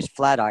time I was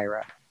Flat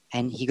Ira.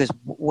 And he goes,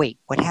 wait,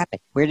 what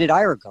happened? Where did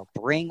Ira go?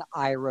 Bring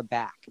Ira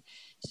back.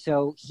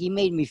 So he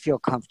made me feel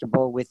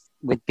comfortable with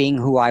being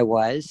who I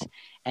was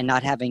and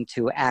not having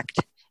to act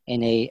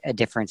in a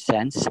different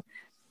sense.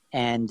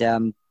 And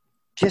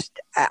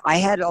I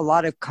had a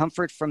lot of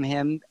comfort from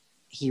him.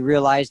 He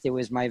realized it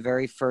was my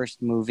very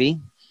first movie.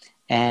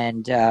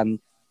 And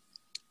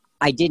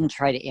I didn't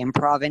try to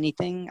improv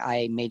anything.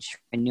 I made sure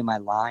I knew my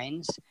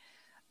lines.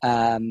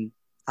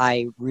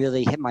 I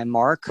really hit my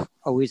mark,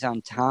 always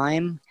on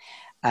time.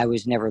 I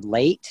was never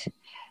late.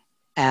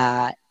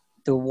 The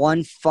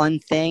one fun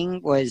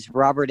thing was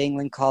Robert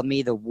Englund called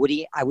me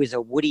I was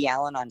a Woody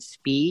Allen on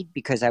speed,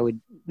 because I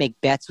would make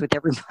bets with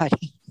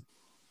everybody.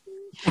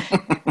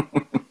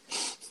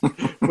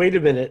 Wait a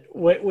minute.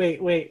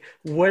 Wait.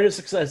 Where is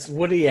success?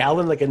 Woody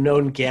Allen a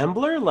known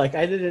gambler?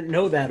 I didn't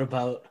know that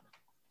about.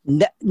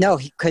 No,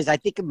 because I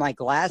think of my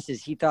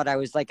glasses, he thought I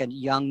was a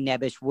young,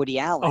 nebbish Woody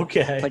Allen.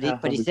 Okay.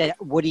 But he said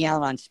Woody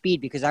Allen on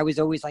speed, because I was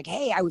always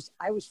hey, I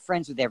was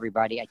friends with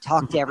everybody. I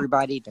talked to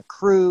everybody, the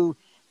crew,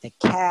 the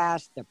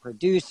cast, the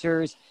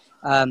producers,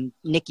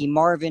 Nikki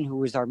Marvin, who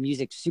was our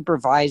music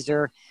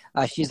supervisor.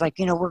 She's like,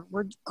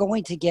 we're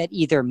going to get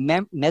either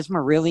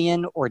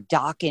Mesmerillion or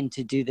Dokken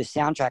to do the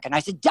soundtrack. And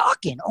I said,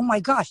 Dokken, oh my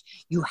gosh,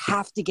 you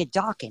have to get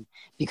Dokken,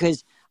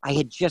 because I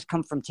had just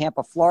come from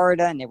Tampa,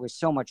 Florida, and there was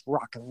so much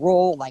rock and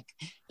roll,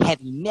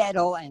 heavy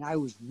metal, and I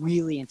was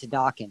really into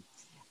Dokken.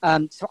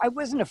 So I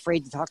wasn't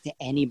afraid to talk to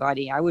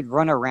anybody. I would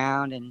run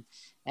around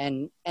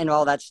and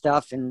all that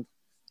stuff. And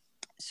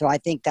so I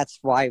think that's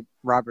why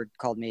Robert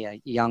called me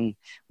a young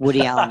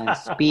Woody Allen on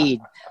speed,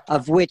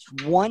 of which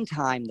one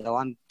time, though,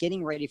 I'm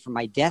getting ready for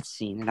my death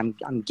scene, and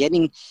I'm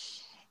getting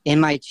in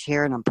my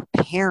chair, and I'm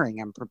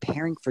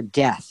preparing for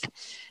death,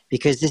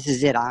 because this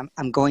is it.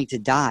 I'm going to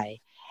die.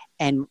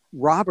 And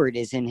Robert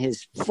is in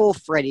his full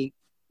Freddy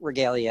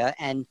regalia,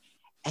 and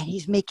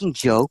he's making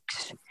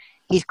jokes.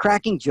 He's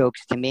cracking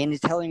jokes to me, and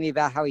he's telling me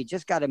about how he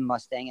just got a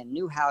Mustang, a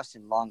new house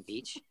in Long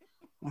Beach.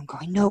 And I'm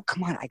going, no,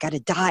 come on, I got to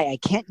die.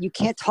 You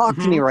can't talk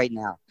to me right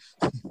now.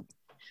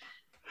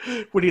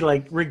 Would he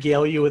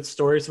regale you with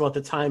stories about the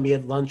time he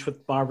had lunch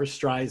with Barbara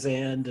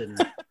Streisand? And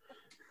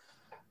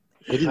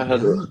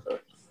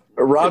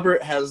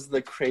Robert has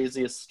the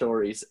craziest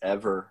stories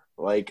ever.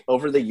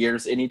 Over the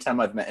years,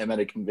 anytime I've met him at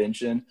a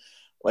convention,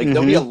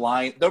 there'll be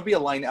a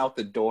line out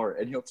the door,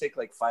 and he'll take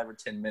 5 or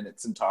 10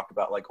 minutes and talk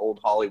about old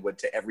Hollywood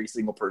to every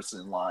single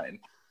person in line.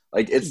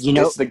 It's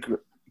the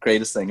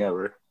greatest thing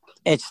ever.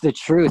 It's the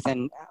truth.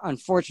 And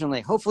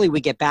unfortunately, hopefully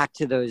we get back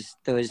to those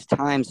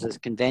times, those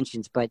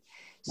conventions, but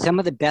some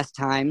of the best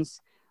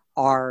times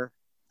are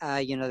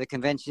the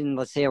convention,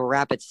 let's say, will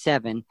wrap at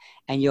 7,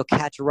 and you'll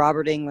catch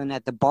Robert Englund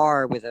at the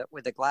bar with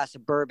a glass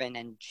of bourbon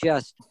and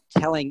just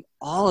telling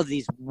all of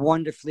these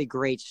wonderfully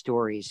great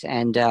stories.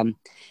 And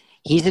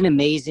he's an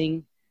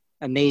amazing,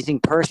 amazing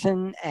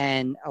person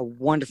and a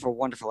wonderful,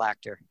 wonderful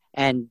actor.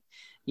 And,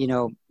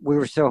 we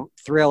were so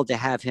thrilled to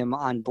have him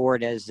on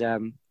board as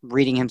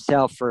reading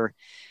himself for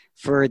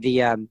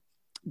the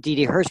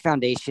D.D. Hirsch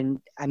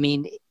Foundation. I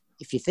mean,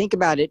 if you think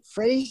about it,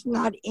 Freddie's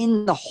not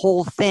in the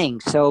whole thing.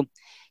 So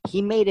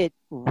he made it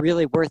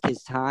really worth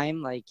his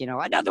time.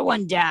 Another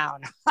one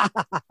down.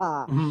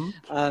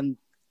 And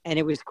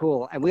it was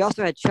cool. And we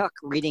also had Chuck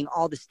reading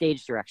all the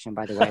stage direction,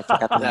 by the way. I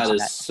forgot to mention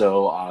that is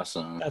so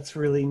awesome. That's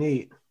really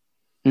neat.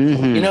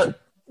 Mm-hmm.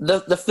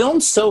 The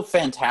film's so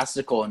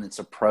fantastical in its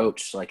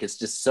approach. It's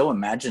just so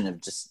imaginative,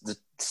 just to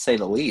say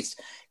the least.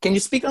 Can you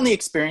speak on the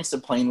experience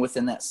of playing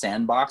within that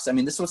sandbox? I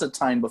mean, this was a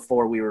time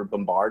before we were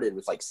bombarded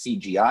with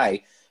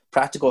CGI,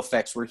 practical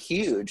effects were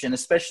huge, and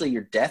especially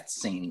your death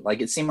scene.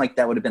 Like, it seemed like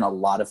that would have been a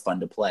lot of fun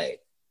to play.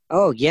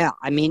 Oh yeah,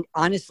 I mean,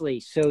 honestly,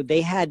 so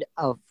they had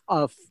a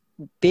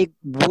big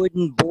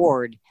wooden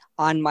board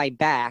on my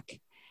back,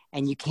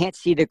 and you can't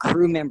see the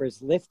crew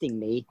members lifting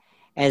me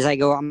as I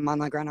go. I'm on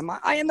the ground.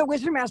 I am the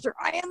Wizard Master.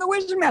 I am the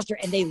Wizard Master,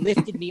 and they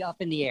lifted me up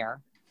in the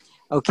air.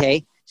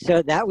 Okay,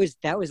 so that was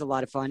a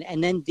lot of fun.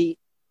 And then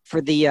for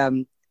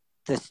the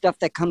stuff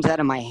that comes out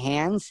of my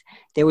hands,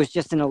 there was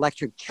just an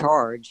electric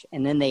charge,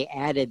 and then they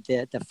added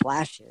the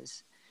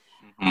flashes.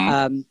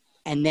 Mm-hmm.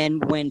 And then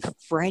when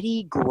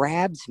Freddy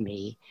grabs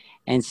me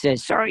and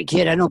says, "Sorry,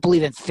 kid, I don't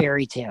believe in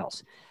fairy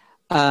tales,"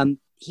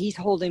 he's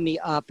holding me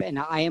up, and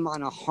I am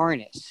on a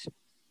harness.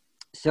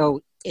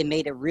 So it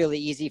made it really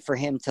easy for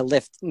him to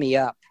lift me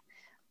up.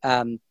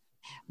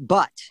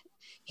 But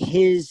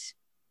his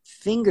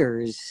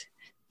fingers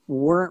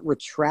weren't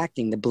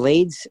retracting. The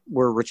blades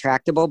were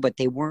retractable, but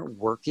they weren't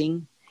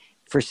working.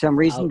 For some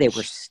reason, They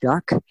were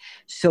stuck.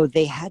 So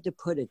they had to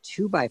put a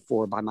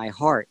 2x4 by my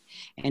heart.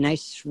 And I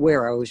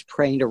swear I was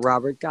praying to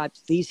Robert, "God,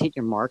 please hit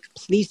your mark.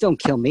 Please don't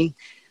kill me."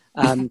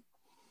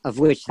 Of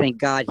which, thank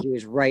God, he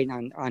was right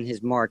on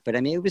his mark. But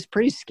I mean, it was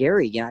pretty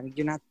scary. You know, I mean,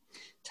 you're not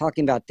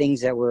talking about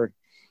things that were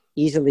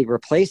easily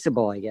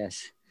replaceable, I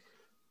guess.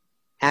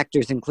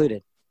 Actors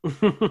included.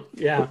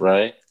 Yeah.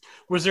 Right.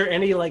 Was there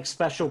any like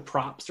special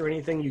props or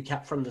anything you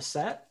kept from the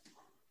set?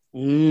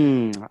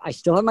 I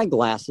still have my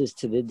glasses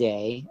to the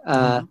day.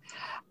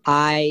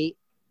 I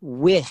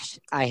wish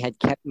I had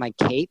kept my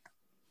cape.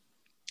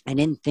 I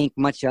didn't think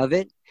much of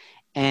it.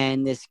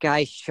 And this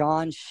guy,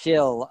 Sean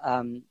Schill,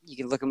 you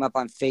can look him up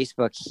on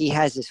Facebook. He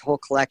has this whole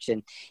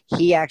collection.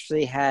 He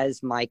actually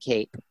has my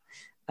cape.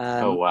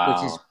 Oh,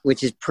 wow.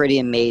 Which is pretty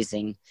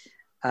amazing.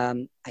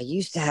 I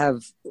used to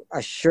have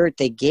a shirt.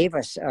 They gave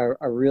us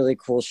a really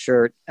cool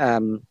shirt.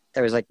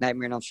 There was like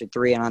Nightmare on Elm Street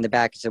 3, and on the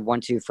back it said 1,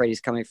 2, Freddy's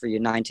coming for you,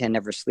 9, 10,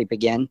 never sleep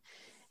again.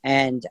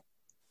 And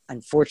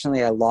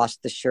unfortunately, I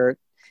lost the shirt.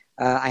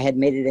 I had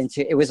made it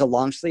into, it was a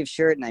long sleeve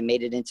shirt, and I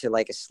made it into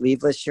like a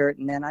sleeveless shirt,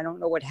 and then I don't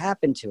know what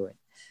happened to it.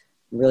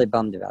 I'm really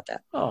bummed about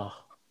that. Oh,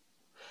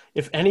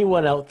 if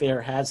anyone out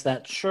there has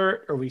that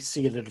shirt, or we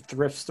see it at a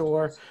thrift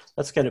store,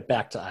 let's get it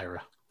back to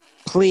Ira.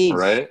 Please.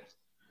 Right?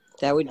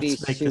 That would be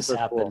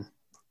super cool.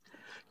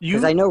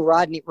 Because I know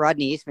Rodney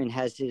Eastman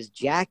has his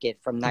jacket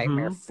from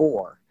Nightmare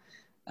 4.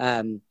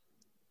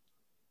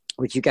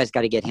 Which you guys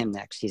got to get him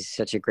next. He's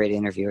such a great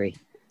interviewee.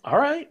 All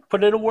right,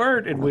 put in a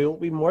word, and we'll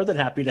be more than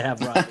happy to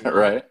have Rodney.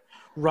 Right.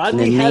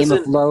 Rodney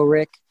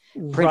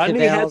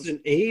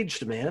hasn't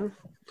aged, man.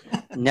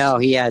 No,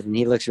 he hasn't.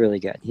 He looks really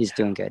good. He's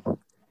doing good.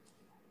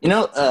 You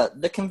know,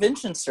 the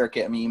convention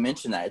circuit, I mean, you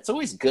mentioned that. It's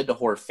always good to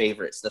horror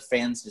favorites. The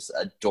fans just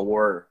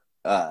adore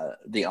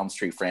the Elm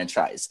Street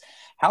franchise.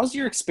 How's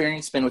your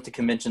experience been with the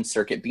convention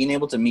circuit, being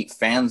able to meet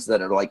fans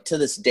that are, like, to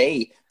this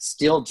day,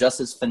 still just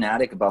as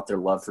fanatic about their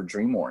love for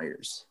Dream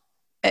Warriors?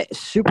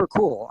 Super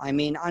cool. I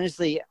mean,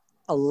 honestly,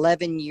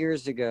 11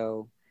 years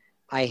ago,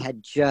 I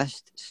had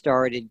just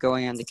started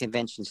going on the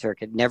convention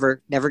circuit.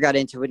 Never got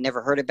into it,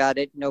 never heard about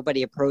it.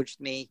 Nobody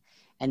approached me.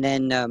 And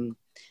then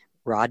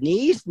Rodney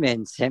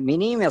Eastman sent me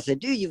an email, said,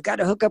 "Dude, you've got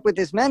to hook up with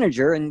this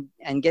manager and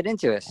get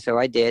into us." So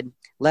I did,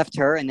 left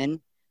her, and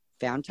then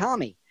found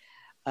Tommy.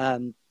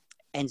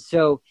 And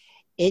so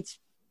it's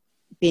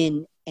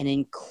been an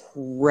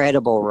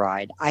incredible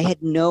ride. I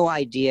had no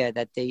idea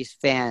that these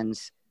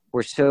fans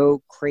were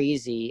so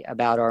crazy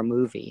about our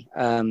movie.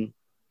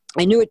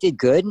 I knew it did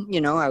good.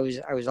 You know, I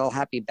was all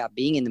happy about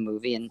being in the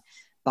movie and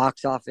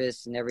box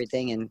office and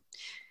everything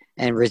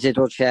and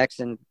residual checks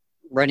and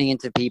running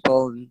into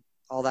people and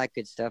all that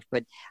good stuff.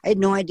 But I had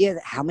no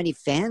idea how many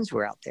fans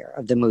were out there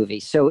of the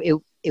movie. So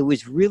it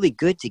was really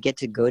good to get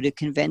to go to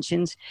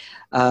conventions,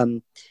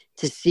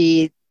 to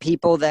see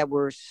people that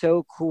were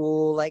so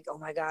cool. Like, oh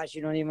my gosh,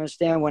 you don't even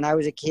understand. When I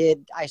was a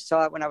kid, I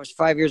saw it when I was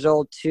 5 years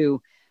old,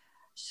 to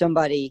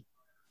somebody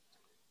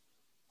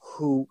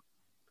who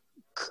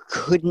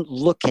couldn't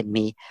look at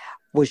me,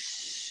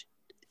 was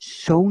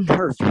so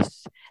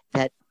nervous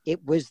that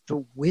it was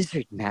the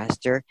Wizard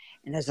Master.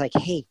 And I was like,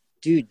 "Hey,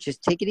 dude,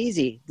 just take it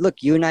easy.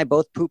 Look, you and I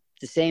both poop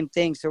the same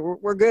thing, so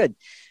we're good."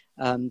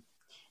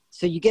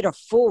 So you get a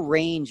full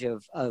range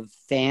of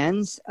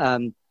fans.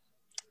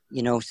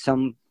 You know,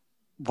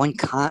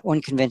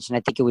 one convention, I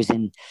think it was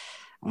in,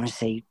 I want to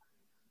say,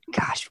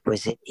 gosh,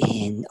 was it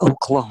in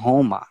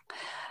Oklahoma?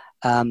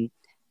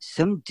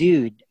 Some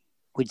dude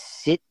would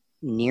sit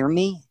near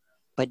me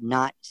but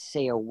not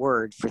say a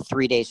word for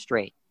 3 days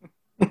straight.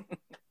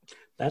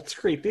 That's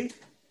creepy,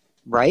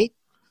 right?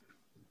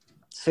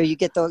 So you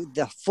get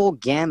the full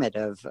gamut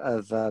of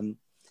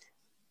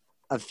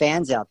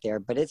fans out there,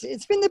 but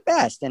it's been the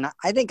best, and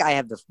I think I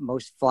have the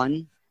most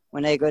fun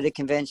when I go to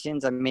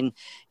conventions. I mean,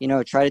 you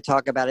know, try to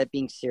talk about it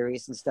being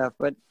serious and stuff,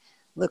 but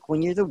look,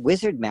 when you're the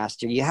Wizard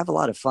Master, you have a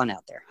lot of fun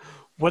out there.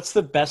 What's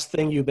the best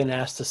thing you've been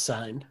asked to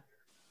sign?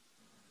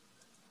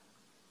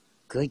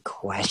 Good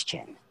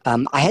question.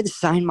 I had to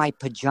sign my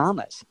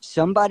pajamas.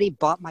 Somebody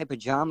bought my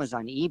pajamas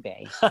on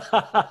eBay.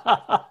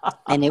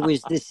 And it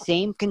was the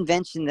same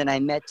convention that I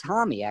met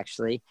Tommy,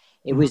 actually.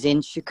 It was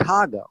in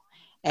Chicago.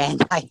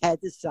 And I had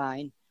to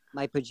sign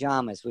my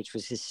pajamas, which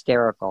was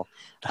hysterical.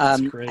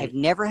 That's great. I've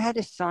never had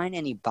to sign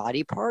any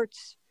body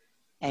parts.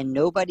 And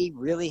nobody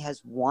really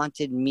has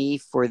wanted me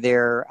for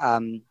their,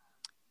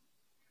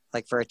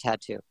 like for a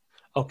tattoo.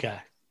 Okay.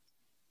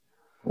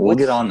 We'll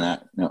get on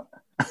that. No.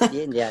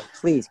 Yeah,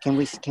 please. Can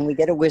we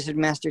get a Wizard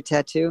Master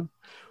tattoo?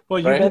 Well,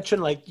 you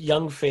mentioned like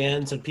young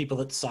fans and people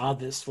that saw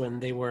this when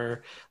they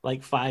were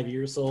like 5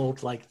 years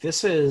old. Like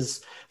this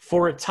is,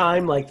 for a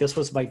time, like this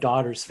was my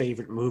daughter's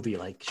favorite movie.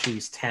 Like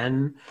she's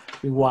 10.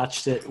 We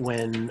watched it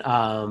when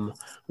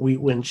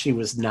she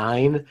was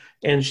 9,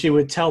 and she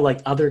would tell like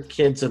other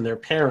kids and their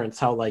parents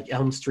how like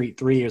Elm Street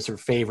 3 is her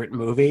favorite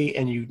movie.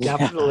 And you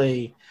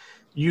definitely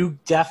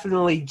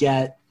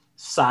get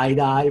side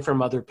eye from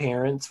other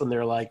parents when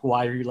they're like,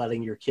 why are you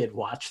letting your kid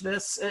watch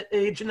this at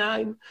age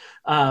 9?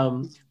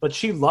 But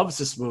she loves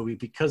this movie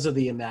because of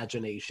the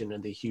imagination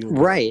and the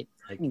humor, right?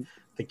 Like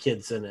the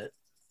kids in it,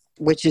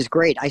 which is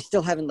great. I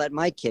still haven't let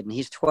my kid, and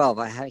he's 12.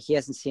 He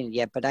hasn't seen it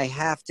yet, but I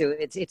have to.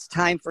 It's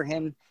time for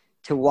him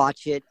to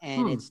watch it,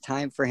 and it's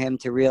time for him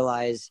to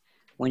realize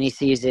when he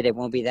sees it, it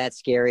won't be that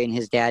scary, and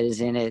his dad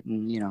is in it,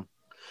 and you know.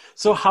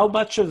 So how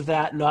much of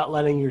that not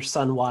letting your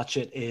son watch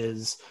it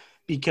is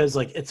because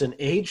like it's an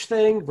age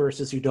thing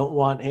versus you don't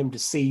want him to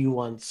see you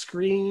on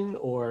screen,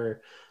 or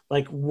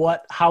like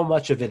how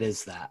much of it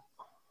is that?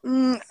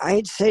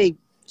 I'd say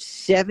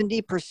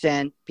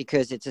 70%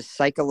 because it's a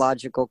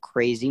psychological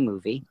crazy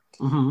movie.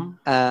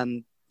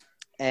 And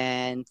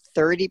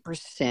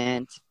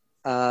 30%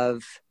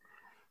 of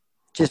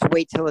just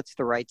wait till it's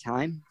the right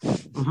time.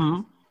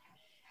 And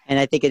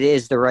I think it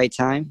is the right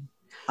time.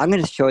 I'm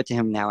going to show it to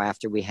him now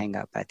after we hang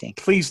up, I think.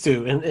 Please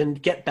do,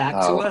 and get back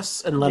to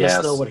us and let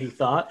us know what he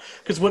thought.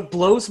 Because what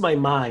blows my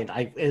mind,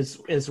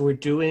 as we're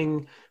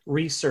doing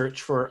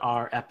research for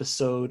our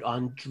episode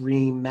on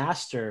Dream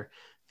Master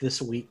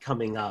this week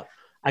coming up,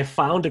 I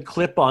found a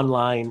clip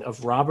online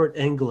of Robert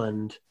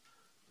Englund,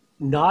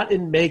 not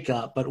in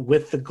makeup, but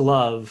with the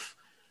glove,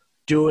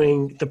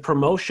 doing the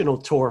promotional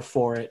tour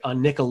for it on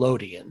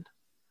Nickelodeon.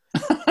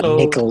 So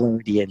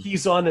Nickelodeon.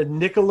 He's on a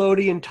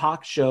Nickelodeon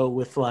talk show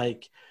with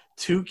like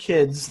 2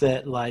 kids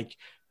that like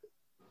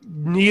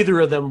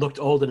neither of them looked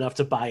old enough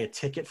to buy a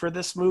ticket for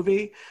this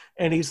movie,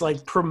 and he's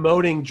like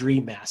promoting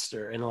Dream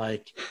Master and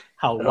like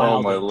how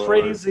wild and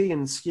crazy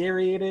and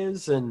scary it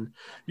is, and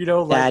you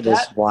know like that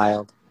is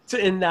wild.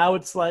 And now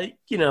it's like,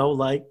 you know,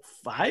 like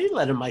I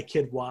letting my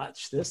kid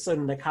watch this,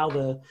 and like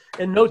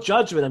and no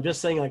judgment, I'm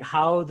just saying like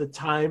how the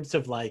times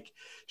have like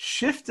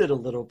shifted a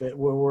little bit,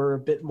 where we're a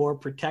bit more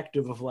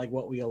protective of like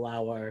what we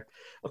allow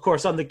of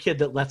course I'm the kid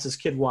that lets his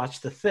kid watch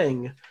The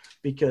Thing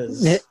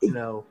because you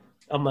know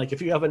I'm like,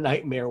 if you have a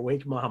nightmare,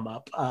 wake mom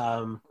up.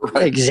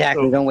 Right.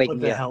 Exactly. So don't wake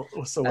me up.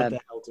 So what the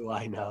hell do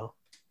I know?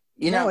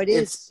 You know, it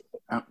is.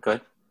 Oh, go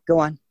ahead. Go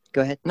on.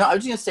 Go ahead. No, I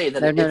was going to say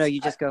that. No,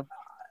 you just go.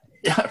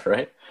 Yeah,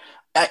 right.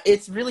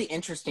 It's really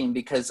interesting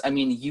because, I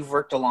mean, you've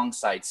worked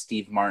alongside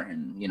Steve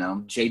Martin, you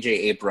know, J.J.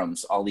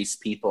 Abrams, all these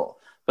people.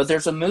 But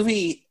there's a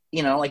movie,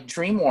 you know, like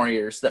Dream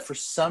Warriors that for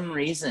some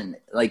reason,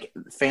 like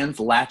fans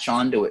latch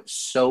onto it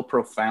so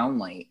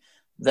profoundly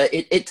that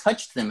it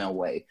touched them in a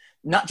way.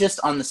 Not just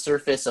on the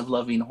surface of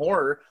loving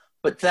horror,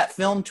 but that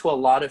film to a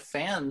lot of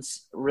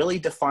fans really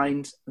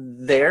defined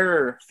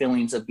their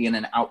feelings of being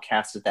an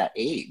outcast at that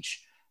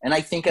age. And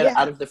I think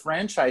out of the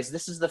franchise,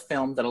 this is the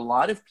film that a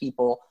lot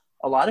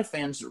of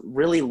fans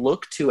really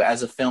look to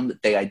as a film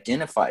that they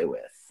identify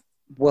with.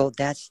 Well,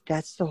 that's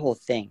the whole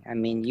thing. I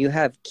mean, you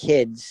have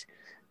kids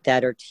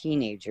that are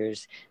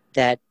teenagers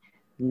that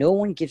no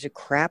one gives a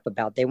crap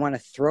about. They want to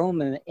throw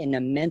them in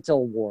a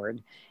mental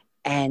ward,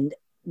 and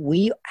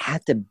we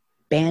have to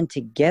band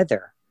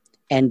together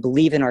and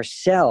believe in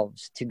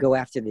ourselves to go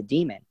after the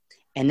demon.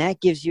 And that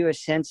gives you a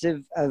sense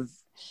of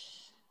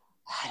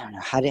I don't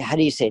know, how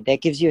do you say it?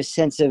 That gives you a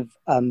sense of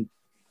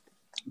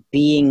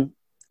being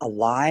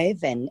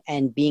alive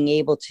and being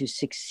able to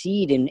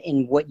succeed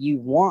in what you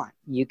want.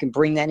 You can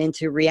bring that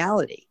into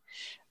reality.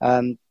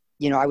 You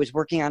know, I was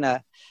working on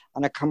a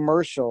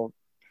commercial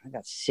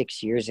about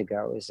 6 years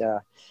ago. It was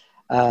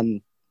I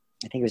think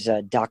it was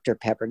Dr.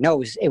 Pepper.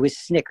 No, it was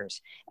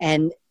Snickers.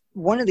 And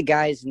one of the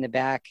guys in the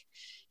back,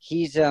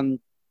 he's a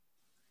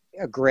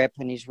grip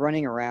and he's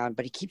running around,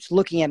 but he keeps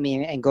looking at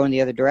me and going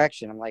the other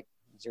direction. I'm like,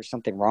 is there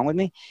something wrong with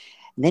me?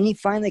 And then he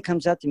finally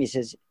comes up to me and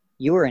says,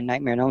 you were in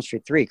Nightmare on Elm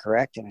Street 3,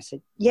 correct? And I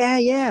said,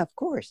 yeah, of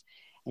course.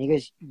 And he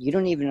goes, you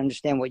don't even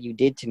understand what you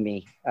did to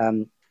me,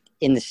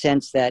 in the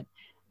sense that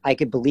I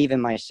could believe in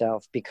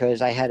myself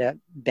because I had a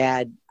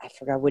bad, I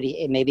forgot what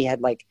maybe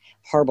had like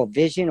horrible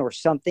vision or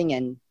something,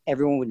 and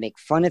everyone would make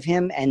fun of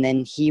him. And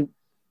then he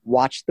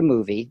watched the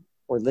movie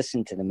or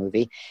listened to the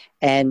movie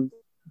and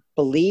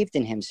believed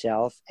in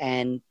himself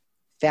and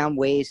found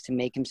ways to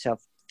make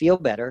himself feel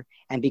better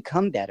and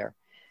become better.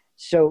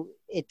 So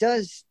it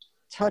does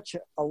touch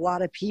a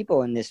lot of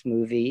people in this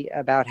movie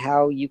about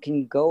how you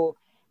can go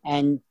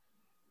and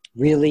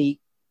really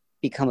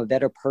become a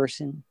better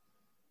person.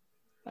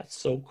 That's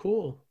so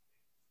cool.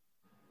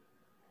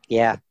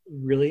 Yeah.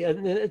 Really.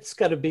 And it's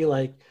got to be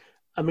like,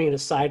 I mean,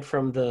 aside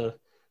from the,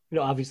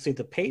 obviously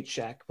the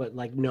paycheck, but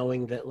like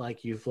knowing that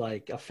like you've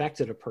like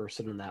affected a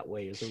person in that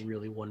way is a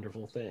really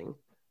wonderful thing.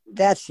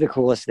 That's the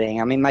coolest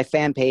thing. I mean, my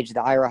fan page,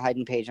 the Ira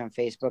Heiden page on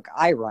Facebook,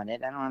 I run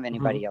it. I don't have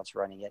anybody else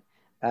running it.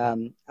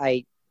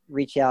 I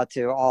reach out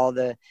to all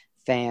the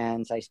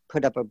fans. I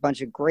put up a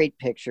bunch of great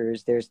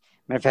pictures. Matter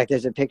of fact,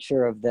 there's a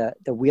picture of the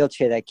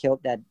wheelchair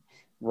that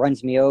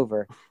runs me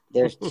over.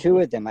 There's two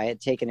of them. I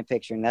had taken a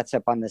picture, and that's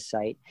up on the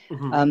site.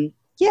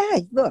 Yeah,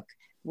 look,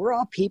 we're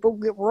all people.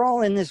 We're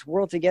all in this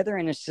world together,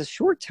 and it's a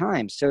short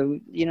time. So,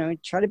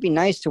 try to be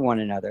nice to one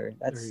another.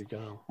 There you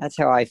go. That's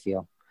how I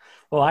feel.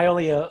 Well, I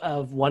only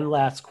have one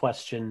last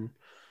question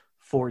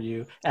for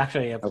you.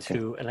 Actually, I have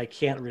two, and I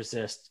can't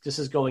resist. This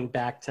is going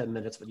back 10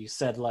 minutes, but you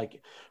said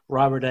like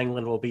Robert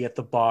Englund will be at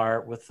the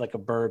bar with like a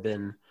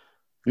bourbon,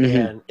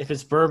 and if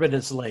his bourbon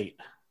is late,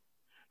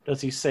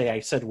 does he say, I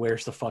said,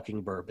 where's the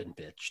fucking bourbon,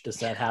 bitch? Does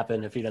that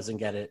happen if he doesn't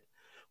get it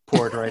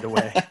poured right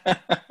away?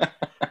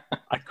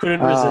 I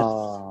couldn't resist.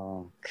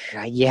 Oh,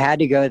 God, you had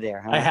to go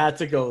there, huh? I had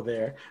to go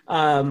there.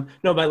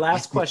 No, my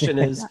last question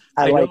is,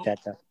 I like that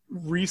though.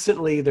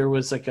 Recently there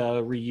was like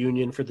a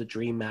reunion for the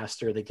Dream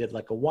Master. They did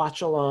like a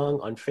watch along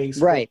on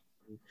Facebook. Right.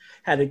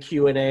 Had a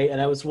Q&A,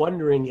 and I was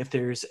wondering if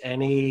there's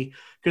any,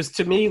 because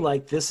to me,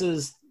 like, this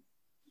is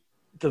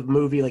the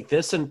movie, like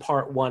this in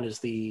part one is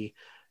the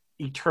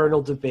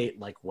eternal debate,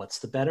 like what's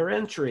the better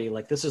entry?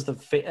 Like this is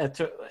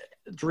the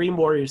Dream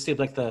Warriors seems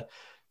like the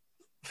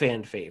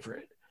fan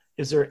favorite.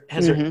 Has there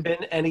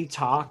been any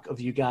talk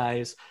of you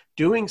guys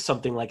doing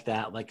something like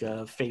that, like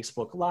a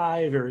Facebook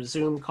Live or a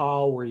Zoom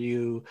call where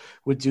you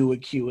would do a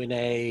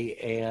Q&A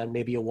and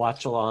maybe a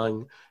watch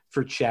along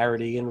for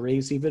charity and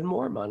raise even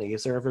more money?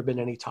 Has there ever been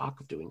any talk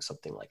of doing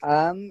something like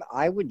that?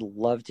 I would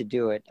love to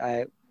do it.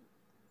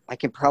 I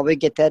could probably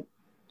get that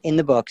in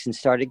the books and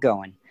start it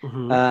going.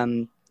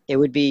 It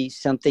would be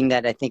something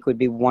that I think would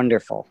be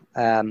wonderful.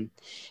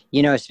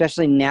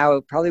 Especially now,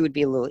 it probably would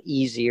be a little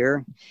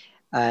easier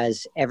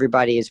as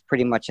everybody is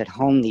pretty much at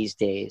home these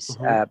days.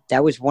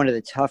 That was one of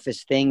the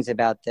toughest things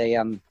about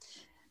the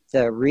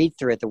read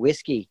through at the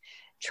Whiskey,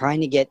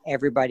 trying to get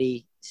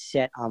everybody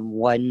set on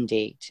one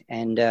date.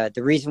 And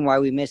the reason why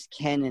we missed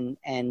Ken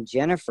and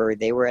Jennifer,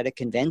 they were at a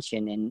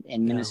convention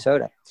in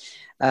Minnesota.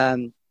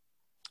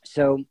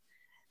 So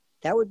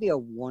that would be a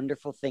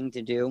wonderful thing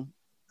to do.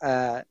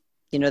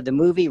 The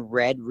movie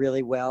read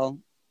really well.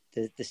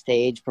 The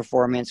stage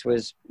performance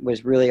was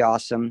really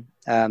awesome.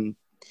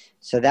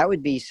 So that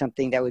would be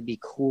something that would be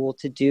cool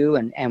to do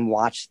and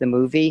watch the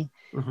movie.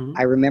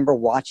 I remember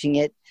watching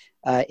it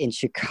in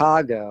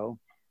Chicago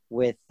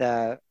with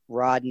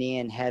Rodney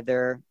and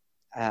Heather.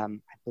 I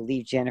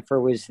believe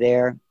Jennifer was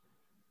there.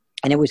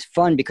 And it was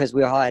fun because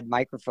we all had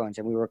microphones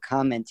and we were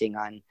commenting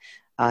on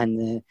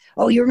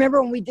you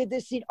remember when we did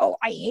this scene? Oh,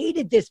 I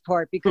hated this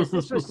part because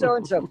this was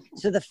so-and-so.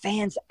 So the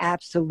fans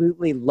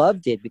absolutely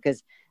loved it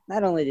because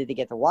not only did they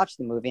get to watch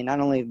the movie, not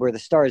only were the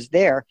stars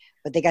there,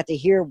 but they got to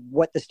hear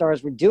what the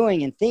stars were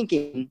doing and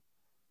thinking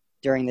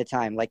during the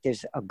time. Like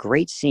there's a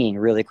great scene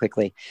really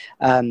quickly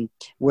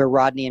where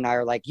Rodney and I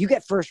are like, you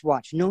get first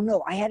watch.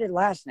 No, I had it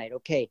last night.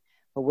 Okay.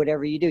 But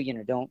whatever you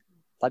do, don't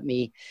let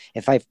me,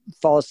 if I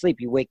fall asleep,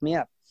 you wake me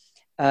up.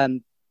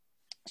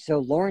 So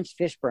Lawrence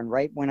Fishburne,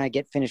 right when I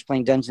get finished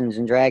playing Dungeons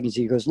and Dragons,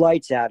 he goes,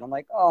 lights out. I'm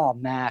like, oh,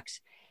 Max.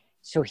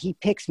 So he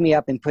picks me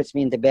up and puts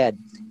me into bed.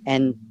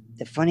 And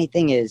the funny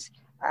thing is,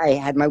 I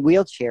had my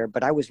wheelchair,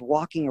 but I was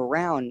walking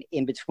around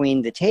in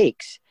between the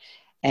takes.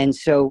 And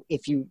so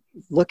if you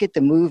look at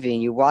the movie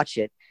and you watch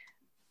it,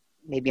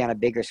 maybe on a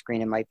bigger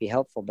screen, it might be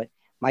helpful, but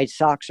my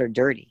socks are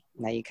dirty.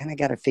 Now you kind of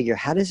got to figure,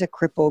 how does a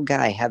crippled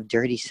guy have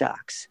dirty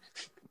socks?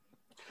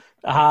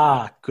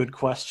 Good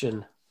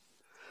question.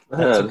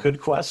 That's a good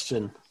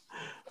question.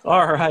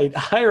 All right,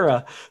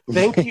 Ira,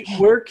 thank you.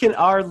 Where can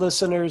our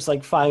listeners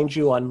find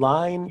you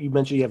online? You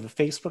mentioned you have a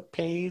Facebook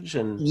page,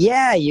 and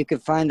yeah, you can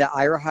find the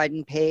Ira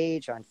Heiden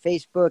page on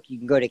Facebook. You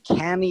can go to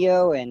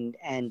Cameo and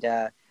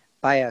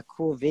buy a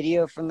cool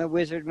video from the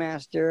Wizard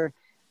Master,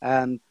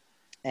 and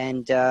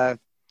there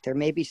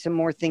may be some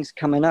more things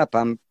coming up.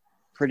 I'm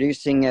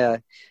producing a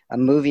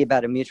movie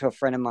about a mutual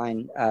friend of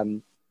mine,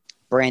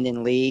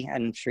 Brandon Lee.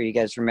 I'm sure you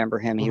guys remember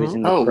him. He was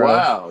in The Crow.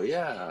 Wow,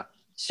 yeah.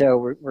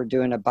 So we're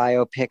doing a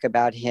biopic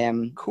about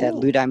him that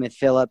Lou Diamond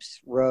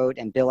Phillips wrote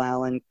and Bill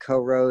Allen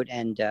co-wrote,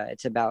 and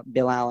it's about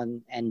Bill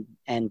Allen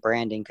and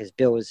Brandon because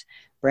Bill was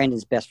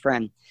Brandon's best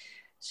friend.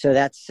 So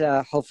that's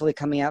hopefully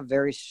coming out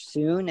very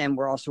soon, and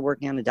we're also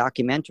working on a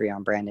documentary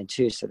on Brandon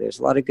too. So there's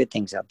a lot of good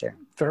things out there.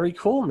 Very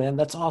cool, man.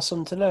 That's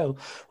awesome to know.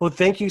 Well,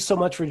 thank you so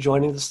much for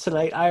joining us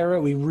tonight, Ira.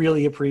 We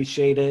really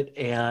appreciate it,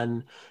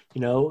 and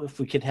if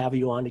we could have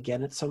you on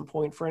again at some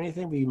point for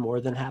anything, we'd be more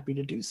than happy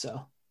to do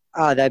so.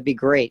 Oh, that'd be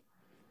great.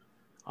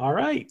 All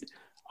right.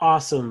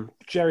 Awesome.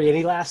 Jerry,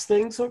 any last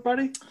things,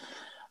 buddy?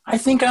 I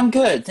think I'm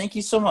good. Thank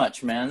you so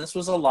much, man. This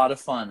was a lot of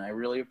fun. I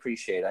really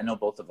appreciate it. I know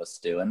both of us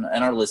do, and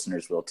our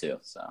listeners will too.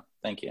 So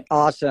thank you.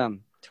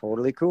 Awesome.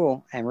 Totally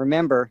cool. And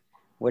remember,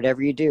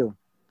 whatever you do,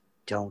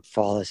 don't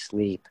fall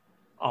asleep.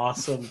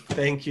 Awesome.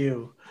 Thank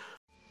you.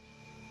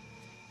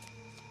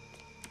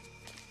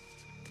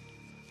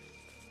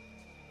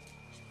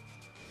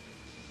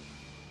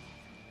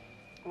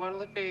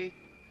 What'll it be?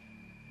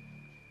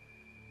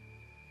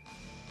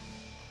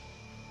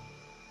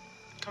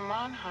 Come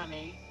on,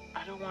 honey.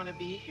 I don't want to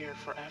be here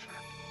forever.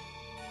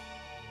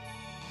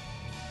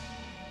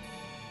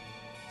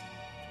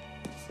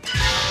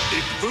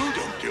 If food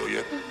don't kill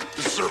you,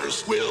 the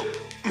service will.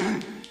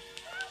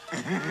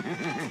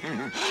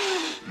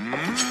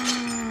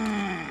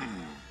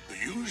 The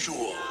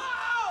usual.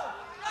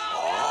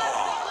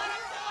 Oh,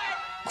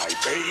 my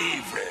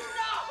favorite.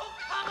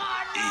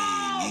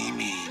 Eeny,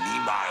 meeny,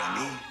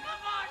 miny.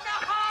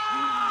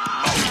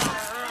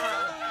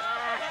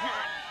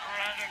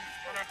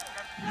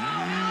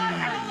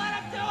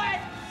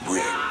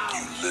 Rick,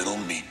 you little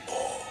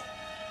meatball.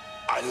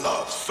 I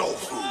love soul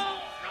food.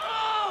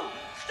 No!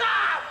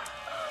 Stop!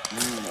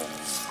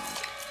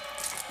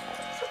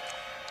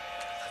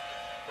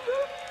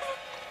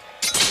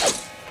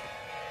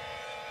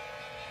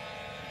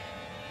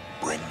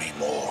 Bring me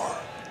more.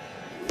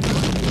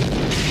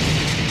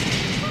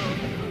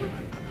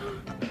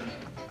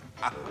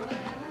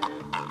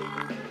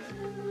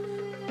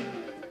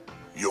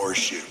 Your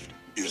shift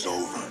is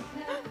over.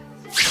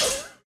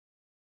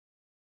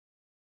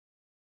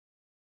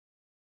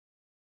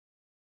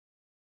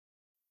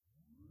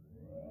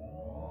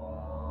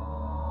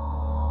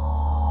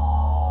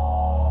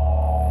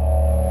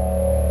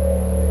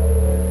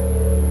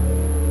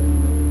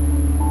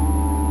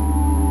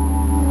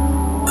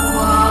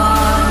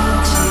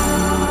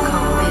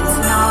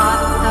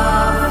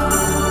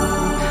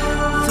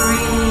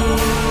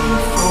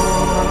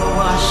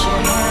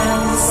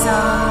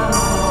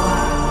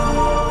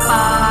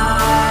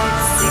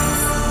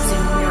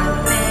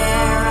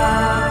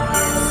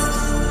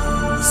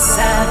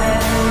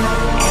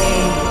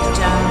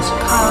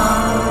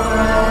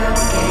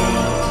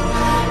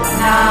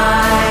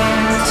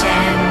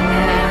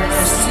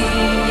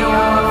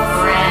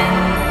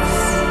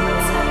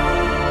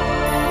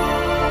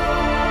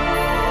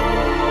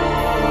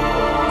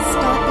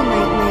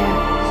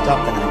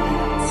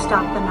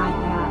 Stop the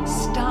nightmare.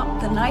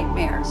 Stop the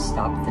nightmare.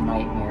 Stop the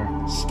nightmare.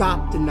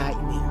 Stop the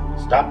nightmare.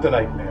 Stop the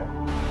nightmare.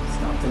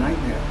 Stop the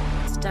nightmare.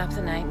 Stop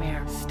the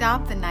nightmare.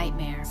 Stop the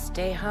nightmare.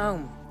 Stay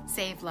home.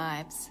 Save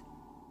lives.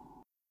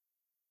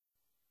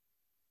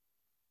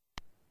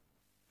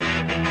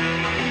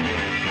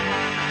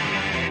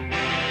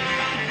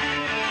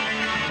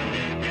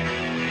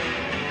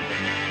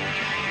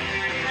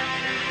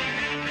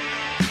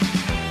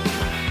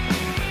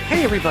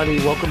 Hey everybody,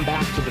 welcome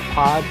back to the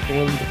Pod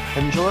and the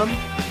Pendulum.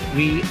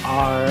 We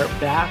are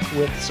back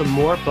with some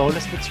more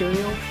bonus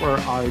material for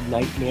our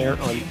Nightmare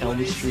on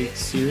Elm Street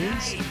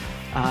series.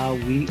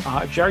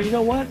 Jerry, you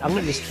know what? I'm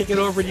going to just kick it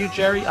over to you,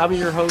 Jerry. I'm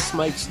your host,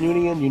 Mike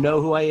Snoonian. You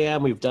know who I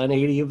am. We've done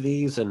 80 of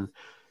these, and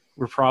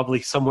we're probably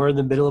somewhere in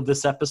the middle of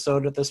this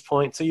episode at this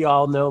point, so you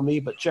all know me.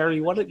 But Jerry,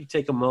 why don't you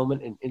take a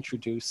moment and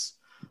introduce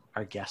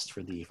our guest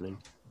for the evening?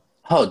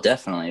 Oh,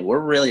 definitely. We're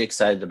really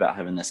excited about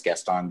having this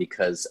guest on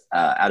because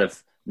out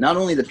of not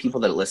only the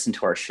people that listen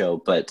to our show,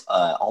 but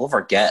all of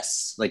our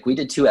guests. Like, we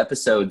did 2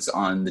 episodes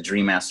on the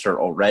Dream Master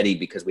already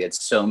because we had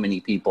so many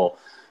people,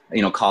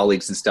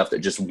 colleagues and stuff that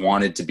just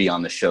wanted to be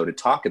on the show to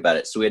talk about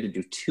it. So we had to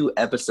do 2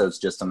 episodes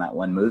just on that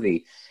one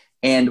movie.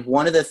 And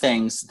one of the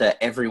things that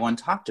everyone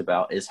talked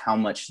about is how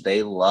much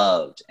they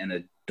loved and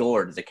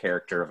adored the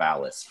character of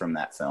Alice from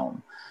that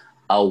film.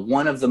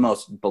 One of the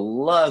most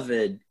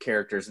beloved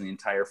characters in the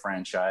entire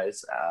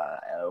franchise.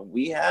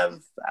 We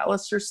have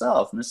Alice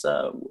herself, Miss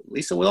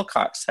Lisa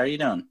Wilcox. How are you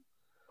doing?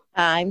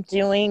 I'm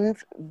doing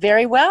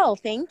very well.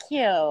 Thank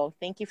you.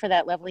 Thank you for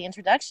that lovely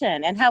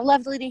introduction. And how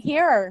lovely to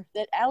hear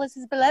that Alice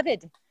is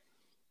beloved.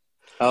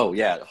 Oh,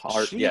 yeah.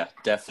 Yeah,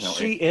 definitely.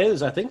 She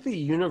is. I think the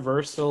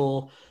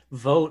universal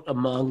vote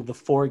among the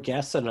 4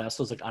 guests on us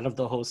was, like, out of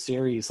the whole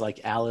series,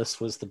 like,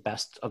 Alice was the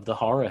best of the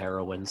horror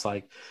heroines.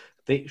 Like,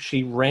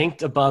 she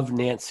ranked above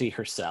Nancy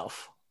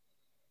herself.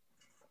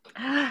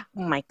 Oh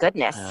my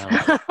goodness!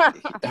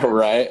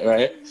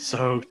 Right.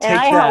 So take and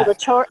I that. hold a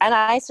torch, and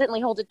I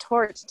certainly hold a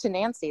torch to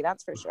Nancy.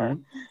 That's for sure.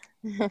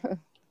 Mm-hmm.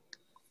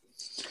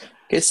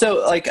 Okay,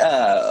 so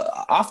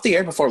off the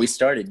air before we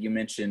started, you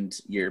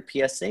mentioned your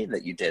PSA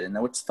that you did, and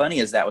what's funny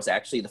is that was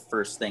actually the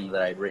first thing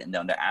that I'd written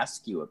down to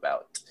ask you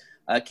about.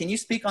 Can you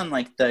speak on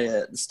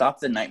the Stop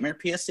the Nightmare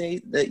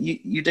PSA that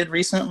you did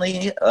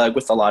recently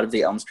with a lot of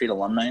the Elm Street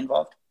alumni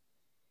involved?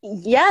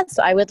 Yes,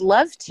 I would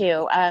love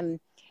to.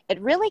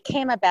 It really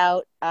came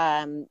about,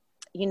 in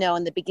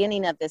the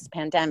beginning of this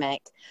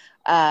pandemic.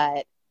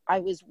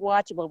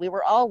 We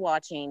were all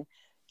watching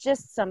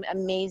just some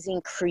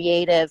amazing,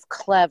 creative,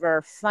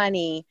 clever,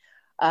 funny,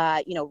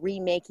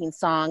 remaking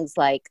songs.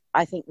 Like,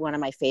 I think one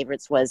of my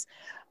favorites was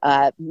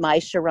My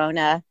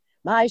Sharona,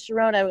 My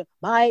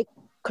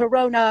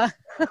Corona.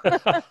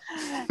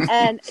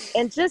 and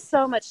just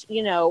so much,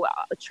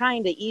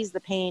 trying to ease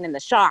the pain and the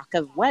shock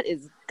of what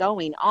is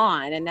going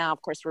on. And now,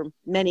 of course, we're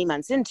many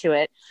months into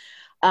it.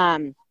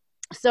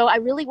 So I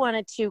really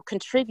wanted to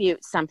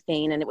contribute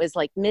something, and it was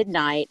like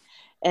midnight.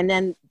 And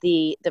then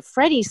the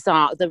Freddie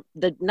song,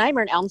 the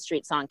Nightmare on Elm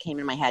Street song came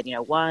in my head,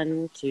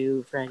 1,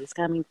 2, Freddy's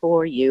coming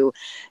for you,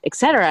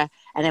 etc.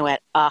 And I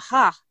went,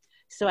 aha.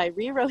 So I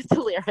rewrote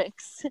the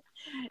lyrics,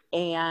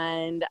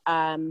 and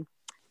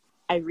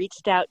I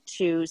reached out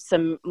to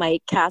my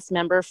cast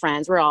member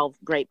friends. We're all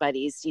great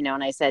buddies,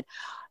 and I said,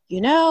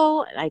 and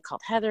I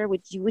called Heather,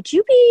 would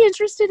you be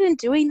interested in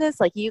doing this?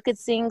 Like, you could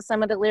sing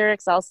some of the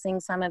lyrics, I'll sing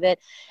some of it.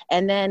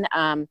 And then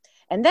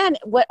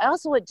what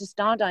just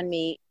dawned on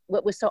me,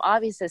 what was so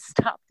obvious is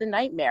stop the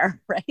nightmare,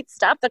 right?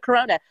 Stop the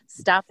Corona,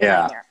 stop the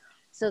nightmare.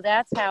 So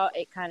that's how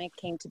it kind of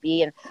came to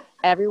be. And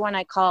everyone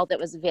I called that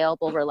was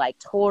available were like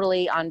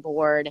totally on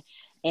board,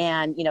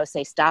 and,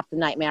 say stop the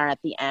nightmare at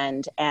the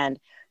end. And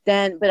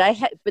then,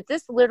 but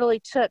this literally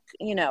took,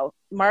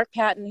 Mark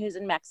Patton, who's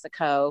in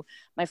Mexico,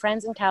 my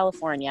friends in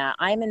California,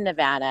 I'm in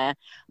Nevada,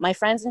 my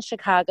friends in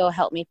Chicago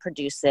helped me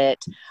produce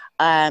it.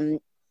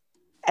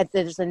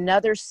 There's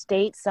another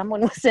state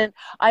someone was in,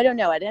 I don't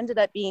know, it ended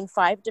up being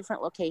 5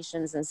 different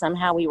locations, and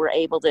somehow we were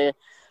able to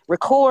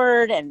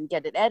record and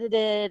get it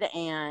edited.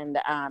 And,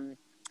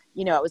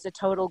 it was a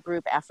total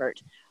group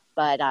effort,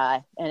 but,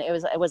 and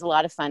it was a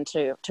lot of fun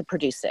to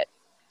produce it.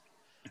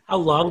 How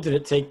long did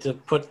it take to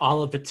put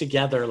all of it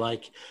together?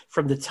 Like,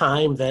 from the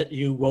time that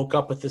you woke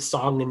up with the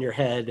song in your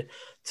head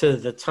to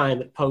the time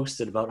it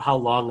posted, about how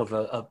long of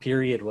a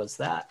period was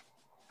that?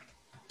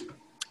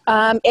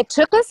 It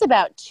took us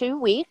about 2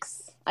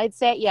 weeks, I'd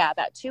say. Yeah,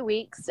 about 2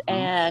 weeks. Mm-hmm.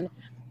 And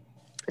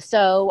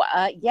so,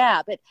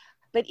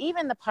 but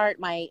even the part,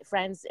 my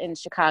friends in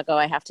Chicago,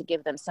 I have to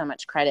give them so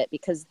much credit,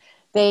 because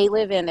they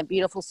live in a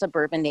beautiful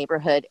suburban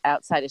neighborhood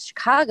outside of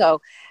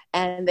Chicago.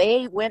 And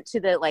they went to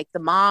the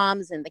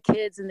moms and the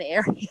kids in the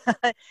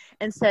area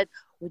and said,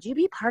 would you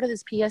be part of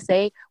this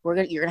PSA? You're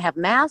going to have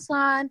masks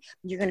on.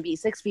 You're going to be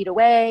 6 feet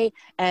away.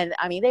 And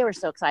I mean, they were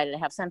so excited to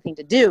have something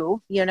to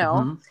do,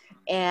 Mm-hmm.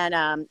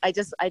 And I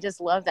just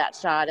love that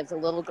shot of the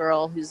little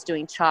girl who's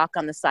doing chalk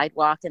on the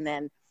sidewalk, and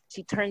then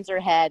she turns her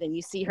head and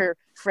you see her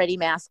Freddy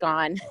mask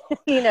on,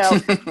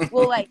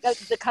 well, like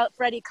the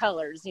Freddy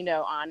colors,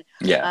 on.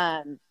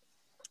 Yeah.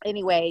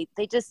 Anyway,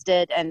 they just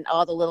did, and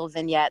all the little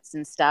vignettes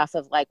and stuff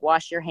of like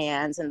wash your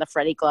hands and the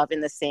Freddy glove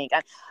in the sink.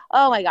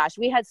 Oh my gosh,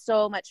 we had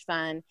so much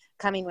fun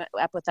coming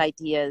up with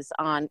ideas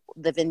on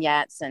the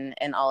vignettes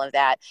and all of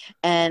that.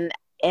 And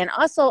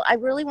also, I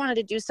really wanted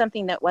to do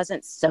something that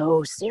wasn't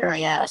so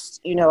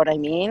serious. You know what I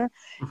mean?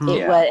 Mm-hmm.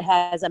 It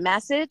has a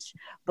message,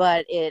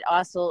 but it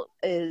also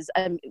is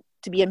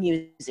to be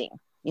amusing,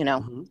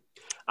 Mm-hmm.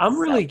 I'm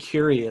really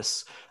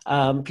curious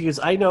because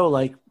I know,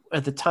 like,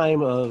 at the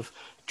time of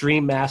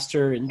Dream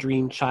Master and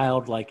Dream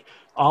Child, like,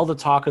 all the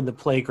talk in the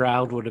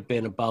playground would have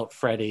been about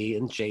Freddy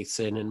and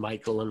Jason and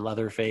Michael and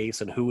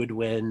Leatherface and who would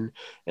win.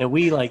 And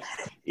we, like,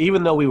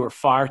 even though we were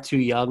far too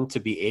young to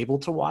be able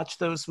to watch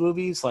those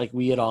movies, like,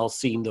 we had all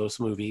seen those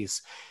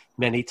movies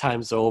many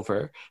times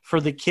over.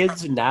 For the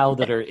kids now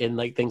that are in,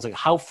 like, things like,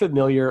 how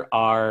familiar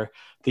are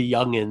the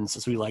youngins,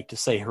 as we like to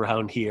say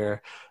around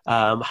here,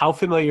 how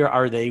familiar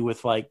are they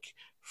with, like,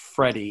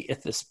 Freddy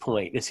at this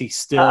point? Is he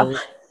still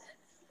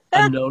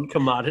a known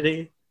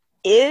commodity?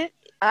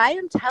 I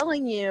am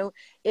telling you,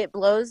 it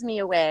blows me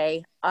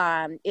away.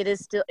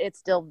 It's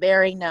still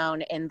very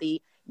known in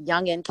the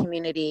youngin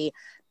community,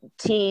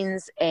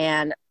 teens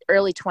and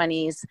early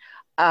 20s.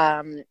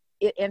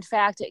 In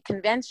fact, at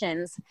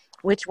conventions,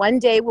 which one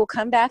day will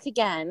come back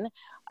again,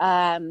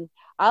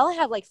 I'll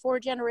have like 4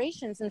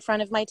 generations in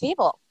front of my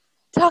table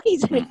talking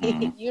to me,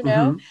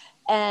 Mm-hmm.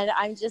 And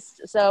I'm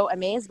just so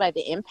amazed by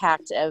the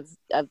impact of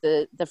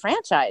the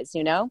franchise,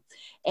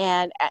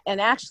 and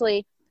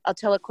actually, I'll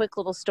tell a quick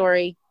little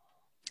story.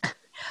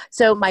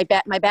 So my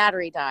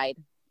battery died,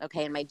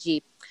 in my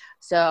Jeep.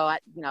 So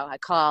I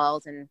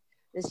called, and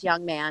this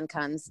young man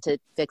comes to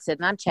fix it,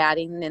 and I'm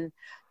chatting, and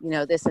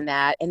this and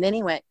that, and then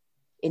he went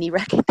and he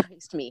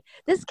recognized me.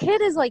 This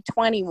kid is like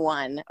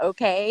 21,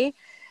 okay?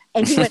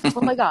 And he went,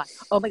 oh my God.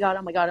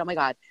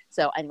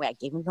 So anyway, I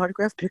gave him an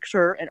autographed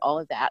picture and all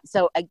of that.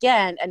 So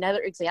again,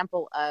 another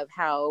example of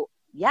how,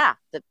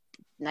 the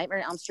Nightmare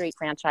on Elm Street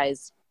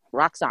franchise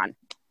rocks on.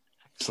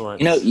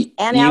 Excellent.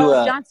 And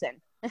Alice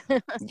Johnson.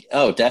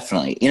 Oh,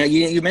 definitely.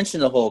 You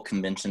mentioned the whole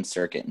convention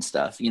circuit and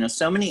stuff.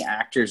 So many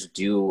actors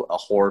do a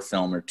horror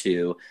film or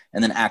two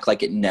and then act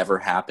like it never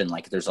happened,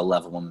 like there's a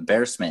level of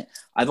embarrassment.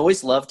 I've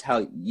always loved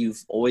how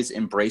you've always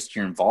embraced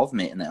your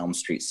involvement in the Elm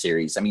Street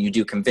series. I mean, you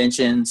do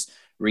conventions,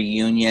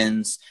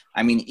 reunions.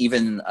 I mean,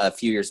 even a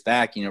few years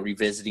back,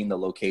 revisiting the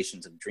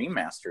locations of Dream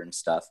Master and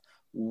stuff.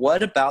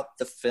 What about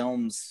the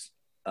films,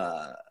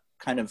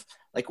 kind of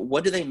like,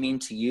 what do they mean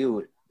to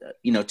you,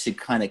 to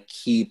kind of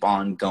keep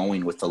on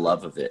going with the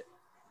love of it?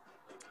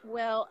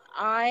 Well,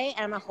 I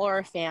am a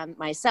horror fan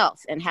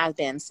myself and have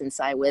been since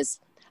I was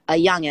a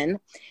youngin',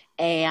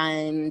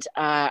 and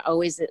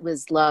always it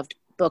was loved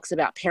books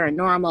about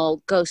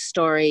paranormal, ghost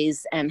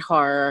stories, and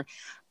horror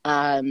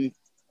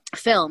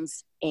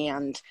films.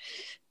 And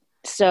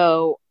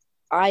so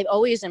I've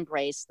always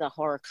embraced the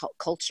horror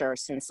culture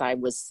since I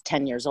was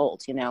 10 years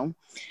old, you know?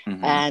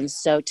 Mm-hmm. And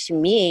so to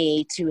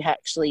me, to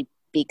actually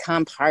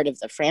become part of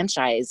the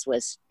franchise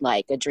was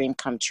like a dream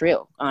come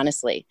true,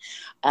 honestly.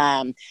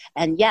 And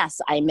yes,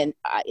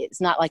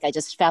 it's not like I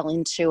just fell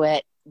into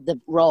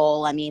the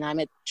role. I mean, I'm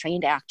a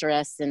trained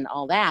actress and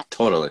all that.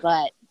 Totally.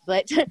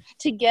 But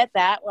to get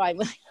that,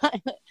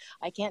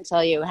 I can't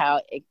tell you how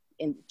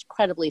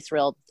incredibly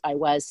thrilled I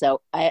was.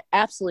 So I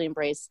absolutely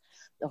embrace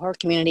the horror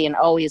community and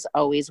always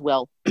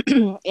will.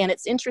 And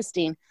it's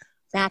interesting,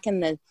 back in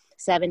the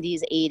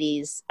 70s,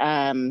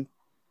 80s,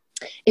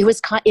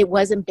 it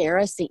was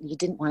embarrassing. You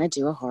didn't want to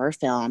do a horror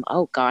film.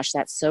 Oh gosh,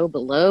 that's so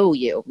below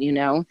you, you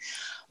know?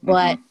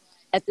 But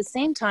at the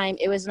same time,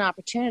 it was an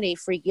opportunity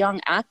for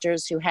young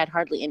actors who had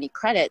hardly any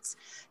credits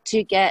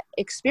to get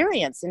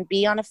experience and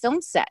be on a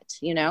film set,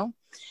 you know?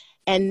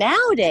 And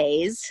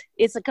nowadays,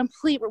 it's a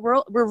complete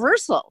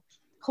reversal.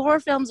 Horror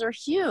films are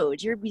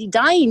huge. You're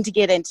dying to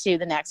get into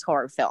the next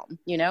horror film,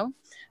 you know?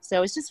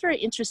 So it's just very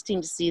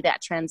interesting to see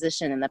that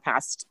transition in the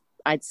past,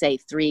 I'd say,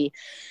 three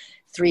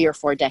or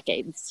four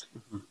decades.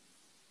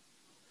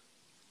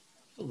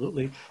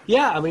 Absolutely.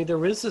 Yeah, I mean,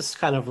 there is this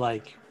kind of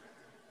like,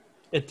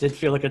 it did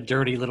feel like a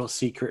dirty little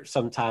secret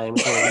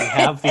sometimes where we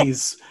have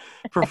these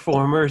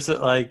performers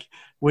that like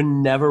would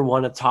never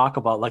want to talk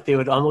about, like they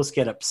would almost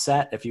get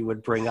upset if you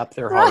would bring up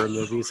their horror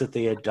movies that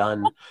they had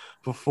done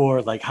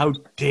before. Like, how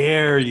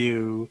dare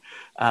you?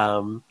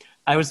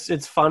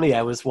 It's funny.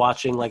 I was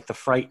watching like the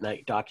Fright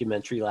Night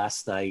documentary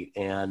last night,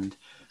 and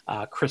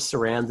Chris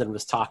Sarandon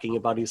was talking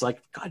about, he's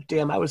like, God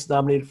damn, I was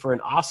nominated for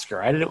an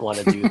Oscar. I didn't want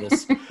to do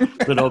this.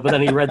 But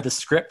then he read the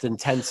script, and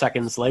 10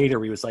 seconds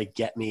later, he was like,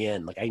 get me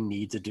in. Like, I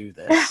need to do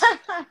this.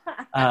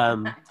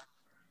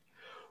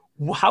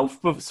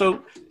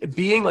 So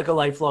being like a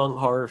lifelong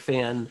horror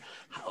fan,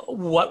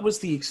 what was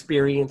the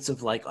experience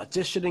of like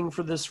auditioning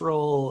for this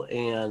role?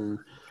 And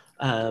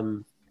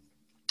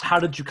how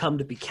did you come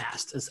to be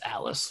cast as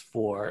Alice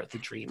for The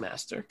Dream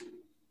Master?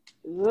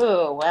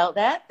 Ooh, well,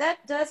 that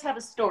does have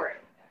a story,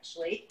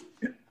 actually.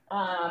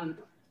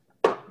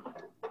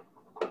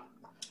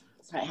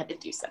 So I had to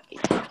do something.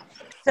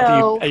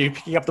 So are you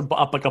picking up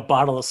like a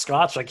bottle of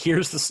scotch? Like,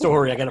 here's the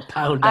story. I got to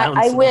pound down.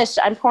 I wish.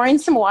 I'm pouring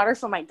some water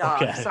for my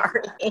dog. Okay.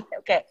 Sorry.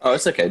 Okay. Oh,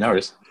 it's okay. No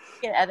worries.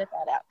 You can edit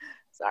that out.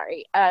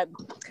 Sorry.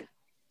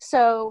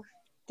 So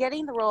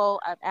getting the role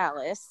of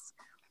Alice,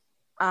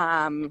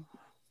 I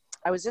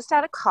was just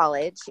out of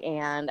college,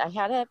 and I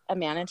had a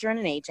manager and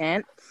an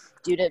agent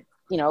due to,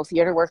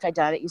 theater work I'd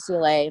done at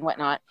UCLA and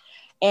whatnot.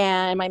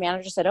 And my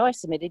manager said, I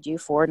submitted you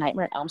for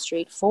Nightmare on Elm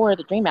Street for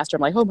The Dream Master.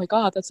 I'm like, oh my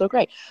God, that's so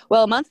great.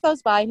 Well, a month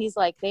goes by, and he's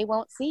like, they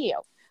won't see you.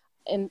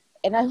 And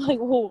I'm like,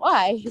 well,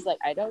 why? He's like,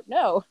 I don't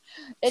know.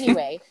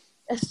 Anyway,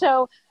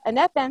 so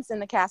Annette Benson,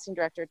 the casting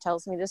director,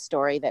 tells me this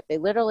story that they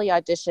literally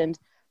auditioned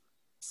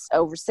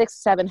over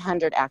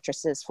 600-700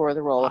 actresses for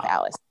the role of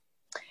Alice.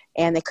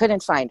 And they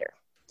couldn't find her.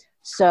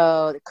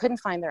 So they couldn't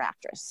find their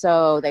actress.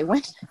 So they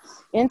went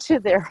into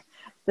the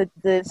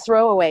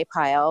throwaway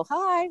pile,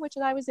 which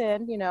I was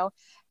in,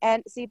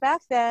 and see,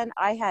 back then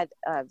I had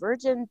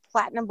virgin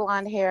platinum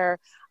blonde hair.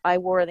 I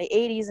wore the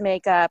 80s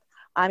makeup.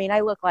 I mean, I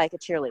look like a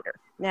cheerleader.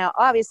 Now,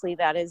 obviously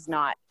that is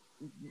not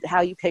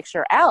how you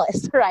picture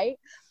Alice, right?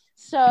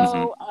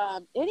 So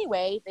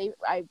anyway,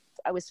 I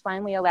was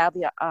finally allowed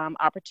the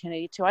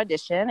opportunity to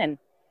audition, and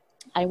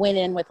I went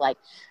in with like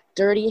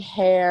dirty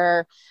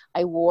hair.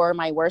 I wore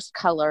my worst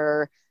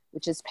color,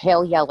 which is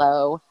pale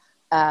yellow,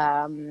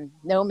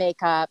 no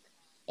makeup.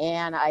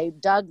 And I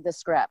dug the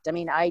script. I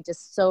mean, I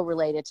just so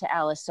related to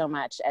Alice so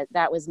much.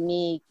 That was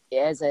me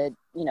as a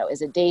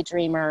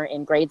daydreamer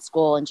in grade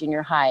school and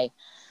junior high.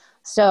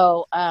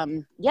 So,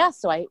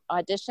 so I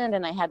auditioned,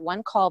 and I had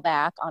one call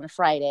back on a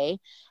Friday,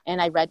 and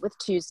I read with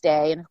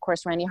Tuesday. And of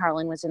course, Rennie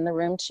Harlan was in the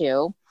room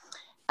too.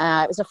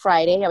 It was a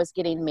Friday. I was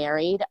getting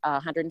married,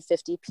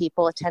 150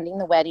 people attending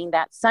the wedding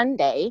that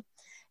Sunday.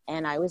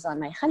 And I was on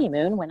my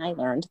honeymoon when I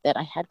learned that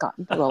I had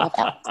gotten the role of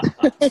Alice.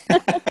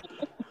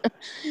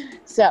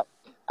 So,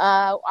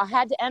 I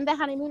had to end the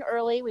honeymoon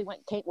early.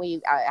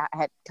 I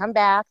had come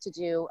back to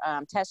do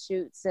test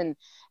shoots, and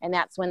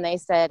that's when they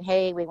said,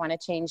 hey, we want to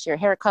change your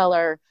hair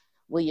color.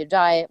 Will you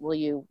dye it? Will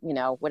you,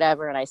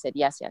 whatever? And I said,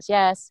 yes.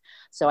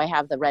 So I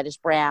have the reddish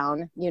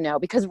brown,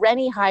 because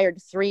Rennie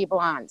hired 3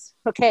 blondes.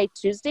 Okay,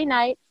 Tuesday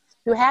night,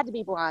 who had to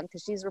be blonde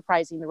because she's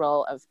reprising the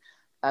role of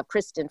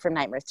Kristen from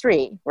Nightmare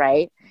 3,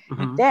 right?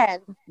 Mm-hmm. Then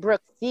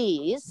Brooke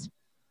Thies,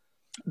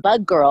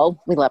 Bug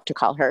Girl, we love to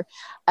call her.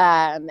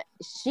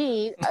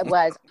 She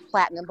was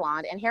platinum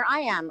blonde, and here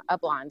I am, a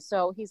blonde.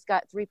 So he's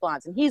got 3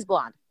 blondes, and he's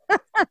blonde.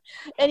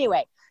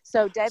 Anyway,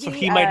 so Debbie. So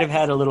he might have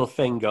had a little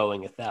thing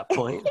going at that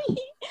point.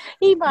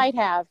 He might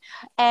have,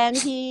 and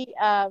he.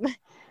 Brooke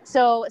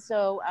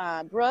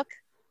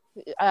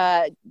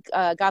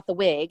got the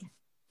wig,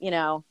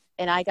 and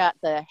I got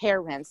the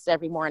hair rinse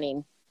every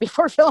morning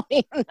before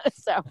filming.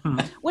 So,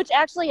 which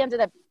actually ended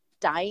up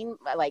dyeing,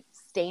 like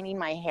staining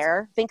my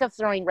hair. Think of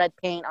throwing red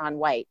paint on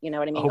white, you know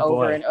what I mean? Oh,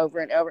 over boy. and over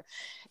and over.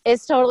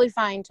 It's totally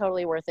fine,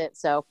 totally worth it.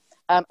 So,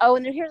 and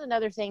then here's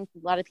another thing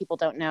a lot of people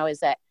don't know is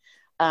that,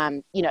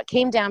 it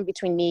came down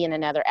between me and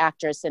another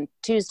actress, and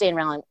Tuesday and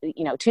Rowland,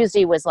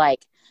 Tuesday was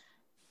like,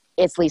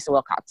 it's Lisa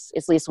Wilcox.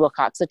 It's Lisa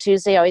Wilcox. So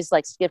Tuesday always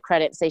likes to give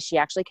credit and say she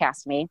actually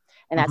cast me,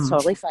 and that's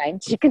totally fine.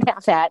 She can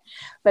have that.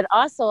 But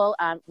also,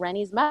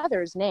 Rennie's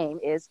mother's name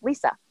is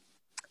Lisa.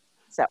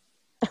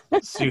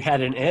 So you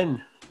had an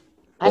in.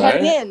 I had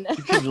an in.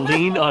 You could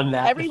lean on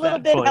that. Every little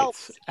bit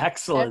helps.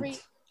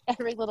 Excellent.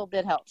 Every little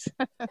bit helps.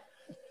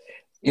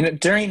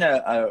 During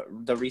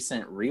the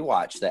recent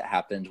rewatch that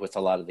happened with a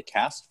lot of the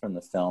cast from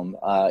the film,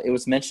 it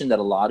was mentioned that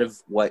a lot of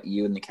what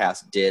you and the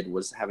cast did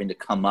was having to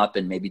come up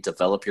and maybe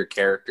develop your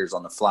characters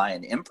on the fly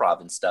and improv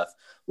and stuff.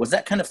 Was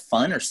that kind of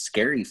fun or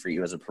scary for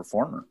you as a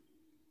performer?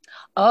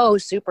 Oh,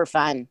 super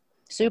fun.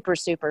 Super,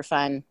 super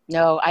fun.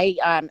 No,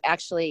 I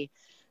actually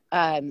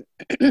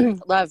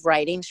love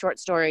writing short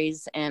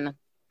stories, and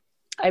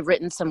I've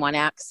written some one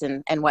acts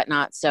and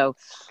whatnot. So,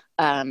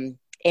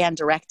 and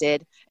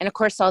directed. And of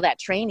course, all that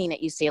training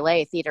at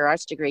UCLA, theater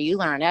arts degree, you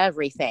learn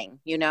everything,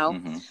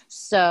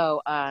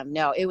 So,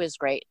 no, it was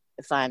great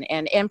fun.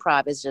 And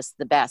improv is just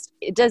the best.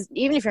 It does,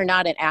 even if you're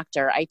not an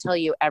actor, I tell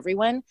you,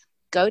 everyone,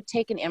 go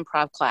take an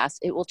improv class.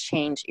 It will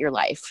change your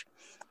life.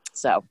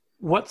 So.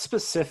 What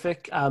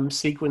specific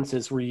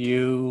sequences were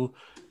you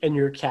and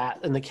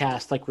the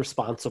cast like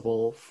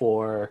responsible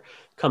for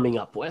coming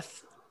up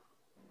with?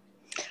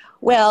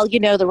 Well,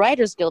 the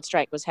Writers Guild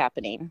strike was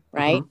happening,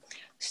 right?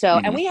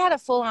 So, and we had a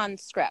full-on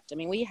script. I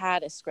mean, we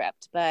had a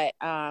script, but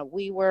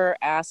we were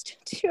asked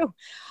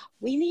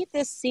we need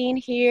this scene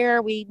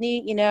here. We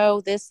need,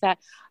 this, that.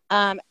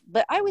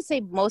 But I would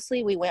say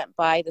mostly we went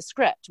by the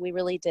script. We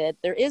really did.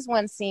 There is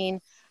one scene,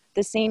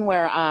 the scene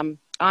where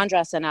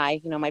Andras and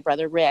I, my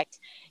brother Rick,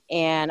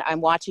 and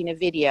I'm watching a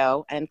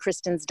video, and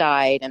Kristen's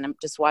died, and I'm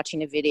just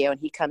watching a video, and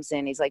he comes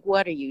in. He's like,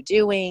 "What are you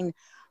doing?"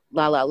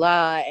 La la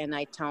la, and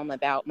I tell him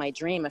about my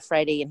dream of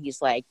Freddie, and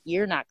he's like,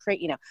 "You're not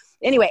crazy,"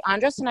 Anyway,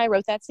 Andres and I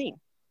wrote that scene.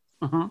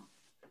 I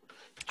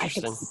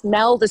could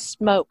smell the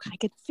smoke. I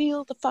could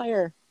feel the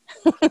fire.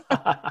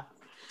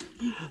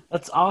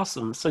 That's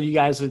awesome. So you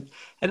guys would,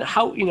 and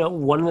how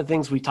one of the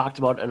things we talked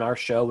about in our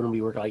show when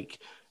we were like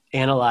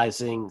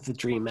analyzing the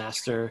Dream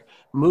Master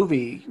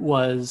movie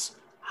was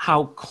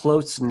how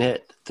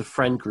close-knit the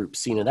friend group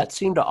scene, and that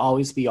seemed to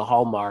always be a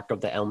hallmark of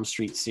the Elm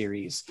Street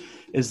series,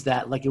 is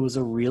that like it was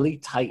a really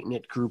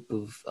tight-knit group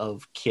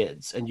of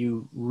kids, and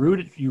you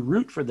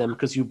root for them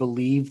because you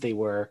believe they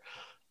were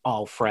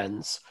all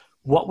friends.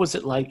 What was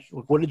it like?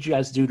 What did you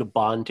guys do to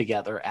bond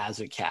together as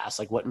a cast?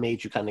 Like what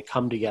made you kind of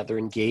come together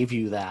and gave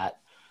you that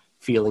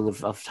feeling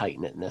of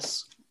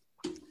tight-knitness?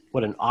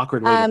 What an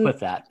awkward way to put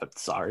that, but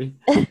sorry.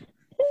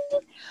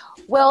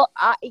 Well,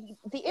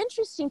 the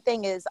interesting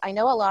thing is I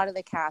know a lot of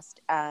the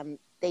cast,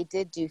 they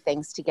did do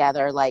things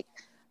together. Like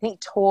I think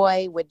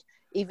Toy would,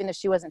 even if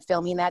she wasn't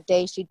filming that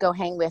day, she'd go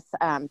hang with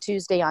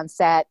Tuesday on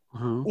set.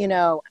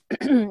 I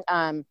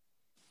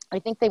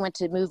think they went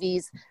to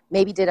movies,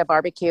 maybe did a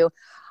barbecue.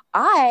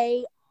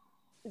 Oddly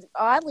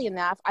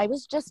enough, I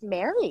was just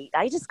married.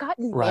 I just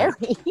gotten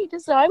married.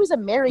 So I was a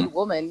married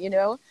woman,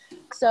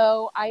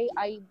 So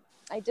I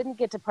didn't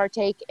get to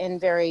partake in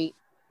very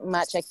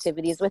much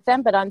activities with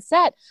them, but on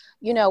set,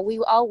 we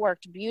all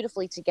worked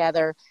beautifully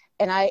together,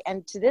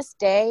 and to this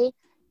day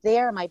they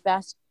are my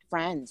best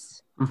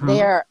friends.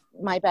 They are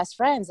my best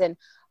friends. And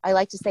I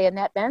like to say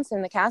Annette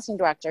Benson, the casting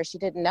director, she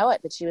didn't know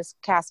it, but she was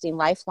casting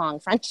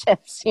lifelong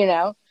friendships. We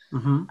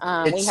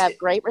have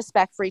great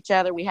respect for each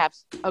other. We have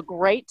a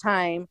great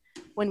time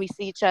when we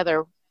see each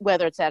other,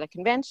 whether it's at a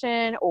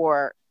convention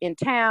or in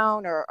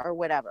town or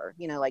whatever,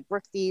 like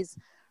Brookfies,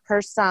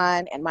 her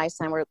son and my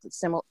son were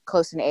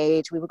close in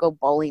age. We would go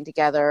bowling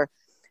together.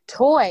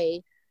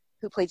 Toy,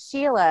 who played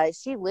Sheila,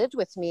 she lived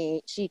with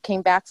me. She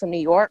came back from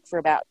New York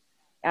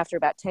after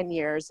about 10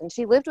 years, and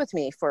she lived with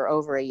me for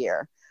over a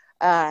year.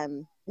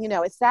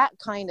 It's that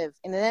kind of,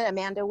 and then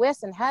Amanda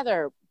Wiss and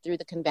Heather through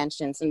the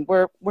conventions, and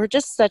we're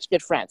just such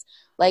good friends.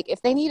 Like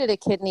if they needed a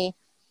kidney,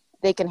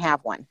 they can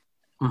have one.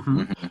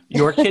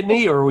 Your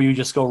kidney, or will you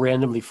just go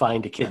randomly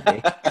find a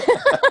kidney?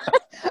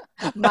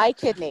 My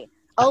kidney.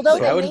 Although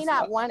they may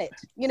not want it.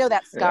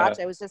 That scotch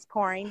I was just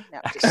pouring. No,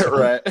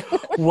 right.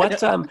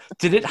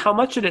 How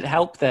much did it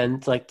help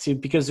then,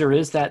 because there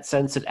is that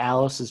sense that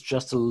Alice is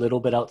just a little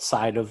bit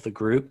outside of the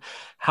group.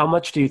 How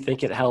much do you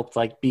think it helped,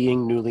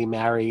 being newly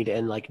married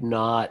and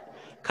not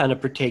kind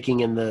of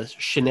partaking in the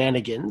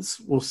shenanigans,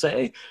 we'll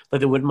say,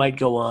 that might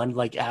go on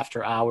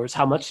after hours?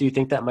 How much do you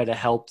think that might have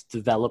helped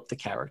develop the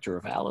character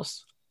of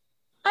Alice?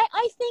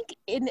 I think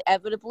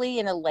inevitably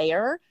in a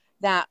layer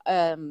that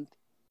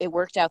it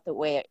worked out the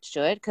way it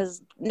should,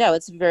 because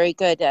it's very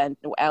good. And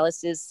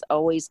Alice is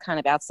always kind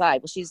of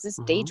outside. Well, she's this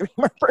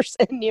daydreamer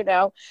person,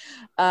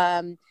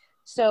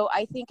 so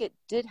I think it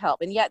did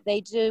help. And yet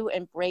they do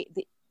embrace.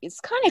 It's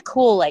kind of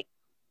cool.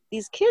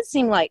 These kids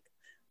seem like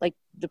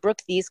the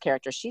Brooke Thies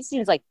character. She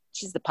seems like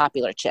she's the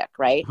popular chick,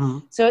 right?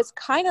 So it's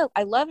kind of.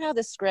 I love how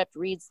the script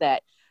reads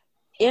that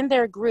in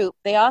their group,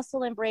 they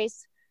also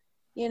embrace,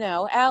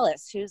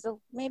 Alice, who's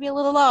maybe a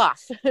little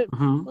off, a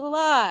little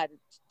odd,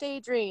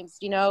 daydreams,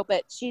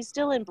 but she's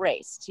still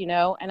embraced,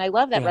 and I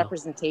love that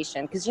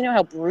representation, because you know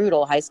how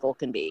brutal high school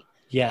can be.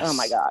 Yes. Oh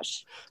my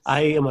gosh.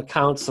 I am a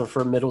counselor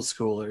for middle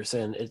schoolers,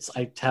 and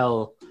I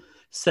tell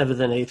 7th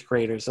and 8th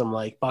graders, I'm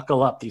like,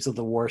 buckle up. These are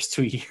the worst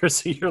 2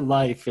 years of your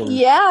life.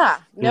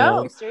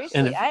 And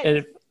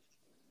seriously.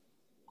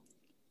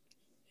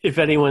 If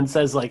anyone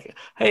says like,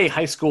 hey,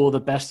 high school, the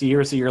best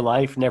years of your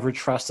life, never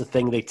trust a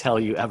thing they tell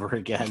you ever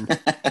again.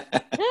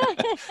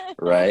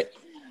 Right.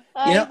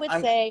 I would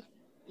say,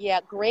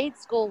 grade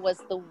school was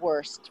the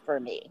worst for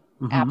me.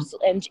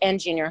 Absolutely. And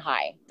junior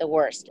high, the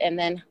worst. And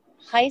then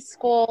high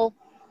school,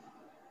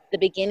 the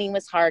beginning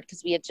was hard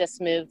because we had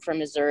just moved from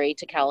Missouri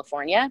to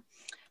California.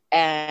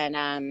 And,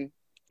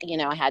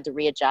 I had to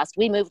readjust.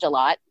 We moved a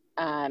lot.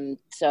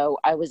 So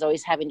I was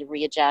always having to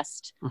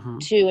readjust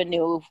to a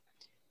new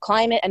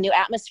climate, a new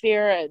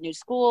atmosphere, a new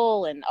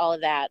school, and all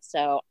of that.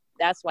 So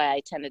that's why I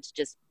tended to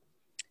just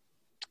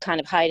kind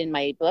of hide in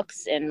my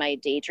books and my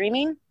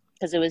daydreaming,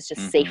 because it was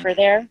just safer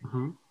there.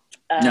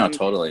 No,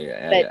 totally.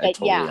 I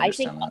totally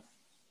understand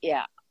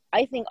that.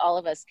 I think all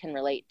of us can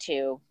relate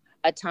to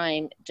a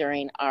time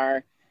during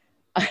our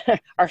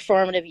our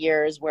formative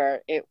years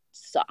where it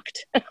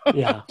sucked.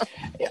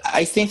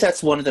 I think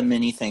that's one of the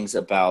many things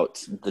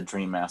about the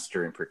Dream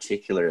Master in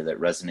particular that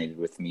resonated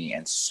with me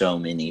and so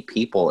many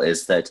people,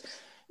 is that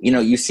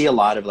you see a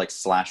lot of like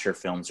slasher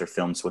films or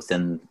films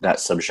within that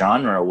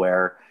subgenre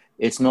where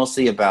it's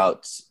mostly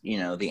about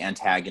the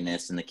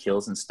antagonist and the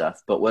kills and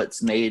stuff, but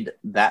what's made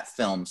that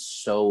film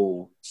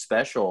so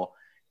special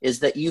is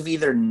that you've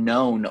either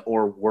known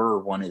or were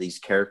one of these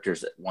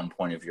characters at one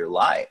point of your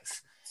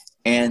life.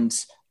 And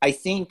I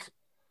think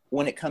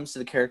when it comes to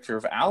the character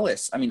of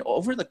Alice, I mean,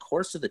 over the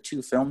course of the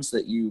 2 films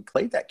that you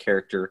played that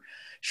character,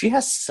 she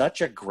has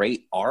such a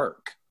great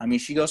arc. I mean,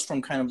 she goes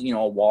from kind of,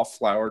 a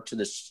wallflower to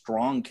this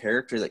strong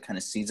character that kind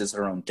of seizes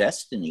her own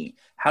destiny.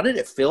 How did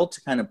it feel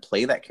to kind of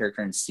play that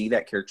character and see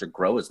that character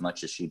grow as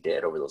much as she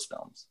did over those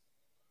films?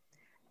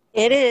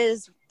 It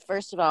is,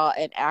 first of all,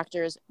 an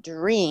actor's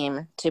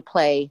dream to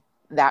play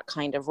that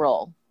kind of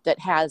role that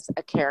has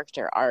a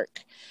character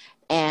arc,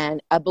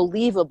 and a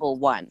believable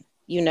one.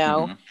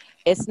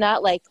 It's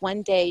not like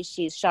one day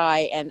she's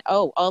shy and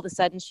all of a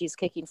sudden she's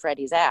kicking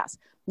Freddie's ass.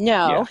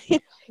 No,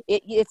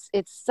 it's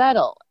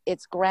subtle,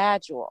 it's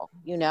gradual,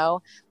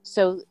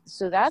 so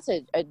that's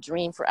a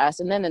dream for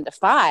us. And then in the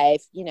 5,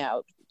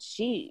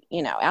 she,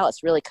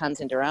 Alice really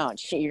comes into her own.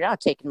 You're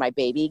not taking my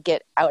baby,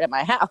 get out of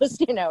my house.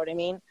 You know what I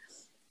mean?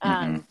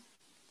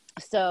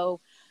 So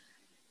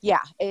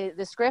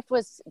the script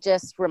was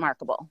just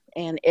remarkable,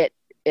 and it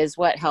is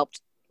what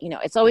helped.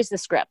 It's always the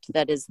script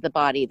that is the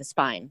body, the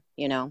spine,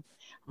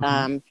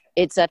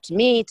 it's up to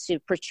me to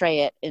portray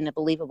it in a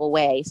believable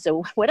way.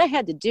 So what I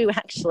had to do,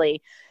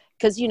 actually,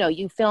 because,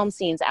 you film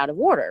scenes out of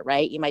order,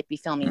 right? You might be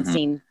filming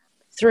scene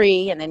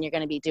 3, and then you're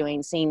going to be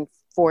doing scene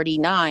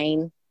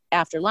 49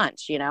 after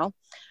lunch,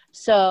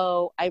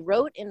 So I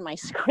wrote in my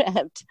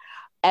script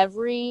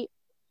for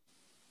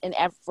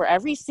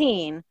every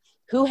scene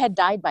who had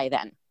died by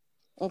then.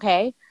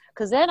 Okay.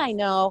 Because then I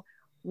know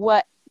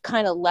what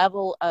kind of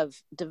level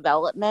of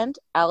development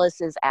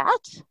Alice is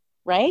at,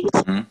 right?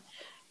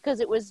 Because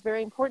it was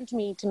very important to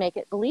me to make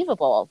it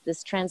believable,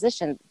 these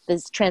transitions,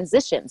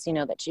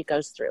 that she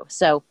goes through.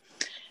 So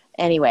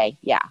anyway,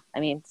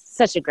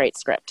 such a great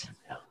script.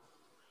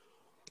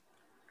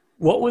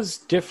 What was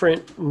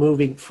different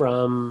moving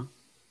from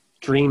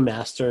Dream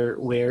Master,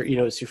 where,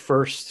 it's your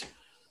first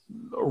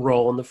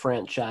role in the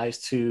franchise,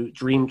 to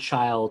Dream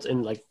Child,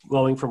 and like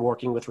going from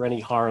working with Rennie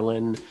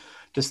Harlan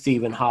to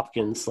Stephen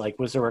Hopkins? Like,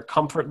 was there a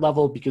comfort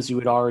level because you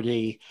had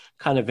already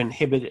kind of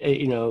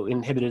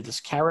inhibited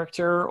this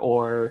character,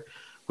 or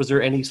was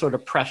there any sort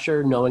of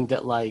pressure knowing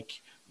that like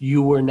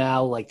you were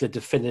now like the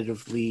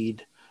definitive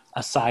lead,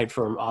 aside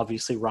from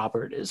obviously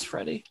Robert is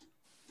Freddie?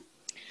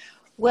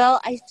 Well,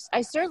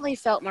 I certainly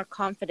felt more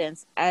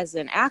confidence as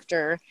an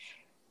actor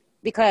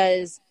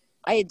because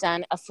I had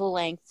done a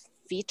full-length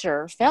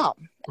feature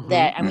film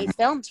that, and we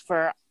filmed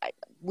for,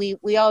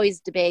 we always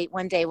debate,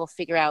 one day we'll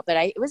figure out, but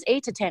it was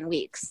 8 to 10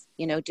 weeks,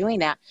 doing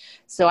that.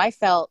 So I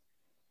felt,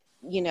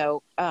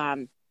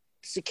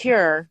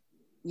 secure,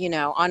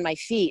 on my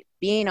feet,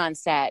 being on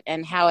set,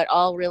 and how it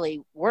all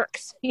really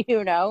works,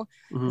 because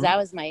that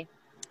was my,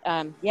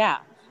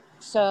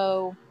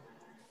 So,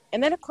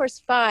 and then of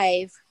course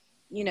 5,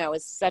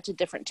 is such a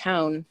different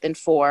tone than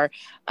 4.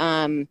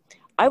 I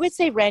would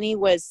say Rennie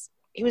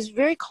he was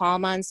very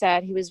calm on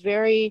set. He was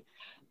very,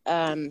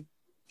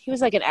 he was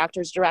like an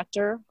actor's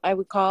director, I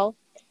would call.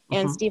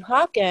 And Steve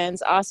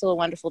Hopkins, also a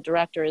wonderful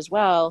director as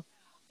well,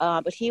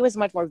 but he was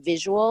much more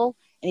visual,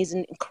 and he's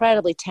an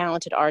incredibly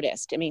talented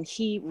artist. I mean,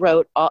 he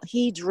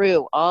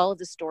drew all of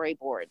the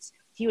storyboards.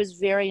 He was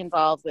very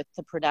involved with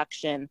the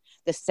production,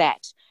 the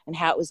set, and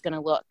how it was going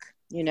to look,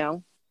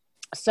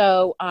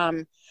 So,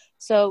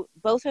 so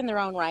both in their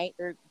own right,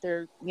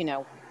 they're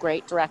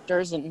great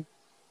directors, and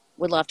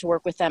would love to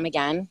work with them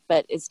again,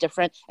 but it's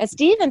different. And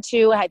Steven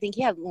too, I think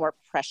he had more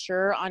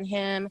pressure on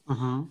him.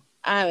 Mm-hmm.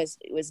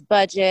 It was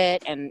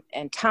budget and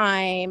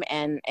time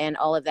and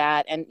all of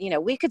that. And, you know,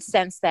 we could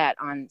sense that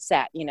on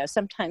set. You know,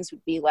 sometimes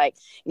would be like,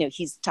 you know,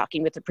 he's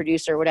talking with the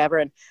producer or whatever,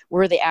 and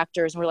we're the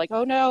actors and we're like,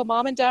 oh no,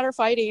 mom and dad are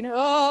fighting.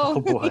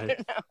 Oh boy.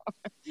 You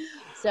know?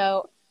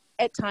 So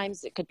at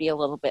times it could be a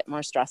little bit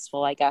more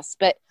stressful, I guess.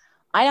 But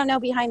I don't know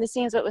behind the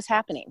scenes what was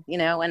happening, you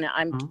know, and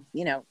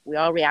you know, we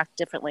all react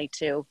differently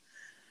to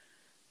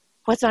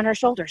what's on our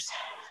shoulders.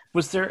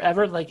 Was there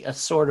ever like a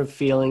sort of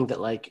feeling that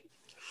like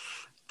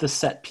the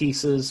set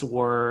pieces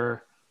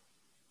were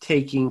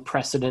taking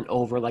precedent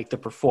over like the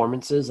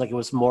performances? Like it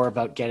was more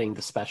about getting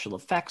the special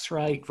effects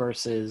right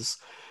versus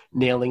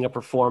nailing a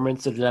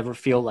performance? Did it ever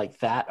feel like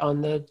that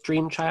on the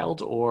Dream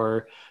Child,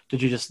 or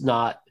did you just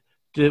not?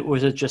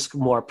 Was it just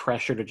more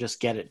pressure to just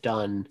get it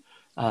done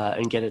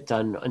and get it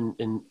done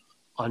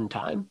on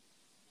time?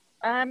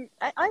 I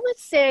would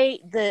say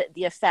the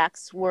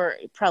effects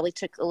probably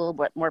took a little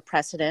bit more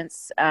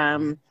precedence.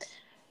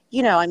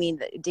 You know, I mean,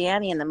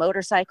 Danny and the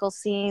motorcycle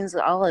scenes,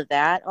 all of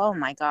that. Oh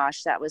my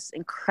gosh, that was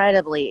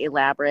incredibly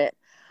elaborate.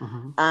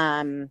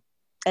 Mm-hmm.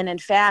 And in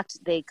fact,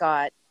 they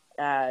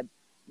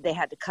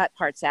had to cut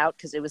parts out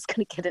because it was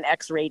going to get an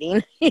X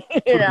rating, you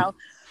know.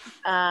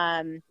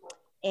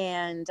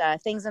 And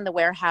things in the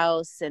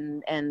warehouse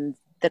and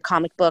the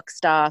comic book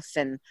stuff.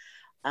 And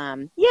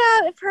yeah,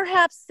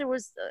 perhaps there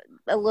was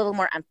a little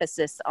more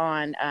emphasis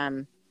on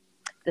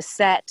the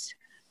set.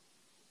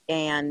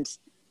 And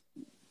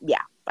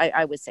yeah,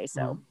 I would say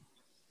so.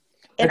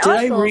 And Did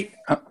also, I read?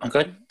 Go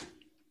ahead.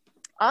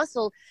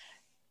 Also,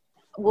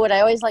 what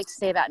I always like to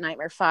say about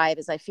Nightmare 5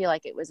 is I feel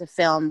like it was a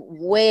film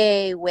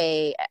way,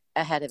 way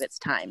ahead of its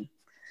time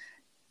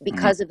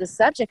because of the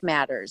subject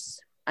matters.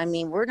 I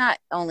mean, we're not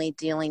only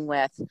dealing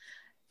with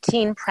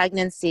teen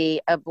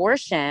pregnancy,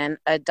 abortion,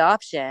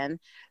 adoption,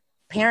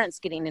 parents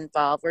getting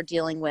involved. We're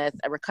dealing with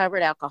a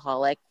recovered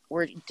alcoholic.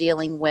 We're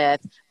dealing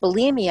with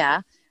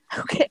bulimia,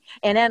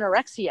 and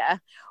anorexia.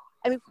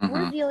 I mean,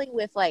 we're dealing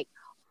with like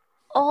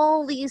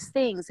all these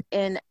things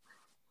in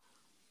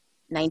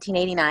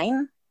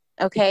 1989.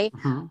 Okay.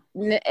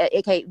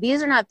 Okay.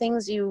 These are not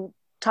things you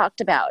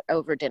talked about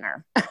over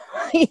dinner,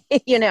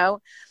 you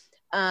know?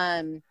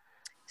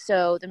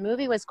 So the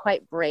movie was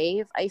quite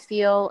brave, I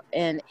feel,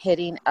 in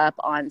hitting up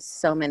on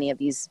so many of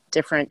these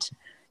different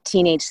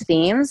teenage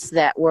themes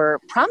that were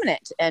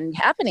prominent and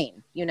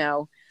happening, you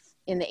know,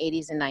 in the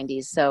 80s and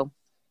 90s. So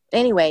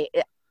anyway,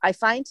 I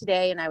find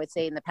today, and I would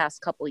say in the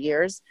past couple of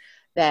years,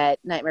 that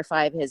Nightmare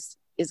 5 is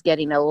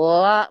getting a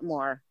lot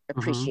more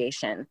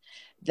appreciation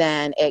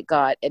than it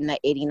got in the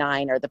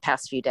 89 or the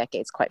past few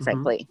decades, quite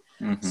frankly.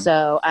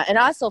 So, and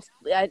also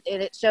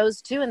it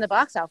shows too in the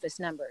box office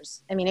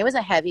numbers. I mean, it was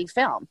a heavy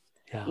film.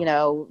 Yeah. You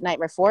know,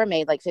 Nightmare 4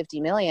 made like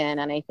 50 million,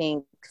 and I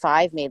think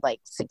 5 made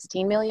like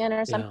 16 million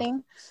or something.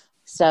 Yeah.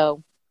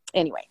 So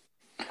anyway.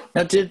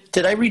 Now,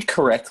 did I read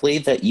correctly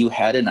that you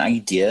had an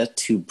idea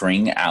to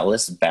bring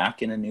Alice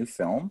back in a new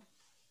film?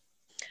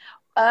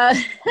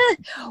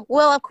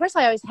 Well, of course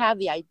I always have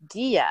the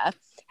idea.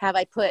 Have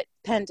I put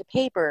pen to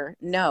paper?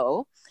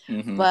 No.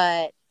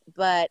 But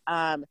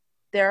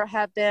there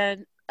have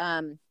been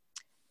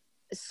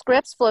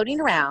scripts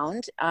floating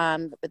around.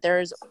 But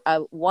there's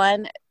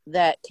one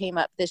that came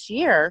up this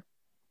year,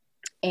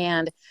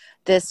 and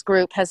this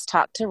group has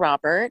talked to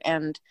Robert,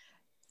 and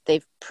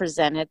they've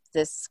presented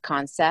this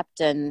concept,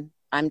 and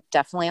I'm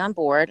definitely on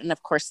board. And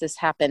of course, this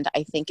happened,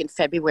 I think, in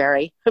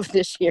February of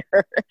this year.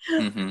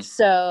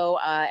 So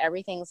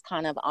everything's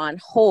kind of on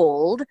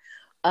hold.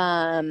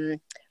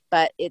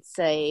 But it's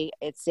a,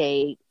 I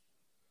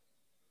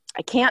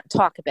can't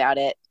talk about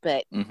it,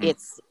 but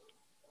it's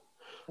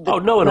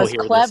no one will hear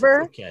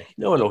clever. This. Okay.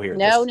 No one will hear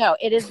this. No,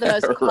 it is the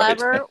most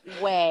clever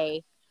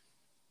way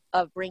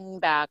of bringing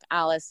back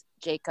Alice,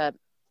 Jacob,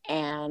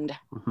 and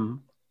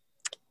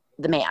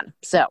the man.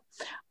 So,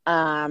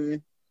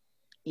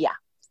 yeah,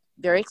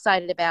 very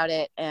excited about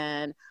it.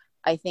 And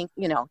I think,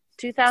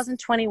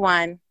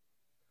 2021,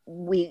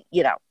 we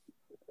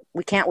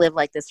can't live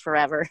like this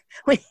forever.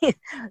 I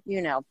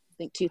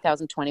think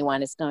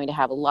 2021 is going to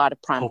have a lot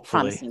of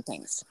promising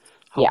things.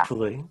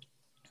 Hopefully.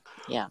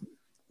 Yeah.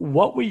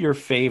 What were your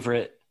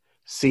favorite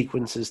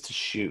sequences to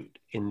shoot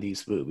in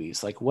these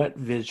movies? Like what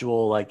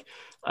visual,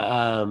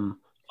 a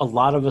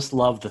lot of us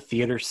love the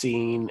theater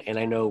scene, and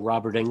I know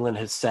Robert Englund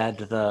has said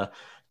the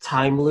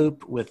time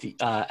loop with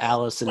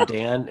Alice and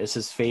Dan is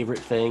his favorite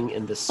thing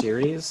in the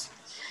series.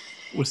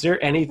 Was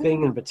there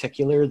anything in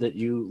particular that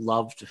you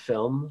loved to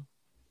film?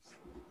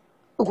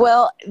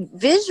 Well,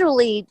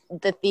 visually,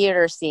 the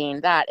theater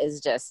scene, that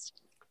is just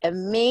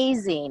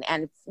amazing,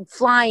 and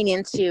flying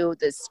into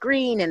the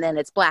screen, and then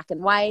it's black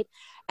and white.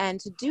 And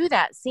to do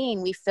that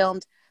scene, we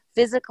filmed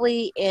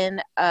physically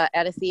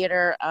at a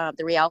theater,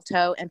 the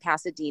Rialto in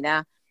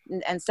Pasadena.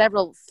 And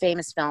several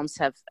famous films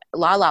have,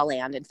 La La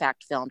Land, in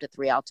fact, filmed at the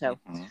Rialto.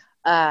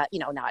 Not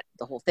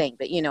the whole thing,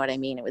 but you know what I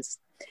mean. It was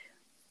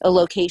a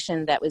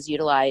location that was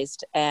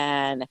utilized,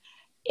 and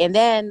And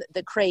then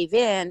the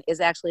Crave-In is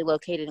actually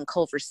located in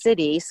Culver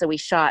City. So we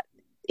shot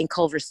in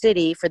Culver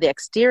City for the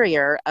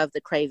exterior of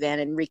the Crave-In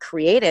and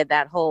recreated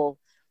that whole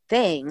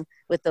thing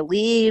with the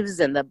leaves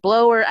and the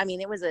blower. I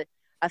mean, it was a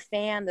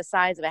fan the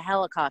size of a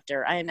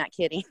helicopter. I am not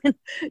kidding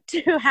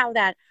to have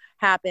that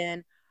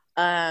happen.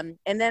 And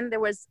then there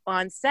was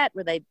on set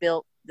where they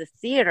built the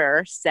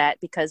theater set,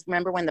 because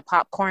remember when the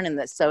popcorn and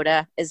the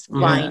soda is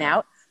flying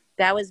out,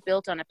 that was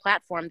built on a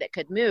platform that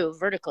could move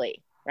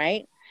vertically,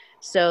 right?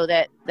 So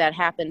that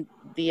happened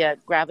via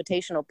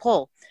gravitational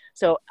pull.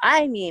 So,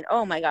 I mean,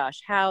 oh my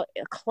gosh, how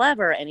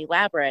clever and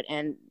elaborate,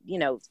 and, you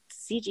know,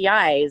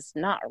 CGI is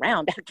not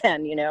around back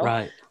then, you know?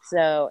 Right.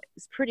 So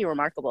it's pretty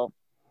remarkable.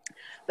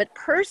 But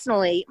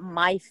personally,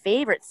 my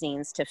favorite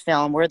scenes to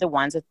film were the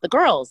ones with the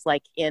girls,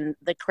 like in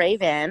the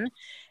Crave-In,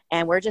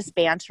 and we're just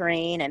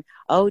bantering, and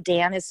oh,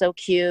 Dan is so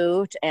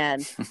cute,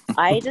 and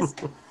I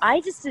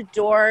just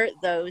adore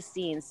those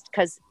scenes,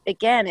 because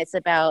again, it's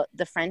about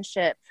the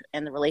friendship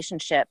and the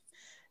relationship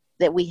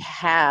that we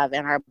have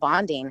and our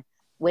bonding,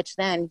 which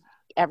then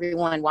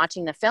everyone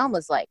watching the film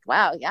was like,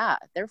 wow, yeah,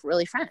 they're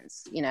really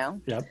friends, you know?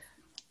 Yep.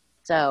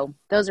 So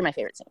those are my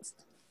favorite scenes.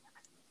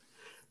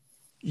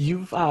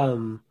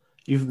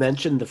 You've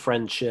mentioned the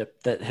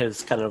friendship that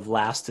has kind of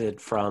lasted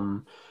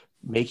from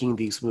making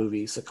these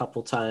movies a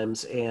couple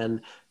times,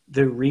 and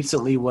there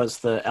recently was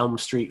the Elm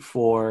Street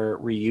 4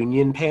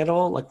 reunion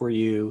panel, like where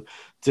you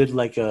did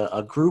like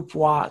a group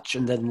watch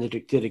and then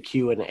did a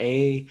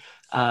Q&A.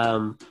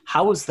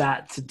 How was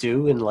that to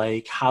do, and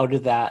like how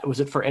did that, was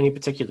it for any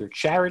particular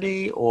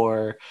charity,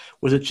 or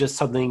was it just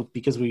something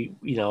because we,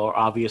 you know,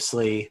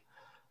 obviously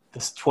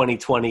this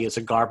 2020 is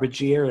a garbage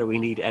year and we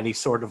need any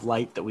sort of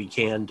light that we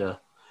can to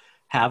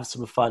have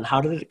some fun? How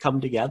did it come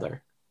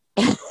together?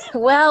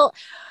 Well,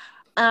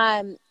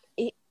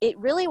 it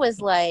really was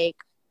like,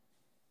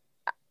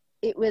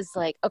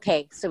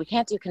 okay, so we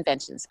can't do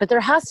conventions, but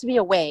there has to be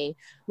a way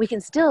we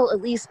can still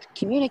at least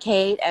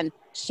communicate and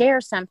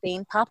share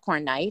something,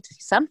 popcorn night,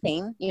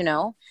 something, you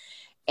know?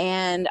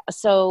 And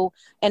so,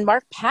 and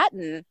Mark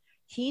Patton,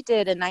 he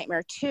did a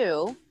Nightmare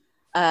 2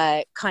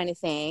 kind of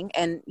thing.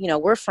 And, you know,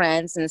 we're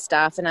friends and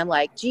stuff. And I'm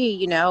like, gee,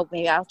 you know,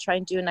 maybe I'll try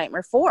and do a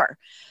Nightmare 4.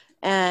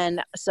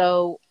 And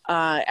so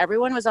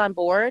everyone was on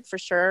board for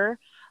sure.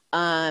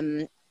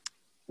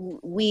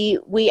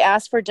 We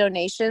asked for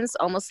donations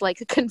almost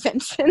like a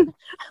convention,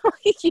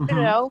 you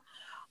know,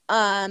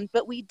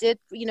 but we did,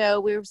 you know,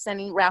 we were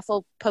sending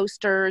raffle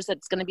posters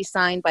that's going to be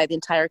signed by the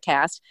entire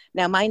cast.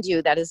 Now, mind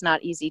you, that is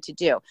not easy to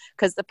do,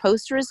 because the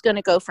poster is going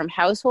to go from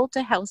household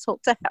to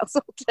household to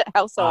household to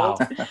household.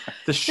 Wow.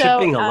 The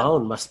shipping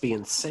alone must be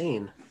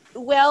insane.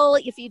 Well,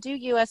 if you do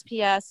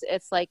USPS,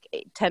 it's like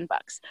 $10.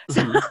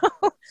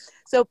 Mm-hmm.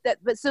 So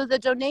the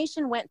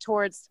donation went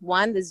towards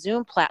the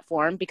Zoom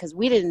platform, because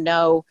we didn't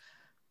know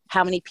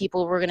how many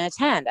people were going to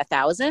attend.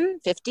 1,000,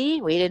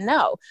 50, we didn't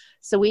know.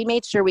 So we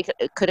made sure we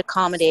could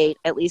accommodate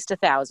at least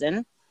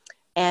 1,000.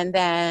 And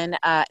then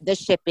the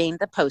shipping,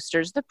 the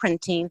posters, the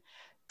printing,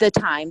 the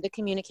time, the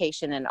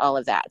communication, and all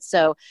of that.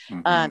 So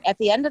at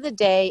the end of the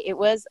day, it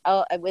was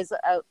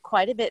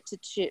quite a bit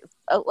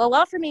a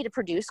lot for me to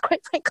produce,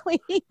 quite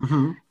frankly.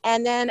 Mm-hmm.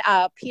 And then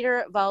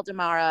Peter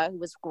Valdemara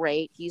was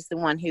great. He's the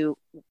one who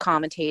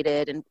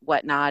commentated and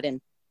whatnot.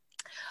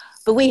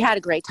 But we had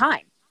a great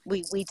time.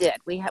 We did.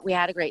 We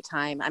had a great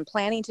time. I'm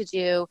planning to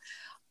do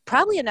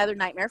probably another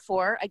Nightmare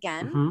 4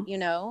 again. Mm-hmm. You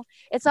know,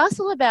 it's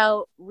also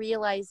about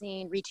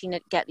reaching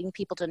it, getting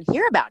people to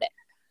hear about it.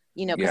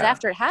 You know, because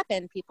after it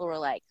happened, people were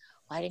like,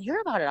 well, I didn't hear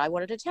about it. I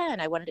wanted to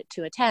attend. I wanted it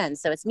to attend.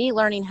 So it's me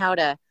learning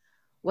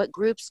what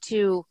groups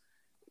to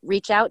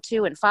reach out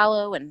to and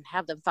follow, and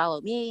have them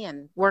follow me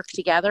and work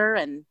together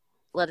and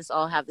let us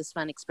all have this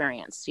fun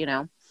experience, you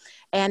know.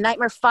 And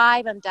Nightmare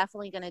 5, I'm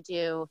definitely going to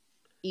do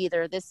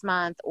either this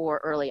month or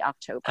early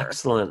October.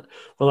 Excellent.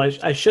 Well,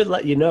 I should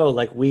let you know,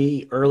 like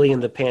early in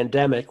the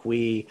pandemic,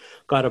 we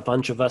got a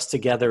bunch of us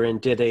together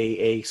and did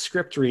a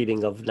script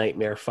reading of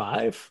Nightmare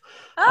 5.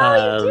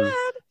 Oh, you did?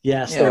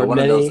 Yes. Yeah, one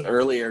of those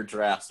earlier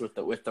drafts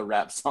with the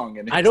rap song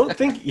in it. I don't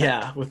think,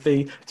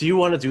 do you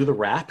want to do the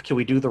rap? Can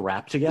we do the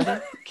rap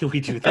together? Can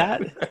we do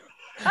that?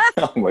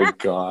 Oh my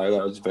God,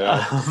 that was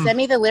bad. Send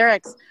me the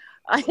lyrics.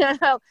 I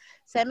don't know.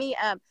 Send me,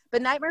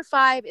 but Nightmare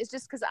 5 is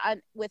just because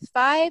with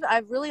 5,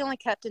 I've really only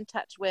kept in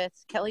touch with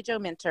Kelly Jo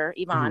Minter,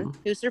 Yvonne,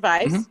 who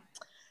survives,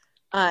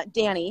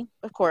 Danny,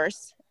 of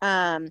course.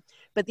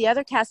 But the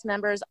other cast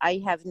members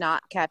I have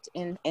not kept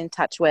in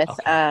touch with.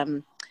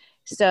 Okay.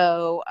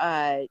 So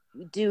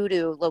due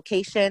to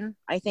location,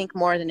 I think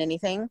more than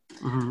anything.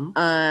 Mm-hmm.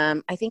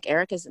 I think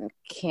Eric is in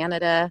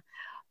Canada,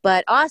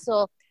 but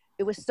also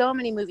it was so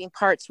many moving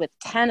parts with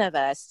 10 of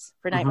us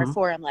for Nightmare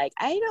 4. I'm like,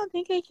 I don't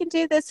think I can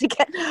do this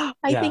again.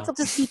 I think I'll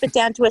just keep it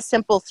down to a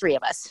simple 3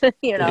 of us,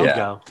 you know? There you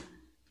go.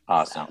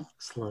 Awesome.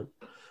 Excellent.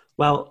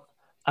 Well,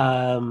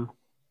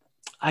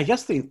 I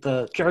guess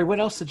the Jerry, what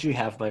else did you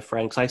have, my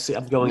friend? Because I see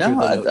I'm going through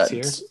the notes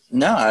here.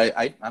 No,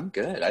 I'm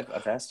good.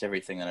 I've asked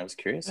everything that I was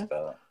curious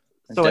about.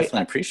 I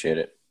definitely appreciate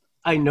it.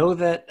 I know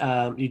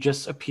that you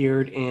just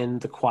appeared in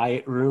The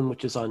Quiet Room,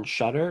 which is on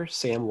Shudder,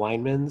 Sam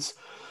Weinman's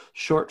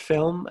short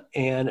film,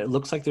 and it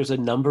looks like there's a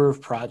number of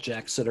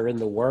projects that are in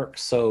the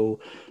works. So,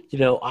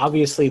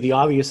 obviously the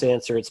obvious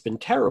answer, it's been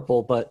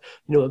terrible, but,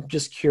 I'm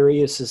just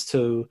curious as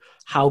to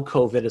how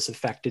COVID has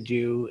affected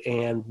you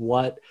and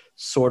what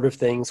sort of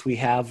things we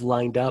have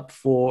lined up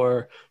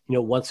for,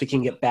 once we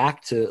can get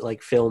back to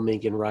like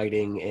filming and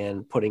writing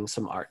and putting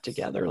some art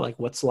together, like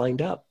what's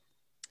lined up.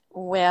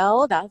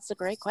 Well, that's a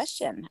great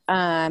question.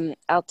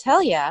 I'll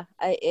tell you,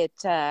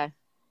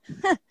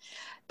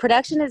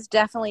 production is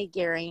definitely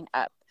gearing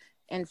up.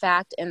 In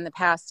fact, in the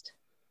past,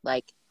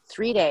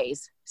 3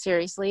 days,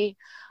 seriously,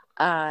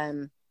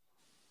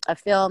 a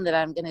film that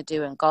I'm going to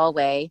do in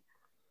Galway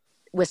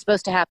was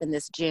supposed to happen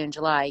this June,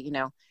 July,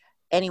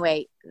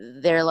 Anyway,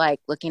 they're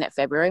looking at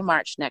February,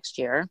 March next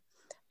year.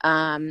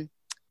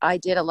 I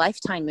did a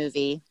Lifetime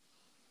movie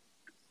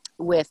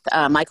with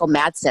Michael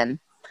Madsen.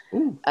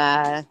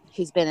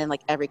 He's been in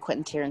every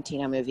Quentin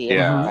Tarantino movie,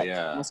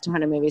 almost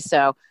 200 movies.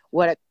 So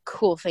what a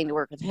cool thing to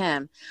work with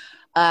him.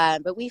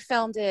 But we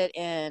filmed it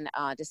in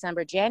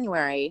December,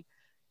 January,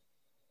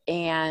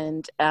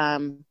 and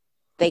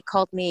they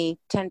called me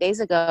 10 days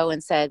ago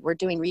and said, we're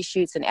doing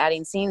reshoots and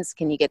adding scenes.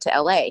 Can you get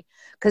to LA?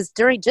 Because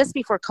just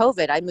before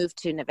COVID, I moved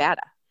to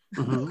Nevada.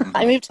 Mm-hmm.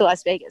 I moved to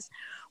Las Vegas,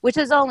 which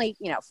is only,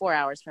 4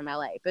 hours from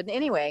LA. But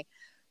anyway,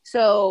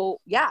 so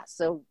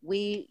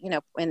we,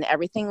 when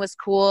everything was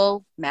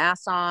cool,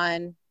 masks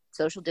on,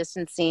 social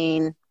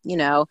distancing,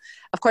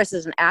 of course,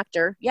 as an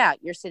actor,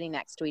 you're sitting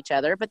next to each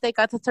other, but they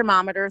got the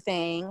thermometer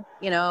thing,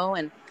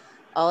 and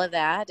all of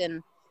that.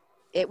 And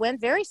it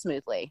went very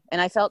smoothly. And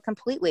I felt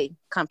completely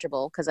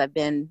comfortable because I've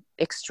been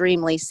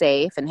extremely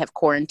safe and have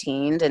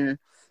quarantined and,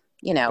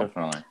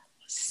 Definitely.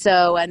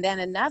 So, and then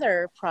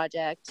another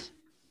project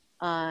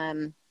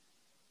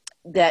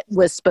that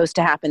was supposed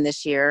to happen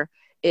this year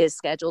is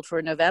scheduled for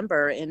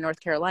November in North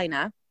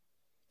Carolina.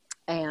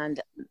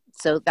 And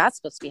so that's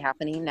supposed to be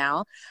happening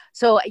now.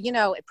 So,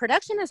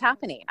 production is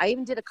happening. I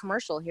even did a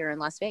commercial here in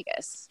Las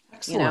Vegas.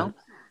 Excellent.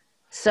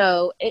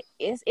 So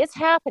it's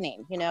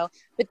happening,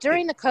 but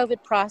during the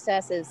COVID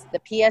processes,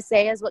 the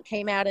PSA is what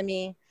came out of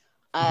me,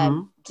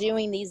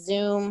 doing these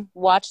Zoom,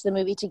 watch the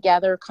movie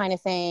together kind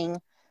of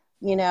thing.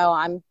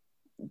 I'm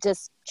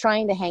just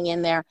trying to hang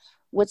in there.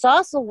 What's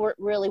also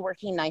really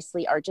working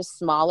nicely are just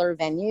smaller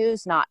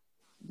venues, not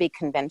big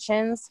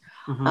conventions.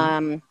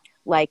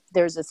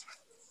 There's this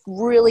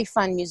really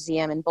fun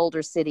museum in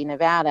Boulder City,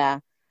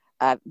 Nevada,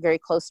 very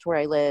close to where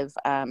I live,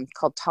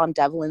 called Tom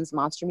Devlin's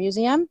Monster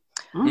Museum.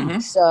 Mm-hmm.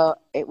 So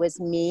it was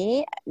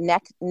me,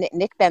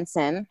 Nick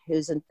Benson,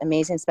 who's an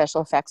amazing special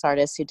effects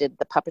artist who did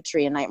the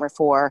puppetry in Nightmare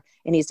 4,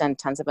 and he's done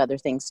tons of other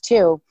things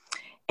too.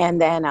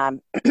 And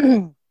then,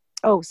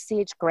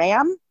 C.H.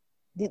 Graham.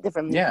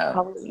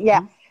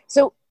 Mm-hmm.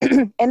 So,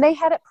 and they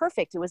had it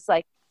perfect. It was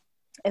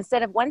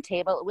instead of one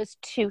table, it was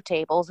 2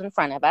 tables in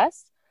front of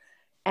us.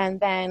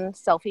 And then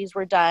selfies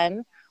were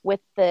done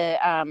with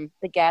the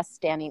guests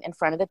standing in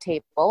front of the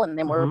table, and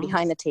then we're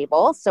behind the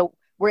table. So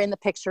we're in the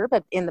picture,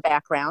 but in the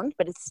background,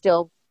 but it's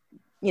still,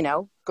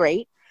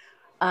 great.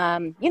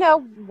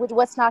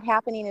 What's not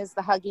happening is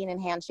the hugging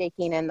and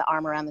handshaking and the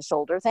arm around the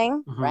shoulder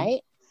thing,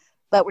 right?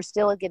 But we're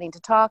still getting to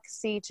talk,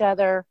 see each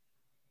other,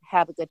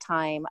 have a good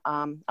time.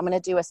 I'm going to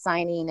do a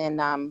signing in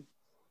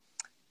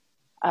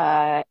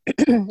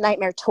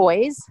Nightmare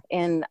Toys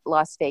in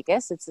Las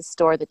Vegas. It's a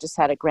store that just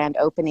had a grand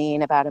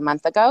opening about a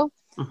month ago.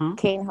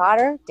 Kane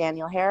Hodder,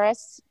 Daniel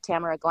Harris,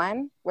 Tamara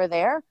Glenn were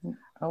there.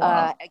 Oh,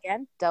 wow.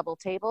 Again, double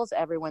tables,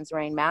 everyone's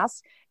wearing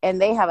masks, and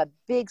they have a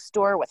big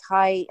store with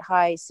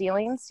high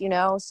ceilings,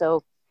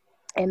 so,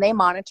 and they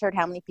monitored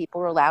how many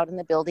people were allowed in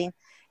the building.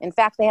 In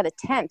fact, they had a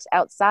tent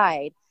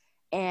outside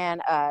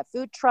and a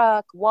food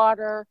truck,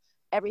 water,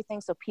 everything,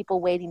 so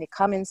people waiting to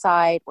come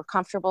inside were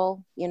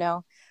comfortable,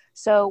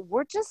 So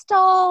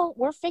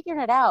we're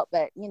figuring it out,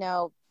 but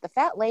the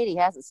fat lady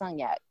hasn't sung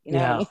yet.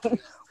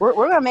 We're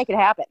going to make it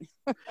happen.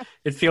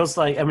 It feels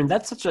like,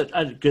 that's such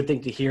a good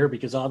thing to hear,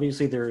 because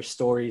obviously there are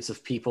stories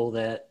of people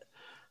that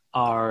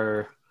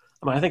are,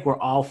 I think we're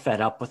all fed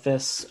up with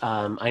this.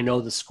 I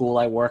know the school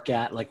I work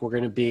at, we're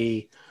going to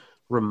be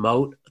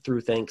remote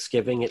through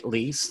Thanksgiving at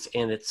least.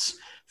 And it's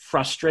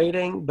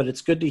frustrating, but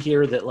it's good to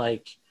hear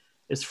that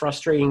as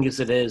frustrating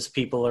as it is,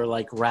 people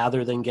are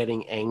rather than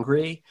getting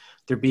angry,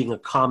 they're being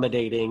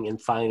accommodating and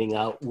finding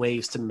out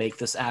ways to make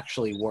this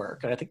actually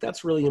work. And I think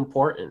that's really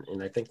important.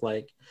 And I think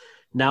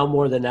now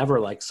more than ever,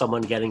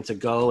 someone getting to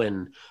go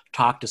and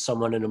talk to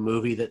someone in a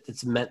movie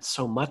that's meant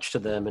so much to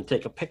them and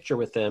take a picture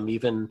with them,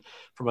 even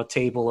from a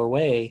table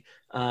away,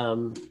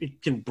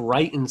 it can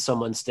brighten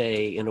someone's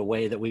day in a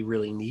way that we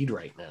really need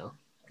right now.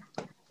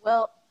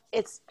 Well,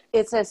 it's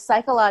a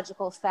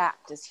psychological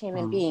fact as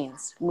human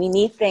beings. We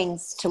need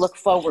things to look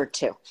forward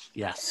to.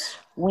 Yes.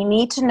 We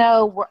need to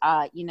know,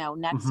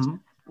 next,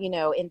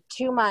 in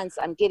 2 months,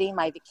 I'm getting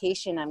my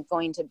vacation. I'm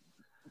going to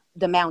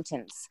the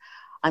mountains.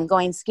 I'm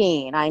going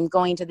skiing. I'm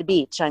going to the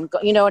beach.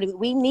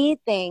 We need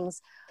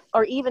things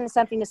or even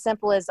something as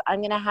simple as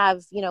I'm going to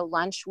have,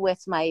 lunch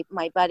with my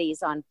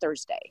buddies on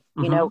Thursday.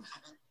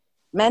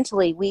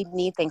 Mentally, we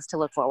need things to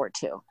look forward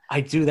to.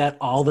 I do that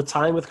all the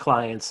time with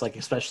clients, like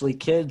especially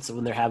kids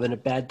when they're having a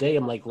bad day.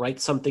 I'm like, write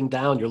something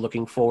down you're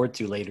looking forward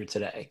to later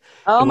today.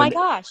 Oh my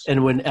gosh.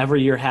 And whenever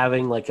you're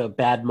having like a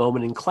bad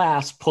moment in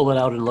class, pull it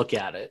out and look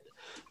at it.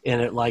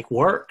 And it like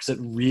works. It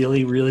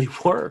really, really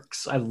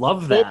works. I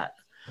love that.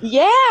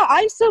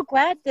 I'm so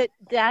glad that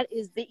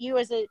you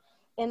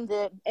in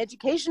the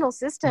educational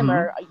system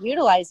are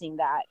utilizing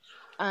that.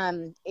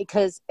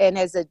 Because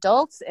as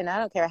adults, and I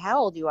don't care how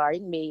old you are, you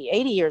can be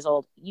 80 years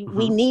old,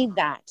 we need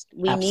that.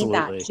 We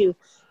Absolutely. need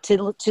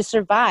that to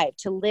survive,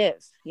 to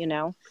live,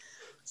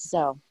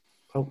 so.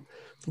 Oh,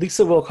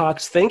 Lisa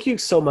Wilcox, thank you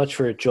so much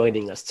for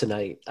joining us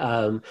tonight.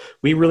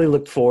 We really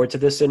looked forward to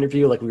this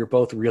interview. Like, we were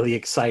both really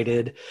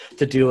excited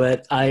to do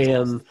it. I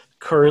am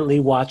currently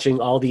watching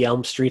all the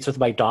Elm Streets with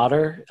my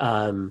daughter.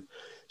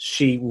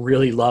 She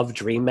really loved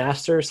Dream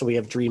Master, so we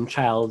have Dream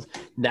Child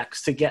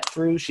next to get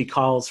through. She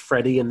calls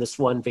Freddy in this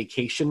one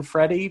Vacation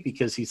Freddy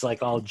because he's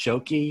like all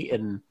jokey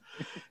and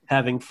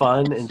having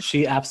fun, and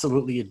she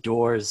absolutely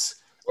adores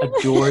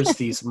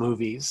these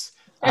movies.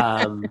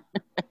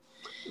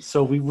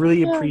 So we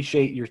really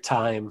appreciate your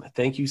time.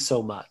 Thank you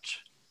so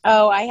much.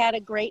 Oh, I had a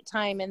great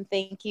time, and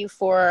thank you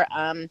for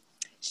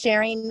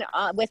sharing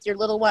with your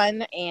little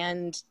one.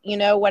 And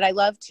what I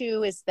love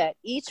too is that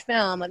each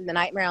film, The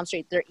Nightmare on Elm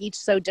Street, they're each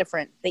so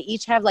different. They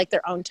each have like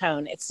their own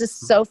tone. It's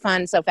just so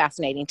fun, so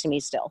fascinating to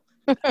me still.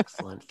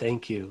 Excellent.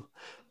 Thank you.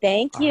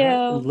 Thank you.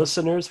 Right.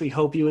 Listeners, we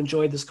hope you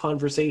enjoyed this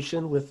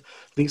conversation with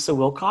Lisa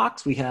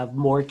Wilcox. We have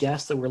more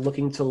guests that we're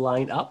looking to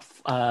line up.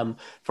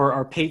 For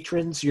our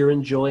patrons, you're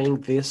enjoying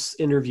this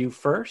interview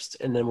first,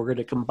 and then we're going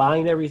to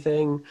combine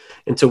everything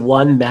into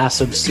one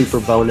massive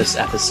super bonus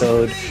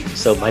episode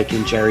so Mike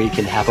and Jerry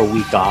can have a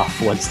week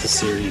off once the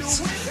series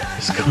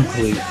is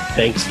complete.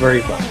 Thanks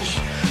very much.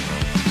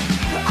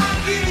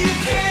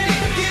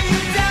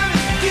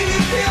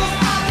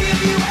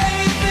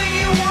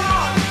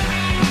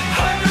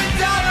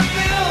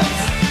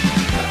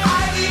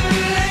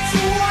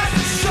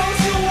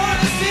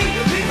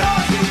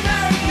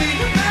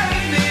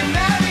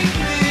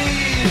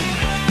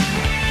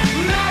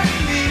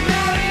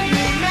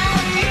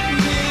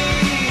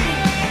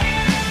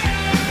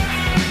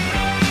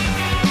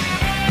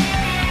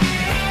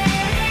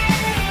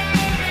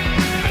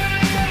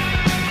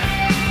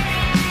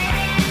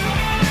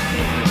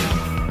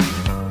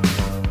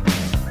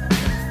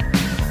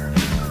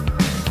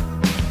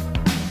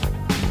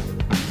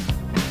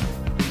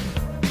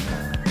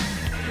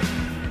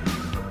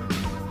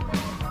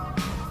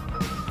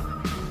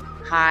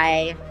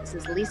 Hi, this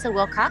is Lisa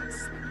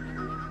Wilcox,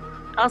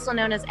 also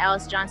known as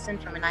Alice Johnson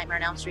from A Nightmare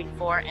on Elm Street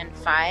 4 and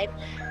 5,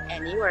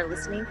 and you are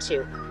listening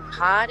to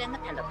Pod and the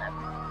Pendulum.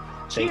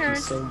 Thank you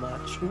so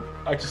much.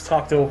 I just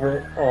talked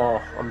over.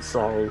 Oh, I'm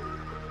sorry.